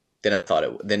thought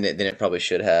it probably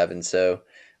should have. And so,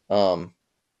 the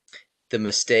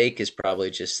mistake is probably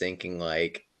just thinking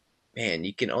man,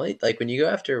 you can only when you go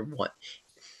after one.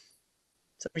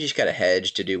 Sometimes you just got to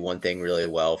hedge to do one thing really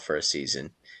well for a season.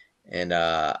 And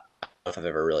I don't know if I've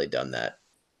ever really done that.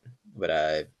 But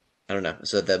I don't know.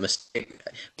 So the mistake,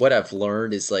 what I've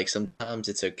learned is sometimes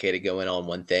it's okay to go in on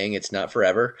one thing. It's not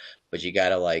forever, but you got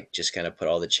to just kind of put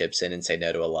all the chips in and say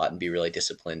no to a lot and be really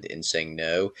disciplined in saying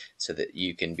no so that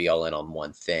you can be all in on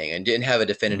one thing and didn't have a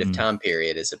definitive time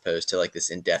period as opposed to this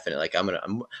indefinite,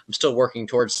 I'm still working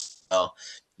towards, I'm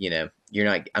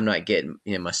not getting,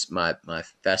 my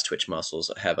fast twitch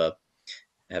muscles have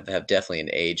definitely an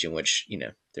age in which,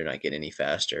 they're not getting any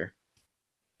faster.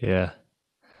 Yeah.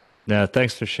 No,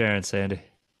 thanks for sharing, Sandy.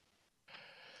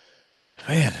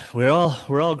 Man, we're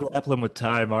all grappling with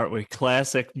time, aren't we?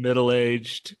 Classic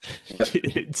middle-aged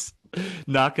kids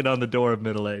knocking on the door of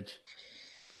middle age.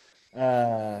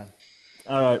 All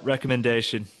right,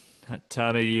 recommendation.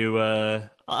 Tommy, you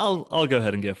I'll go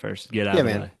ahead and go first. Get out of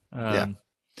the way. Yeah.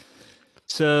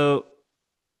 So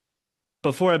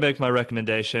before I make my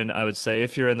recommendation, I would say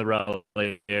if you're in the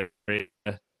Raleigh area,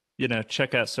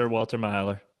 check out Sir Walter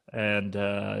Myler. And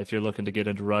if you're looking to get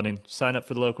into running, sign up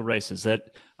for the local races.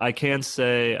 That I can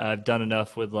say I've done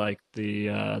enough with like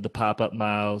the pop-up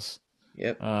miles.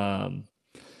 Yep.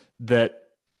 That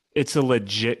it's a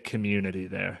legit community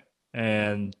there,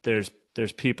 and there's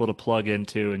people to plug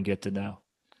into and get to know.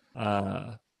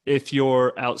 If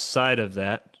you're outside of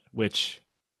that, which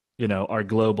our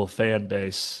global fan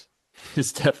base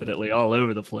is definitely all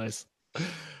over the place,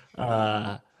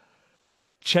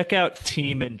 check out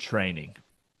Team in Training.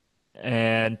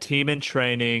 And Team in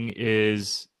Training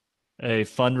is a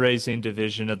fundraising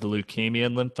division of the Leukemia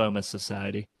and Lymphoma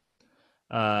Society.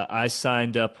 I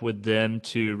signed up with them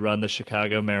to run the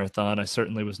Chicago Marathon. I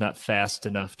certainly was not fast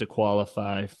enough to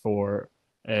qualify for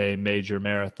a major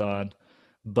marathon,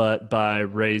 but by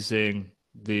raising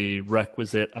the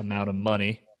requisite amount of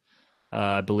money,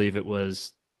 I believe it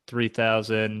was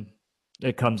 $3,000.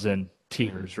 It comes in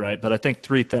tiers, right? But I think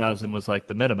 $3,000 was like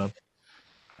the minimum.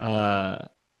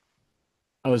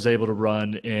 I was able to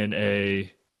run in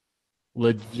a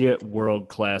legit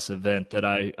world-class event that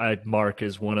I mark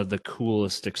as one of the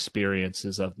coolest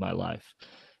experiences of my life.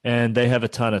 And they have a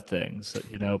ton of things,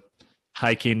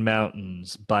 hiking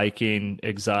mountains, biking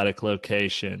exotic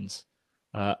locations,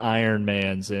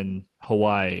 Ironmans in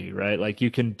Hawaii, right? Like you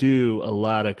can do a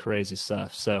lot of crazy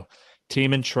stuff. So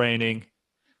Team in Training,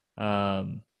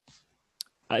 and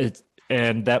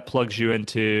that plugs you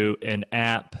into an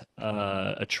app,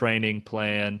 a training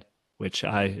plan, which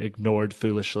I ignored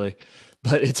foolishly,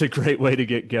 but it's a great way to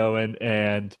get going.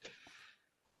 And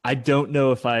I don't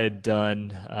know if I had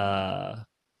done,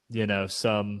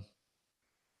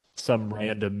 some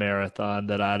random marathon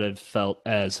that I'd have felt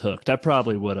as hooked. I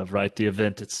probably would have, right? The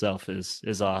event itself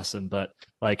is awesome, but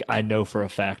like I know for a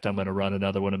fact I'm going to run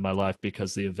another one in my life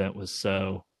because the event was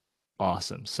so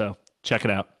awesome. So check it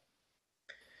out.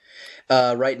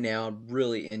 Right now, I'm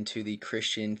really into the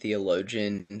Christian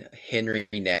theologian Henry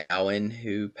Nouwen,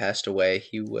 who passed away.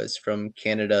 He was from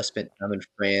Canada, spent time in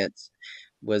France,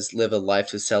 live a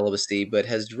life of celibacy, but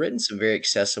has written some very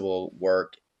accessible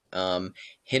work.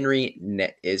 Henry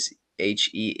is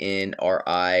HenryNouwen.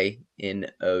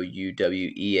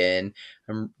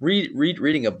 I'm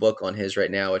reading a book on his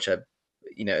right now, which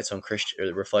it's on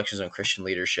Reflections on Christian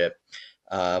Leadership.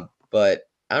 But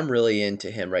I'm really into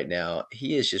him right now.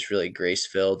 He is just really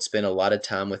grace-filled, spent a lot of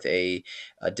time with a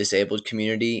disabled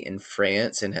community in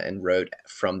France and wrote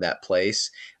from that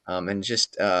place. And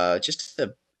just a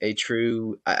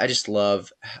true, I just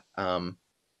love,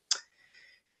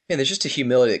 there's just a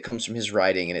humility that comes from his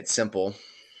writing, and it's simple.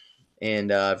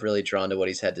 And I've really drawn to what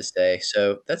he's had to say.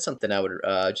 So that's something I would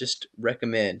just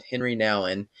recommend. Henry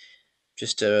Nouwen,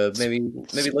 just to maybe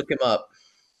look him up.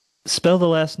 Spell the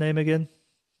last name again.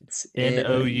 It's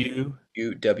Nouwen.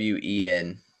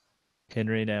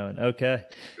 Henry Nouwen. Okay.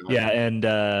 Yeah,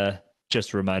 and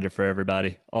just a reminder for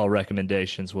everybody, all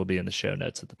recommendations will be in the show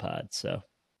notes of the pod. So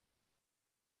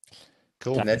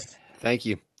cool. Thank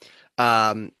you.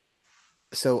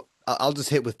 So I'll just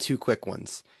hit with two quick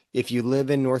ones. If you live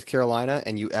in North Carolina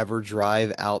and you ever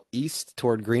drive out east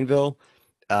toward Greenville,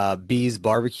 Bee's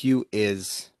Barbecue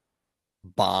is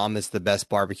bomb. It's the best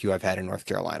barbecue I've had in North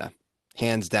Carolina.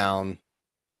 Hands down.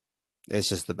 It's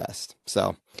just the best.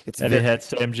 So have you had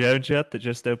Sam Jones yet that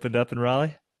just opened up in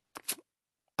Raleigh?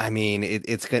 I mean,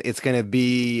 it'll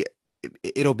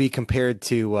be compared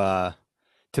to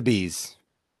Bees.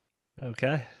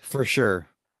 Okay. For sure.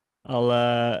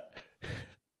 I'll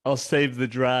save the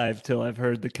drive till I've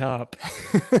heard the comp.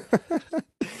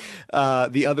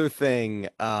 The other thing,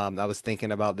 I was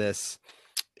thinking about this.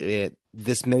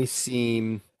 This may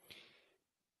seem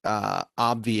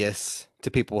obvious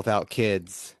to people without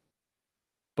kids,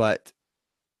 but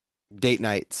do date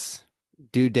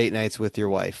nights with your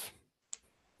wife,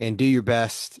 and do your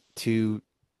best to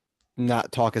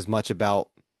not talk as much about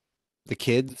the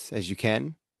kids as you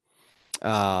can.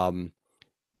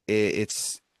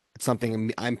 It's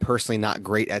something I'm personally not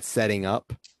great at setting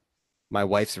up. My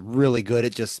wife's really good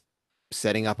at just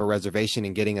setting up a reservation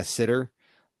and getting a sitter.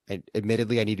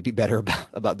 Admittedly, I need to be better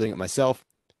about doing it myself,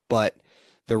 but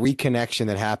the reconnection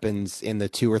that happens in the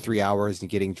 2 or 3 hours and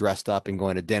getting dressed up and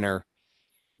going to dinner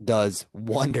does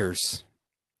wonders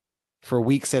for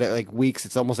weeks.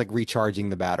 It's almost like recharging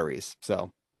the batteries.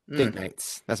 So date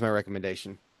nights, that's my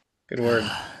recommendation. Good word.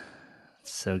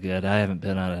 So good. I haven't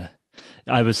been on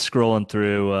I was scrolling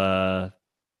through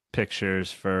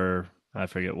pictures for, I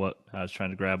forget what I was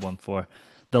trying to grab one for.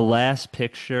 The last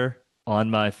picture on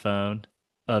my phone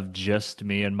of just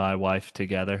me and my wife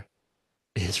together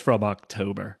is from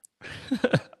October.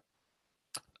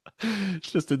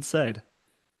 It's just insane.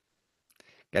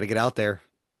 Got to get out there.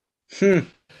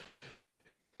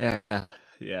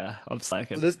 Yeah, I'm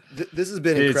slacking. Well, this has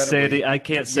been Dude, incredible. Sandy, I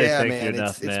can't say Yeah, thank man, you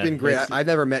enough, it's man. been great. It's- I've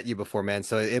never met you before, man.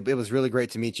 So it was really great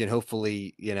to meet you, and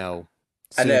hopefully,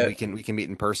 I soon know. we can meet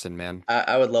in person, man.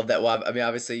 I would love that. Well, I mean,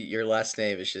 obviously, your last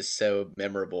name is just so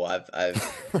memorable. I've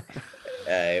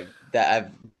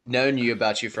known you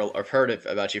about you for, or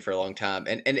about you for a long time.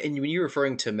 And when you're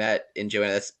referring to Matt and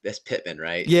Joanna, that's Pittman,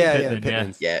 right? Yeah,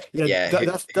 Pittman, yeah. Pittman's.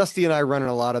 Yeah. Dusty and I run in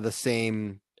a lot of the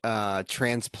same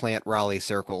transplant Raleigh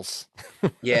circles.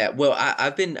 Yeah, well,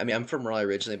 I'm from Raleigh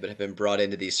originally, but have been brought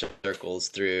into these circles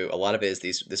through a lot of it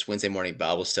is this Wednesday morning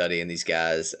Bible study and these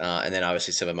guys, and then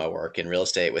obviously some of my work in real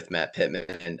estate with Matt Pittman,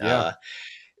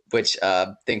 which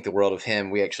think the world of him.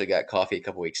 We actually got coffee a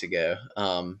couple weeks ago,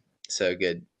 so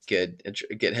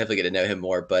hopefully get to know him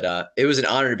more. But it was an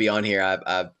honor to be on here.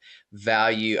 I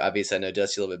value, obviously, I know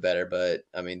Dusty a little bit better, but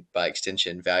I mean, by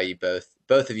extension, value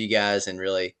both of you guys, and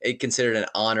really considered an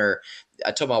honor.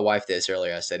 I told my wife this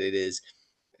earlier. I said it's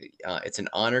an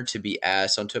honor to be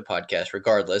asked onto a podcast,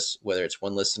 regardless whether it's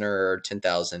one listener or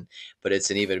 10,000. But it's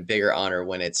an even bigger honor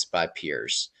when it's by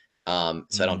peers. So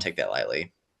I don't take that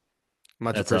lightly.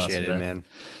 Much That's appreciated, awesome, man.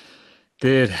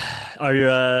 Dude, are you?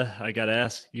 I gotta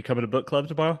ask, you coming to book club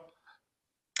tomorrow?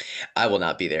 I will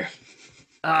not be there.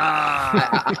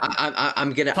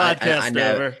 I'm gonna. Podcast I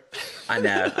know. over. I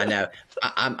know.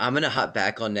 I'm gonna hop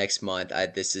back on next month.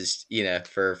 This is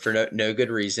for no good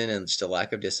reason and just a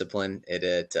lack of discipline.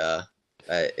 Have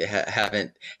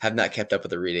not kept up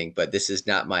with the reading, but this is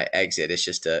not my exit. It's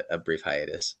just a brief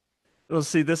hiatus. Well,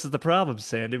 see, this is the problem,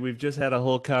 Sandy. We've just had a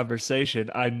whole conversation.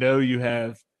 I know you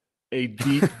have a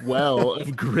deep well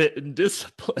of grit and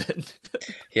discipline.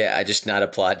 Yeah, I just not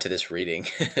applied to this reading.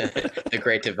 The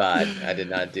Great Divide. I did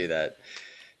not do that.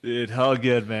 Dude, all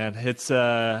good, man. It's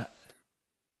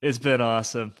been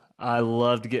awesome. I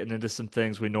loved getting into some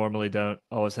things we normally don't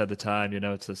always have the time.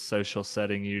 It's a social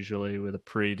setting usually with a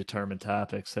predetermined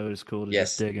topic, so it was cool to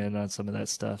just dig in on some of that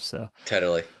stuff. So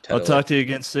totally. I'll talk to you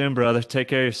again soon, brother. Take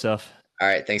care of yourself. All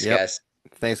right, thanks, guys.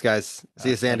 Thanks, guys. See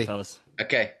you, Sandy. Fellas.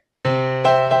 Okay.